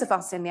 those of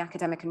us in the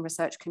academic and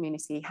research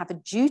community have a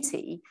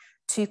duty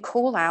to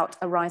call out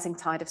a rising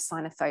tide of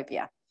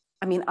xenophobia.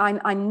 I mean,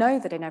 I know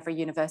that in every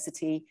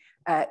university,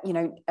 you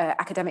know,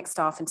 academic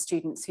staff and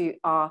students who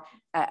are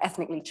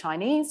ethnically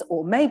Chinese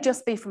or may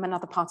just be from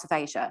another part of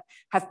Asia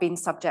have been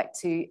subject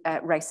to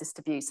racist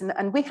abuse.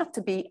 And we have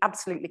to be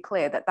absolutely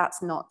clear that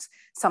that's not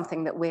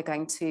something that we're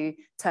going to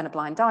turn a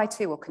blind eye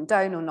to or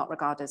condone or not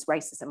regard as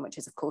racism, which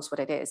is of course what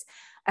it is.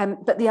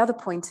 But the other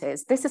point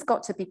is, this has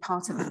got to be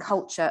part of the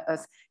culture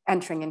of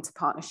entering into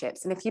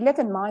partnerships. And if you live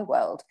in my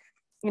world,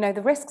 you know,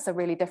 the risks are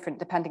really different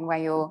depending where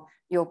you're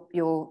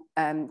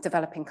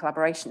developing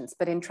collaborations.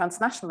 But in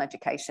transnational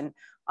education,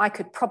 I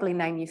could probably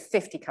name you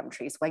 50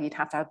 countries where you'd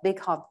have to have a big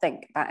hard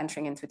think about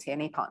entering into a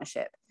T&E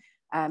partnership.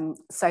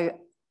 So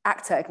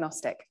actor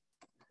agnostic.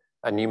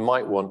 And you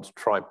might want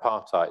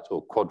tripartite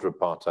or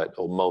quadripartite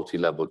or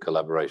multi-level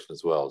collaboration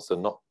as well. So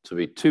not to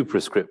be too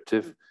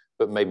prescriptive,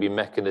 but maybe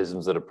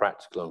mechanisms that are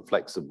practical and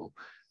flexible.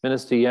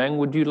 Minister Yang,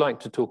 would you like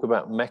to talk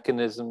about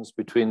mechanisms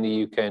between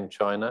the UK and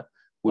China?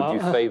 Would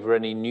you favour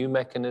any new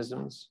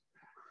mechanisms?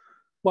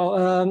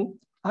 Well,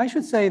 I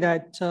should say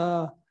that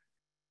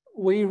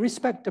we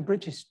respect the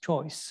British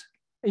choice.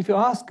 If you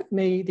ask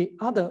me the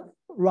other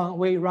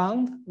way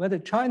around, whether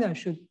China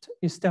should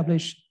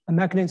establish a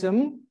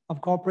mechanism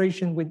of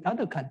cooperation with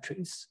other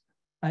countries,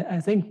 I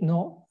think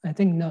no. I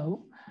think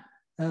no.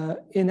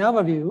 In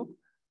our view,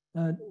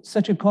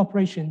 such a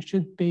cooperation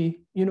should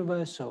be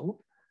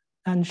universal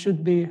and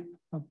should be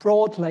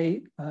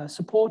broadly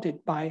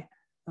supported by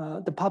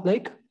the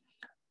public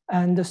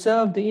and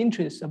serve the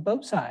interests of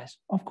both sides.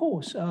 Of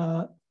course,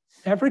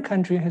 every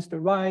country has the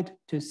right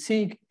to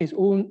seek its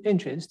own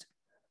interest,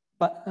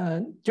 but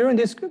during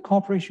this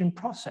cooperation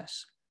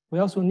process, we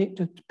also need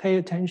to pay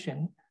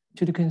attention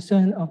to the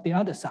concern of the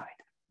other side.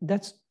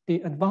 That's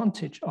the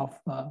advantage of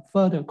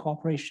further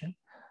cooperation.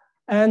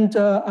 And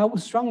I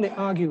would strongly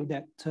argue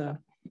that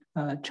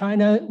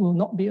China will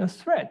not be a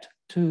threat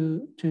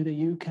to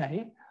the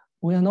UK.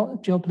 We are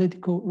not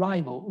geopolitical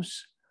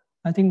rivals.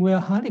 I think we are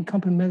highly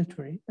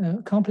complementary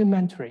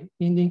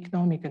in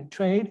economic and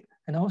trade,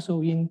 and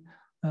also in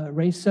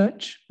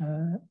research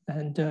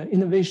and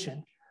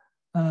innovation.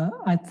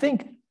 I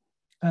think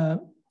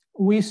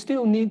we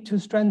still need to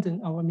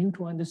strengthen our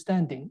mutual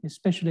understanding,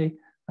 especially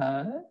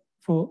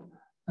for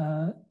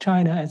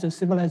China as a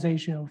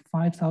civilization of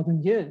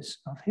 5,000 years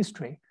of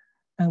history.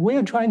 And we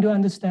are trying to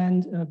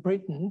understand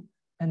Britain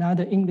and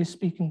other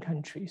English-speaking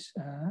countries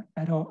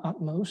at our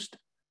utmost.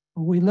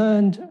 We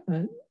learned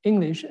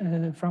English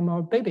from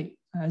our baby,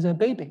 as a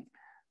baby.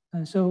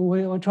 So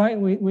we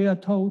are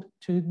told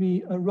to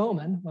be a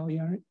Roman while we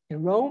are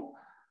in Rome.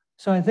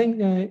 So I think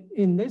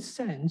in this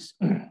sense,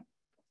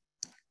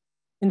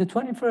 in the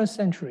 21st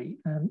century,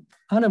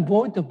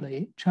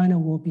 unavoidably, China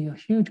will be a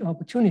huge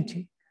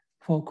opportunity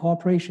for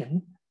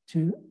cooperation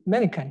to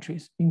many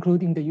countries,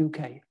 including the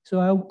UK. So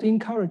I would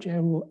encourage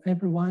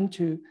everyone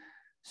to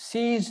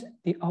seize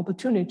the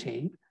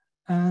opportunity,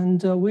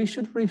 and we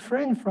should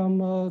refrain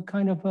from a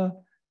kind of a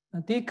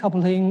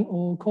decoupling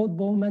or cold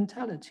war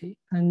mentality.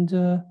 And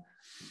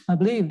I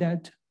believe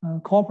that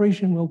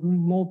cooperation will bring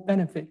more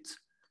benefits.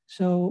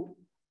 So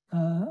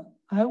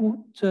I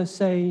would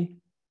say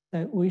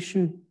that we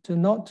should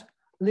not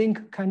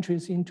link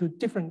countries into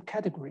different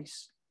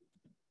categories.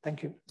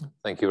 Thank you.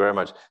 Thank you very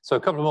much. So a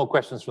couple more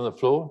questions from the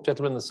floor.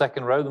 Gentleman in the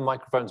second row, the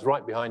microphone's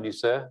right behind you,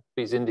 sir.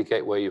 Please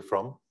indicate where you're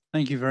from.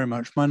 Thank you very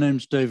much. My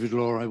name's David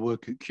Law. I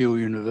work at Keele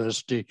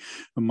University,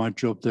 and my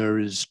job there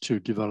is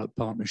to develop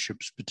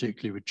partnerships,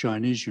 particularly with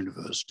Chinese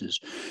universities.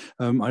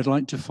 I'd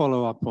like to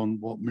follow up on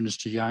what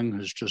Minister Yang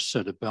has just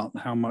said about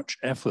how much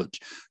effort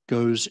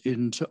goes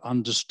into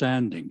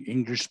understanding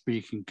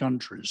English-speaking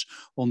countries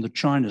on the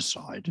China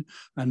side,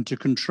 and to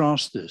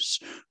contrast this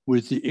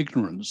with the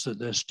ignorance that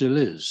there still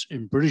is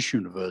in British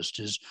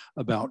universities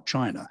about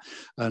China.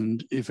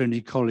 And if any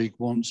colleague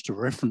wants to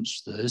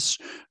reference this,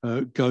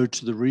 go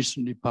to the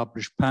recently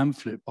published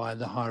pamphlet by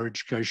the Higher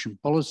Education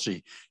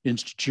Policy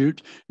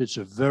Institute. It's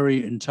a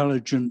very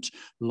intelligent,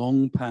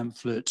 long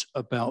pamphlet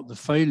about the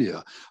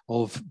failure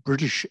of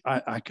British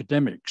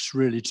academics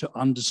really to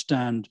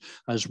understand,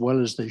 as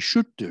well as they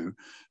should do,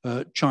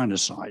 China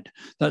side.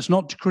 That's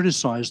not to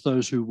criticize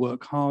those who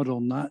work hard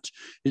on that.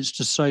 It's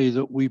to say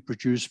that we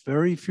produce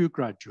very few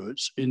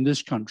graduates in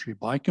this country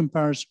by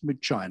comparison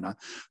with China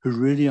who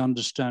really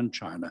understand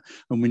China,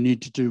 and we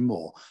need to do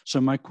more.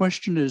 So my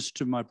question is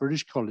to my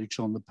British colleagues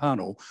on the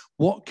panel,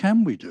 what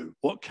can we do?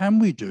 What can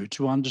we do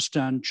to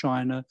understand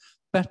China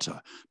better?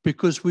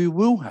 Because we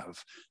will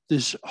have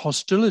this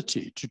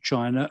hostility to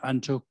China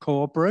and to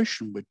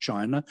cooperation with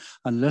China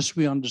unless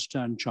we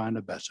understand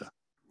China better.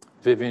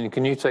 Vivienne,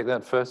 can you take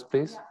that first,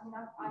 please? Yeah,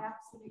 no, I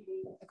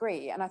absolutely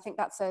agree. And I think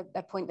that's a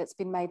point that's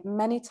been made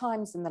many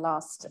times in the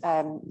last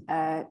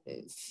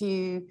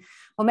few,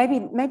 or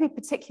maybe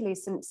particularly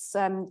since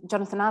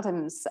Jonathan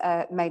Adams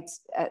made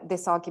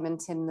this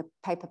argument in the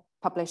paper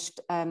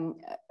published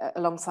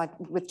alongside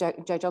with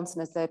Joe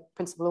Johnson as the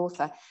principal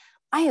author.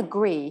 I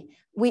agree.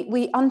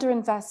 We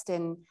underinvest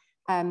in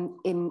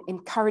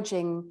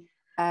encouraging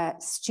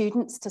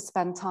students to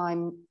spend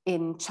time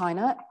in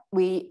China.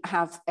 We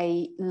have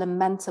a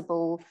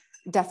lamentable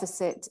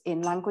deficit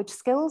in language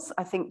skills.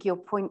 I think your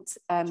point,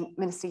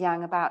 Minister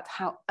Yang, about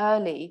how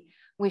early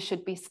we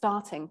should be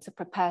starting to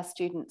prepare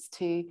students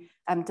to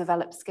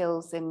develop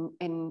skills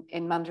in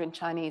Mandarin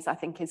Chinese, I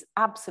think is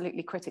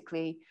absolutely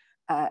critically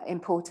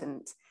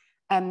important.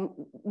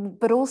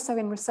 But also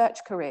in research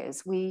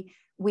careers, we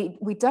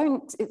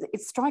don't,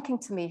 it's striking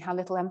to me how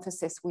little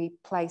emphasis we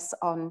place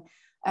on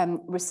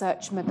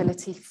research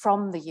mobility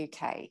from the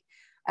UK,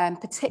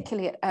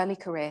 particularly at early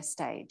career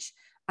stage.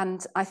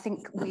 And I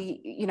think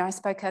I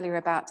spoke earlier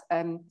about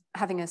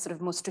having a sort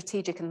of more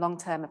strategic and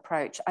long-term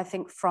approach. I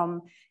think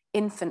from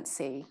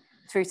infancy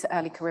through to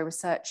early career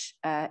research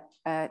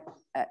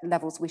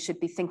levels, we should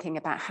be thinking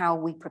about how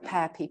we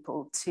prepare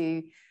people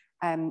to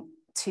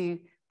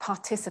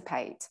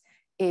participate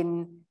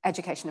in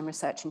education and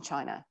research in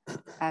China.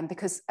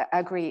 Because I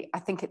agree, I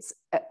think it's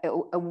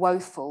a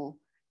woeful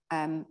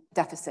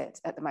deficit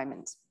at the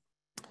moment.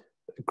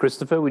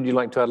 Christopher, would you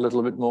like to add a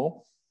little bit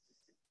more?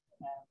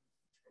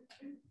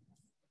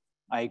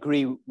 I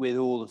agree with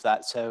all of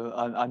that. So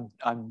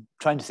I'm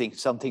trying to think of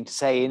something to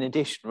say in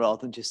addition rather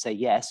than just say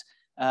yes.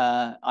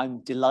 I'm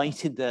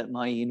delighted that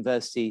my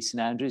university, St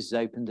Andrews, has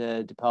opened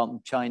a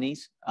Department of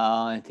Chinese.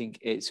 I think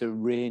it's a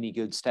really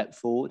good step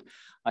forward.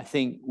 I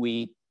think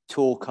we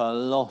talk a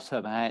lot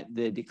about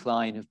the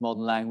decline of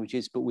modern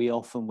languages, but we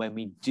often, when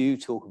we do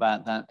talk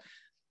about that,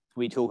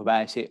 we talk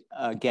about it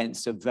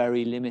against a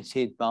very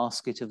limited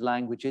basket of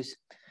languages.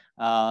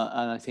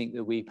 And I think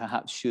that we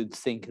perhaps should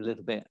think a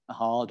little bit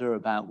harder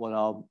about what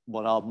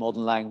our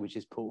modern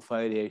languages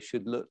portfolio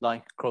should look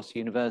like across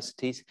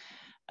universities.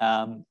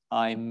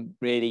 I'm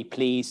really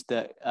pleased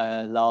that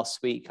last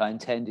week I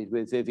attended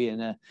with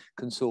Vivienne a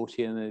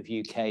consortium of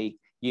UK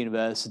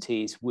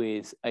universities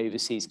with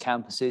overseas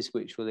campuses,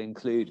 which will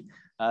include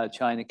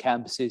China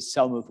campuses,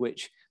 some of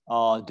which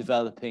are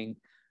developing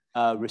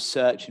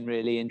research in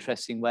really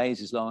interesting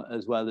ways, as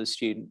well as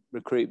student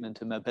recruitment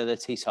and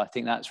mobility. So I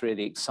think that's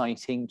really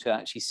exciting to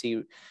actually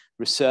see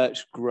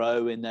research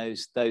grow in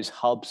those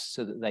hubs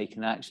so that they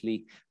can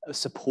actually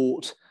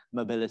support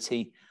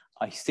mobility.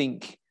 I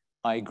think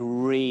I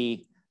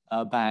agree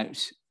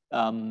about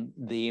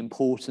the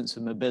importance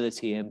of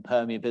mobility and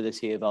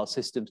permeability of our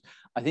systems.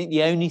 I think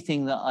the only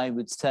thing that I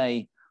would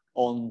say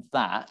on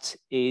that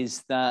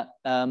is that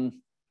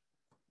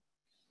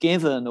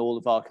given all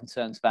of our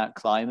concerns about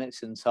climate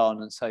and so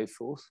on and so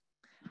forth,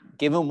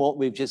 given what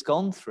we've just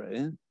gone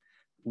through,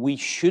 we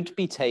should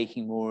be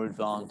taking more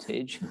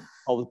advantage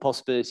of the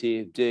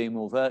possibility of doing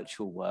more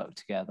virtual work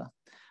together.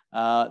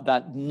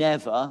 That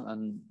never,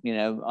 and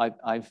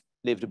I've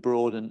lived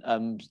abroad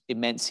and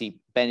immensely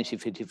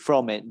benefited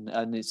from it,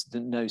 and it's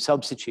no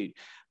substitute.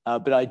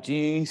 But I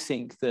do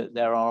think that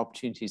there are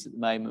opportunities at the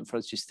moment for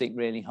us to just think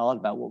really hard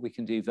about what we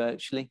can do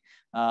virtually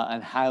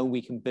and how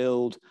we can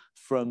build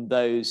from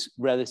those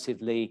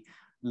relatively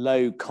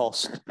low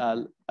cost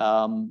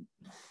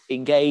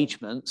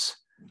engagements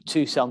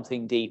to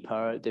something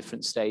deeper at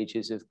different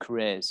stages of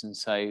careers. And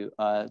so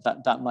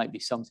that might be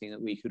something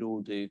that we could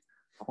all do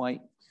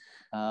quite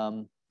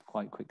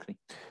quickly.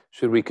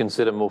 Should we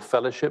consider more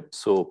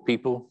fellowships or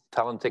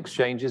talent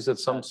exchanges of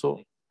some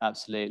sort?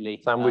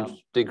 Absolutely. Sandwich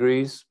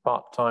degrees,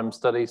 part-time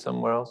study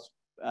somewhere else?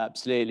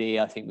 absolutely,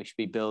 I think we should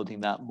be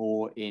building that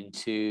more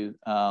into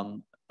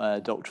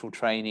doctoral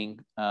training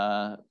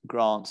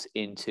grants,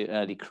 into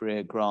early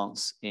career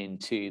grants,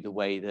 into the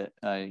way that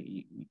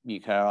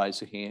UKRI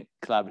is looking at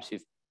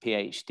collaborative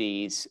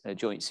PhDs,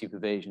 joint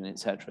supervision,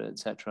 etc.,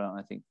 etc.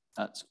 I think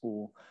that's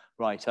all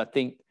right. I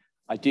think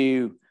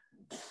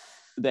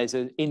there's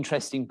an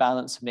interesting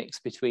balance mix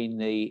between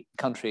the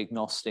country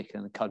agnostic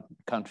and the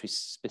country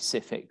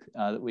specific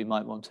that we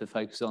might want to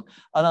focus on.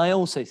 And I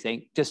also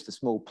think, just a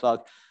small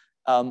plug,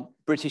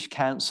 British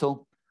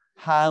Council,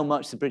 how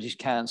much the British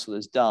Council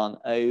has done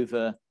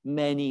over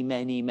many,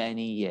 many,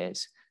 many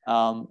years.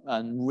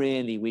 And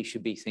really, we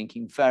should be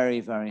thinking very,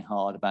 very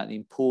hard about the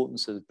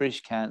importance of the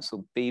British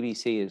Council,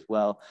 BBC as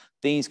well.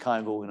 These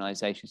kind of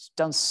organisations have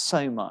done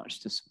so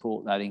much to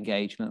support that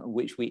engagement,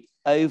 which we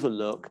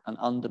overlook and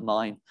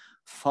undermine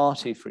far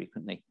too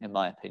frequently, in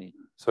my opinion.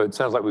 So it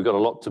sounds like we've got a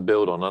lot to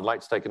build on. I'd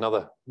like to take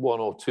another one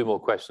or two more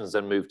questions,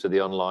 then move to the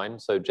online.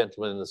 So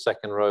gentlemen in the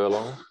second row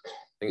along. I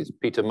think it's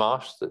Peter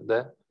Marsh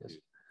there. Yes.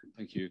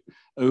 Thank you.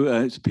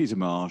 It's Peter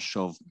Marsh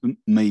of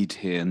Made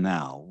Here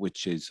Now,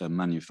 which is a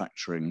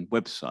manufacturing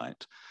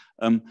website.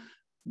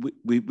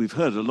 We've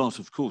heard a lot,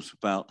 of course,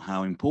 about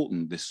how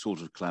important this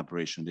sort of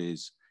collaboration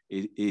is,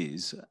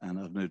 and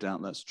I've no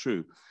doubt that's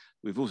true.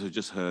 We've also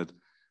just heard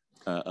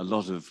a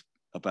lot of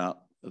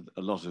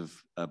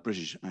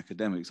British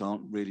academics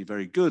aren't really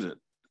very good at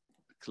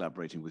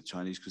collaborating with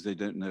Chinese because they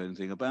don't know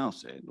anything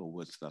about it, or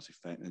words to that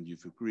effect, and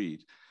you've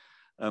agreed.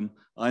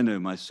 I know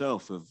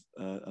myself of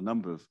a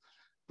number of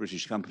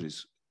British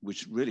companies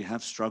which really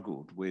have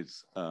struggled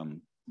with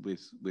when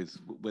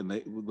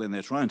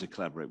they're trying to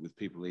collaborate with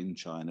people in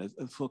China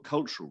for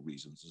cultural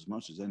reasons as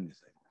much as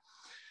anything.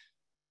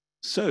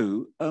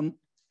 So,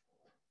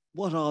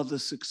 what are the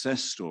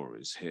success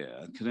stories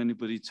here? Can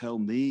anybody tell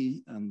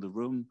me and the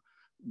room,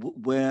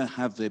 where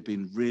have there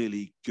been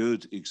really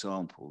good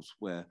examples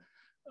where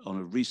on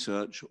a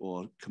research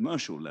or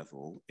commercial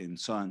level in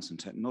science and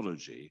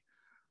technology,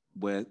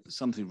 where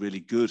something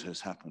really good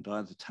has happened,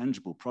 either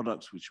tangible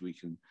products which we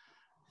can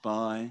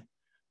buy,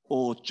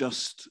 or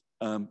just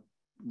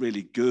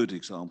really good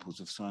examples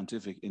of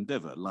scientific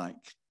endeavor, like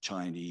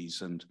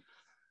Chinese and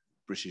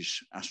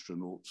British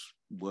astronauts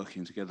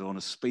working together on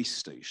a space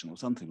station or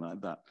something like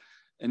that.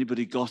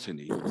 Anybody got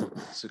any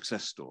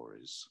success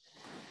stories?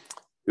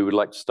 Who would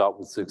like to start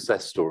with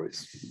success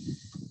stories?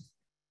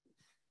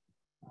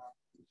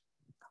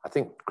 I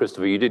think,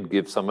 Christopher, you did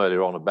give some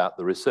earlier on about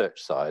the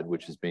research side,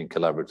 which has been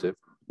collaborative.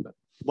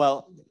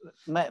 Well,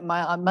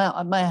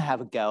 I may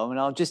have a go. I mean,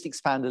 I'll just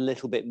expand a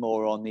little bit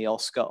more on the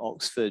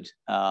Oxford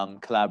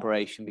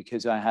collaboration,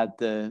 because I had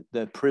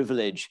the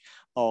privilege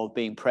of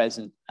being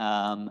present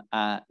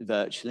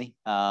virtually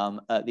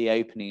at the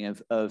opening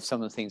of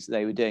some of the things that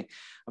they were doing.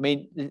 I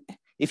mean,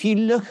 if you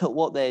look at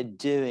what they're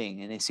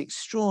doing in this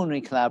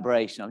extraordinary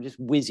collaboration, I'm just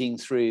whizzing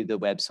through the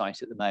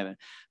website at the moment: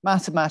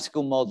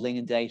 mathematical modeling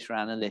and data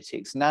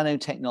analytics,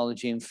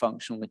 nanotechnology and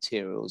functional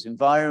materials,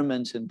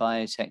 environment and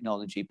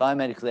biotechnology,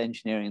 biomedical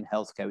engineering and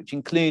healthcare, which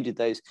included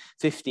those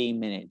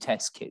 15-minute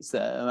test kits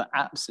that are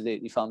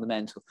absolutely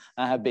fundamental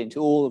and have been to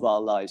all of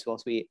our lives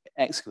whilst we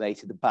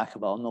excavated the back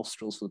of our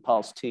nostrils for the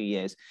past 2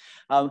 years.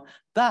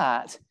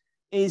 That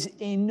is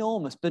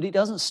enormous, but it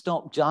doesn't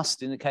stop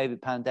just in the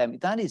COVID pandemic.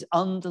 That is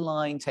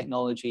underlying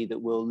technology that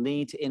will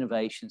lead to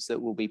innovations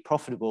that will be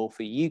profitable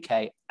for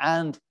UK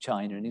and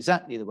China in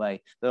exactly the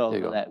way that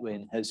Oliver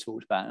Letwin has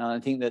talked about. And I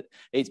think that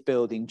it's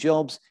building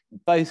jobs in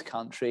both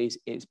countries.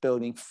 It's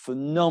building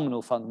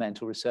phenomenal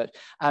fundamental research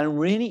and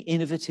really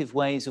innovative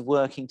ways of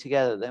working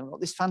together. They've got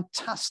this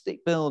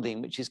fantastic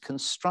building, which is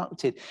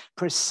constructed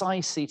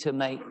precisely to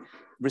make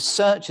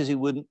researchers who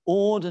wouldn't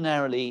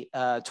ordinarily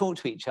talk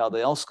to each other,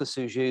 the Oscar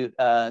Suju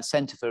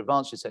Center for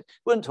Advanced Research,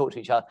 wouldn't talk to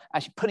each other,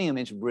 actually putting them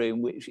into a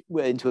room,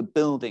 into a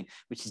building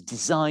which is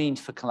designed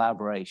for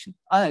collaboration.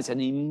 I think it's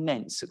an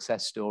immense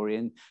success story,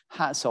 and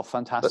hats off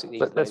fantastically.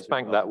 Let's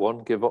bank that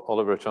one. Give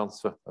Oliver a chance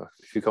for a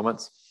few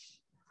comments.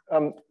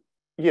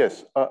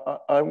 Yes,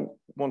 I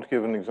want to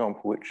give an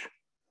example which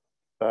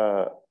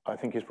I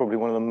think is probably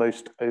one of the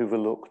most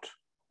overlooked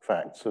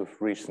facts of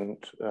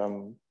recent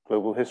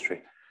global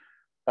history.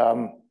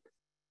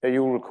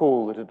 You'll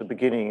recall that at the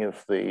beginning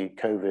of the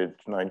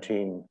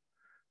COVID-19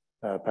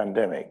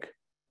 pandemic,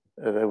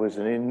 there was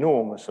an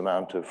enormous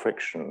amount of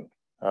friction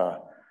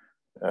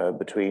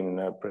between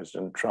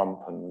President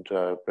Trump and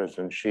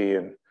President Xi,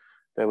 and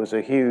there was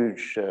a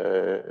huge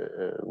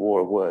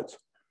war of words.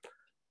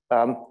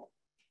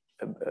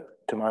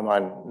 To my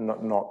mind,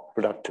 not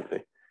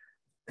productively.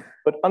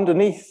 But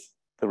underneath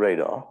the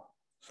radar,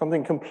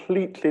 something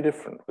completely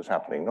different was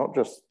happening, not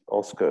just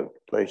Oscar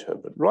later,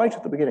 but right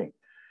at the beginning.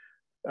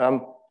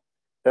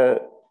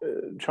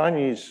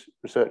 Chinese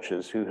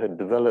researchers who had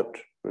developed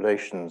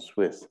relations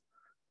with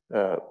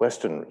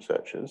Western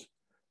researchers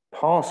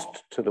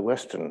passed to the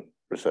Western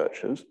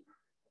researchers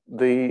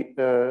the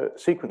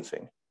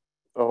sequencing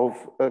of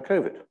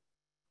COVID,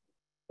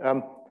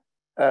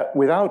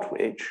 without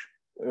which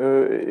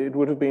it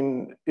would have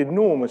been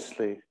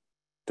enormously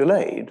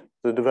delayed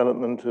the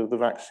development of the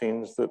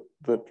vaccines that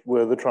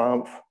were the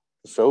triumph,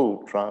 the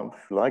sole triumph,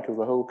 if you like, of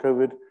the whole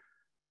COVID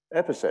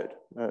episode.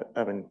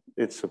 I mean,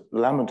 it's a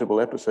lamentable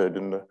episode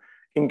in the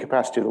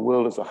incapacity of the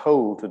world as a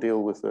whole to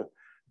deal with the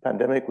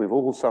pandemic. We've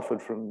all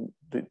suffered from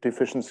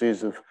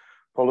deficiencies of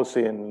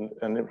policy and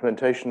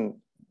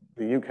implementation,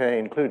 the UK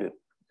included.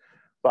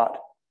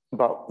 But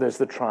there's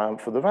the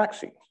triumph of the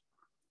vaccines.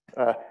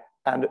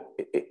 And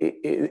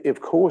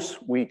of course,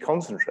 we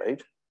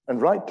concentrate, and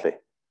rightly,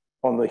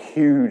 on the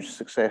huge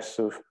success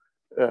of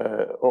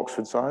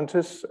Oxford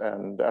scientists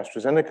and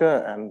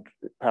AstraZeneca and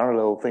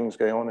parallel things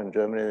going on in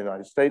Germany and the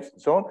United States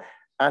and so on,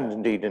 and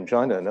indeed in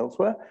China and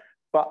elsewhere.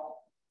 But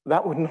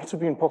that would not have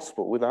been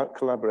possible without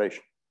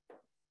collaboration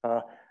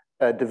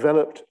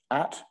developed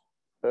at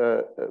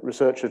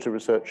researcher to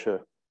researcher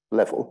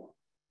level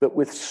that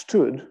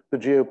withstood the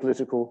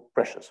geopolitical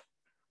pressures.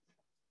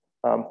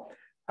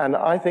 And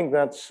I think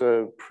that's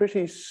a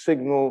pretty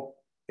signal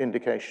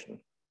indication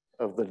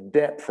of the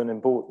depth and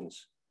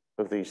importance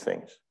of these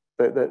things.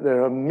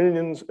 There are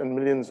millions and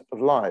millions of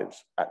lives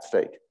at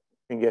stake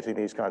in getting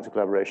these kinds of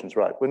collaborations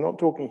right. We're not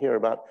talking here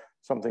about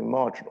something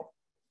marginal.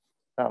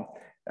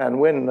 And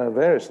when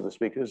various of the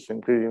speakers,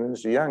 including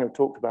Minister Yang, have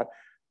talked about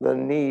the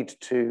need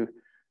to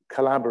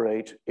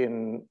collaborate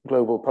in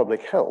global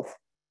public health,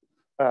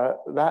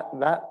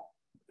 that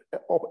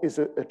is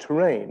a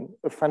terrain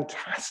of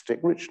fantastic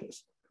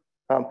richness.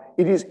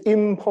 It is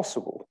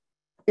impossible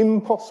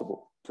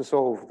to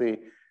solve the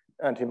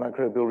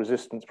antimicrobial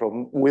resistance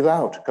problem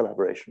without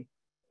collaboration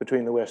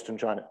between the West and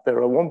China. There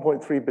are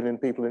 1.3 billion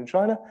people in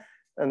China,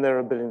 and there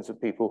are billions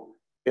of people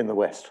in the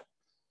West.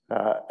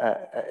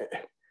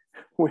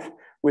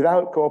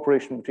 Without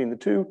cooperation between the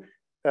two,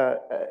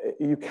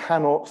 you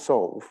cannot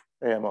solve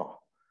AMR.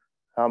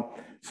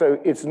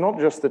 So it's not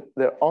just that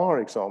there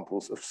are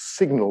examples of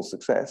signal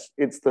success,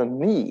 it's the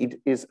need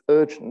is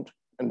urgent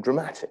and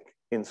dramatic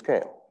in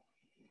scale.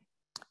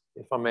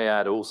 If I may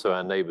add also,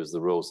 our neighbours,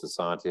 the Royal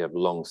Society, have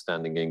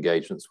long-standing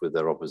engagements with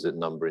their opposite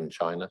number in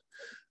China.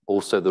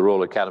 Also, the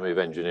Royal Academy of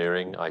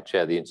Engineering, I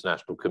chair the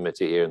International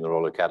Committee here in the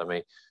Royal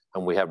Academy,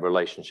 and we have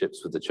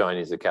relationships with the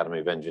Chinese Academy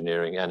of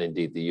Engineering and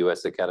indeed the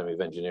US Academy of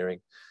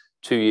Engineering.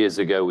 2 years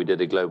ago, we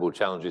did a Global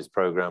Challenges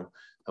program,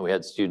 and we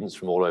had students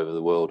from all over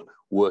the world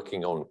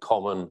working on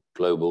common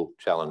global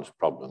challenge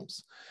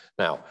problems.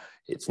 Now,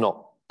 it's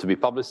not to be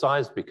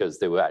publicized because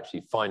they were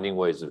actually finding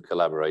ways of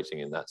collaborating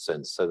in that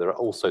sense. So there are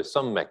also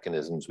some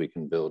mechanisms we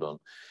can build on.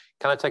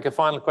 Can I take a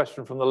final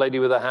question from the lady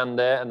with her hand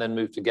there and then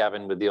move to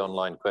Gavin with the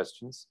online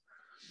questions?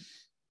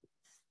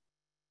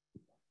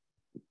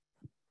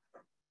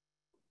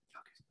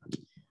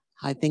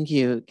 Hi, thank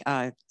you,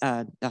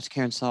 Dr.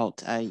 Karen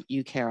Salt,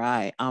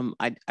 UKRI.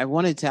 I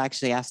wanted to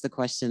actually ask the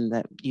question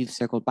that you've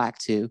circled back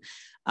to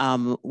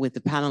with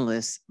the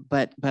panelists,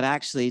 but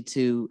actually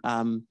to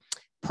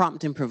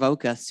prompt and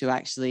provoke us to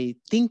actually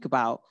think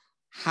about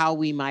how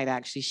we might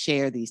actually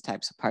share these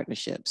types of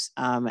partnerships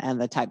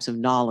and the types of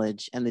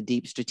knowledge and the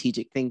deep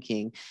strategic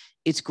thinking.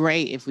 It's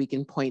great if we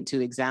can point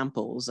to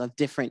examples of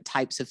different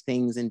types of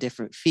things in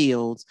different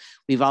fields.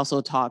 We've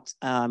also talked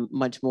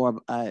much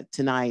more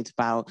tonight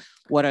about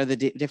what are the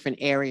different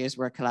areas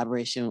where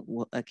collaboration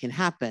can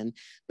happen.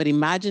 But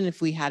imagine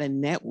if we had a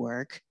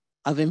network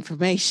of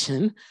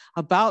information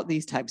about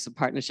these types of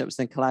partnerships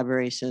and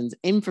collaborations,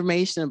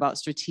 information about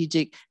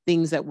strategic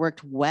things that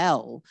worked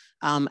well,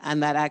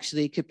 and that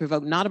actually could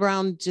provoke not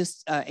around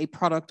just a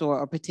product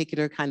or a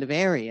particular kind of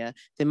area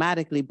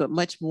thematically, but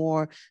much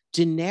more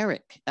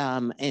generic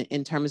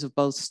in terms of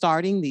both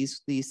starting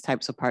these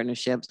types of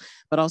partnerships,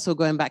 but also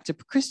going back to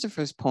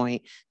Christopher's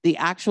point, the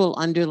actual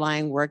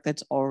underlying work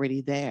that's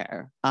already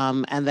there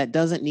and that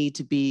doesn't need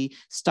to be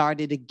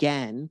started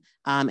again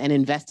and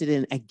invested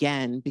in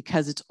again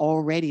because it's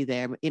already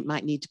there. It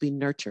might need to be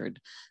nurtured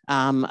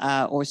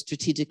or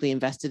strategically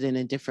invested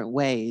in different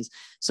ways.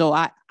 So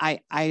I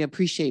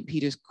appreciate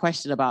Peter's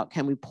question about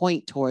can we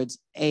point towards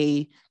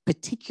a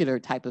particular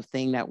type of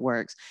thing that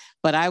works,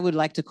 but I would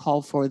like to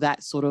call for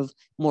that sort of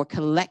more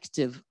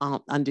collective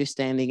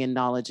understanding and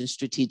knowledge and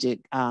strategic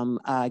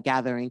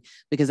gathering,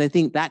 because I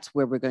think that's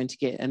where we're going to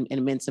get an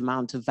immense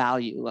amount of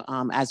value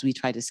as we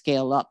try to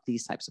scale up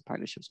these types of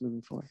partnerships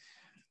moving forward.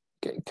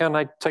 Can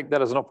I take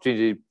that as an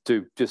opportunity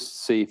to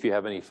just see if you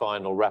have any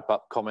final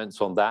wrap-up comments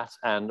on that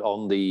and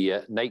on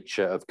the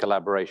nature of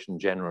collaboration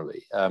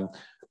generally?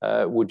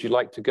 Would you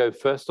like to go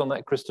first on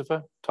that,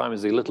 Christopher? Time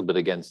is a little bit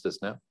against us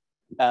now.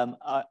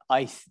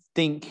 I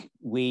think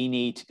we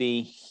need to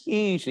be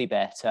hugely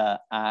better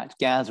at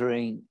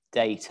gathering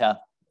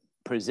data,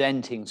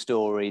 presenting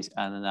stories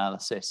and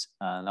analysis.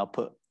 And I'll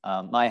put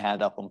my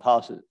hand up on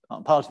part of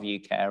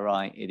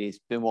UKRI. It has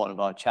been one of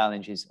our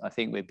challenges. I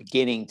think we're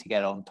beginning to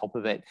get on top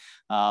of it.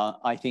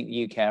 I think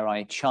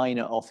UKRI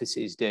China office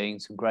is doing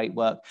some great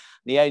work.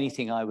 The only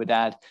thing I would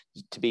add,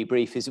 to be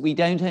brief, is we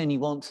don't only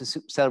want to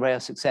celebrate our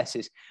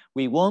successes.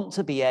 We want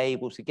to be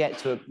able to get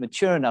to a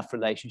mature enough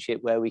relationship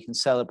where we can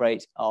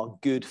celebrate our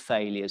good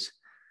failures.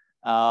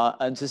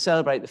 and to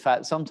celebrate the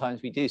fact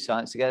sometimes we do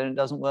science together and it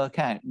doesn't work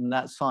out, and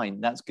that's fine,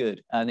 that's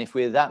good. And if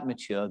we're that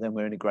mature, then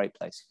we're in a great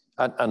place.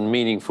 And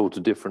meaningful to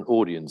different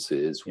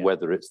audiences, yeah,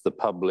 whether it's the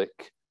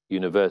public,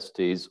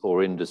 universities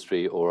or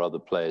industry or other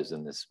players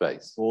in this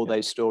space. All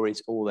those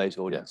stories, all those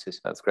audiences.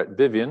 Yeah, that's great.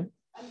 Vivienne?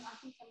 I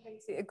think I'm going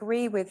to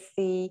agree with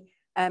the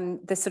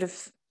sort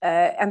of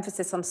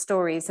emphasis on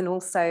stories, and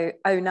also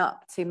own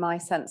up to my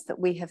sense that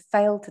we have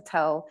failed to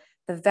tell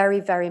the very,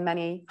 very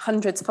many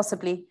hundreds,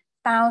 possibly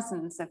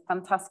thousands of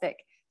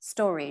fantastic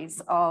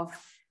stories of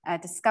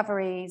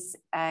discoveries,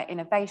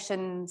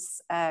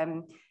 innovations,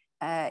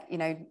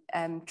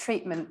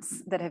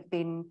 treatments that have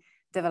been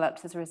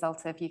developed as a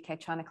result of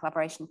UK-China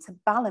collaboration to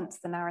balance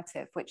the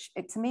narrative, which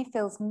to me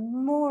feels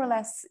more or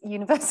less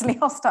universally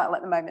hostile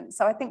at the moment.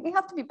 So I think we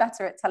have to be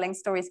better at telling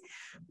stories.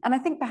 And I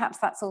think perhaps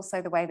that's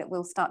also the way that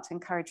we'll start to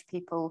encourage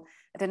people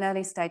at an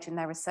early stage in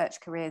their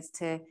research careers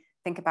to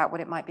think about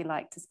what it might be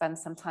like to spend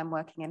some time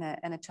working in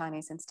a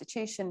Chinese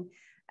institution.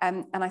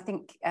 And I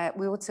think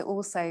we ought to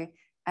also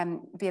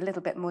be a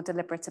little bit more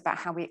deliberate about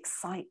how we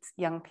excite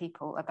young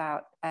people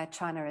about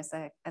China as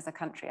a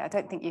country. I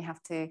don't think you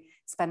have to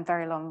spend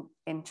very long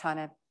in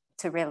China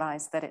to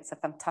realize that it's a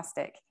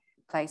fantastic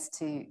place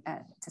to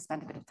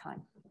spend a bit of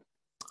time.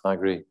 I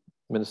agree.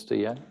 Minister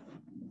Yang?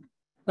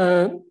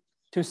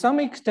 To some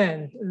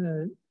extent,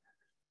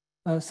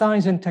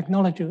 science and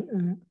technology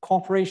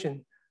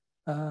cooperation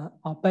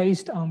are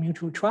based on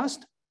mutual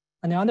trust.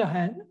 On the other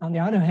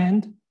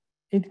hand,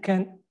 it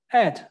can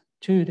add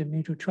to the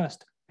mutual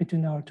trust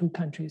between our two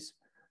countries.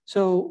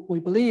 So we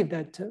believe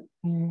that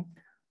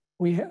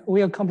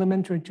we are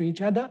complementary to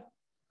each other,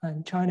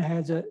 and China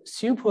has a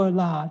super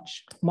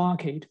large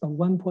market of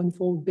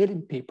 1.4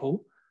 billion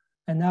people.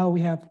 And now we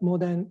have more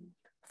than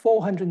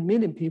 400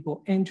 million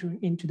people entering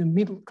into the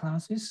middle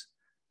classes.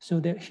 So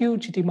there's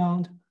huge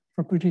demand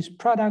for British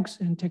products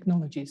and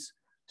technologies.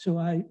 So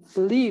I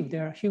believe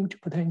there are huge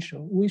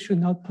potential. We should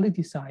not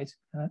politicize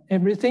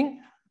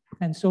everything.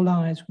 And so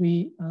long as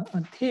we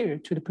adhere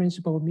to the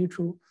principle of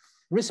mutual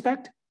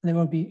respect, there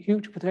will be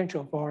huge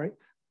potential for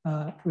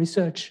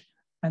research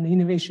and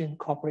innovation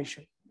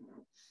cooperation.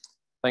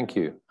 Thank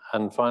you.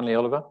 And finally,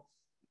 Oliver?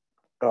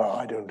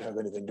 I don't have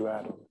anything to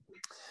add.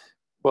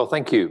 Well,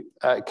 thank you.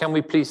 Can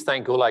we please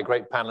thank all our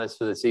great panelists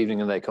for this evening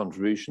and their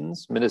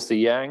contributions? Minister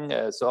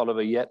Yang, Sir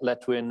Oliver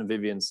Letwin,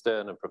 Vivienne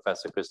Stern, and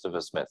Professor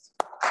Christopher Smith.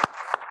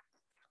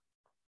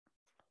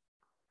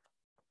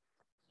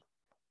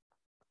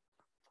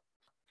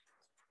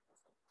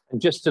 And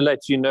just to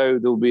let you know,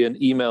 there will be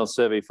an email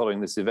survey following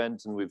this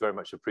event, and we very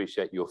much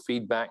appreciate your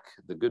feedback,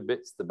 the good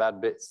bits, the bad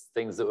bits,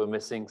 things that were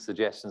missing,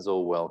 suggestions,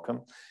 all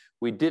welcome.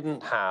 We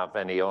didn't have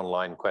any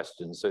online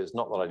questions, so it's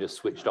not that I just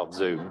switched off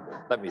Zoom.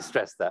 Let me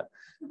stress that.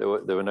 There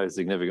were no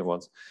significant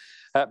ones.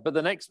 But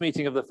the next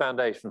meeting of the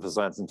Foundation for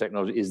Science and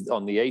Technology is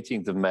on the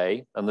 18th of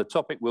May, and the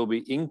topic will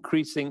be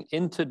increasing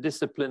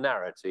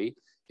interdisciplinarity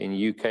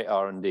in UK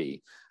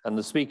R&D. And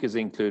the speakers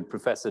include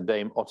Professor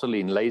Dame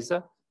Ottoline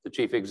Laser, the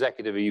Chief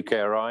Executive of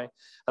UKRI,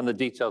 and the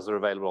details are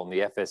available on the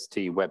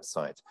FST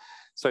website.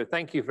 So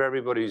thank you for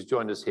everybody who's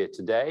joined us here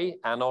today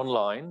and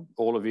online,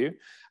 all of you.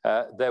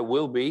 There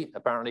will be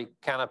apparently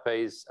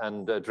canapes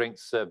and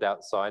drinks served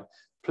outside.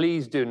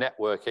 Please do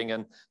networking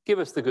and give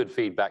us the good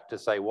feedback to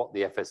say what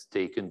the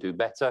FST can do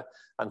better.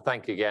 And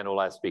thank again all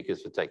our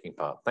speakers for taking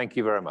part. Thank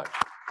you very much.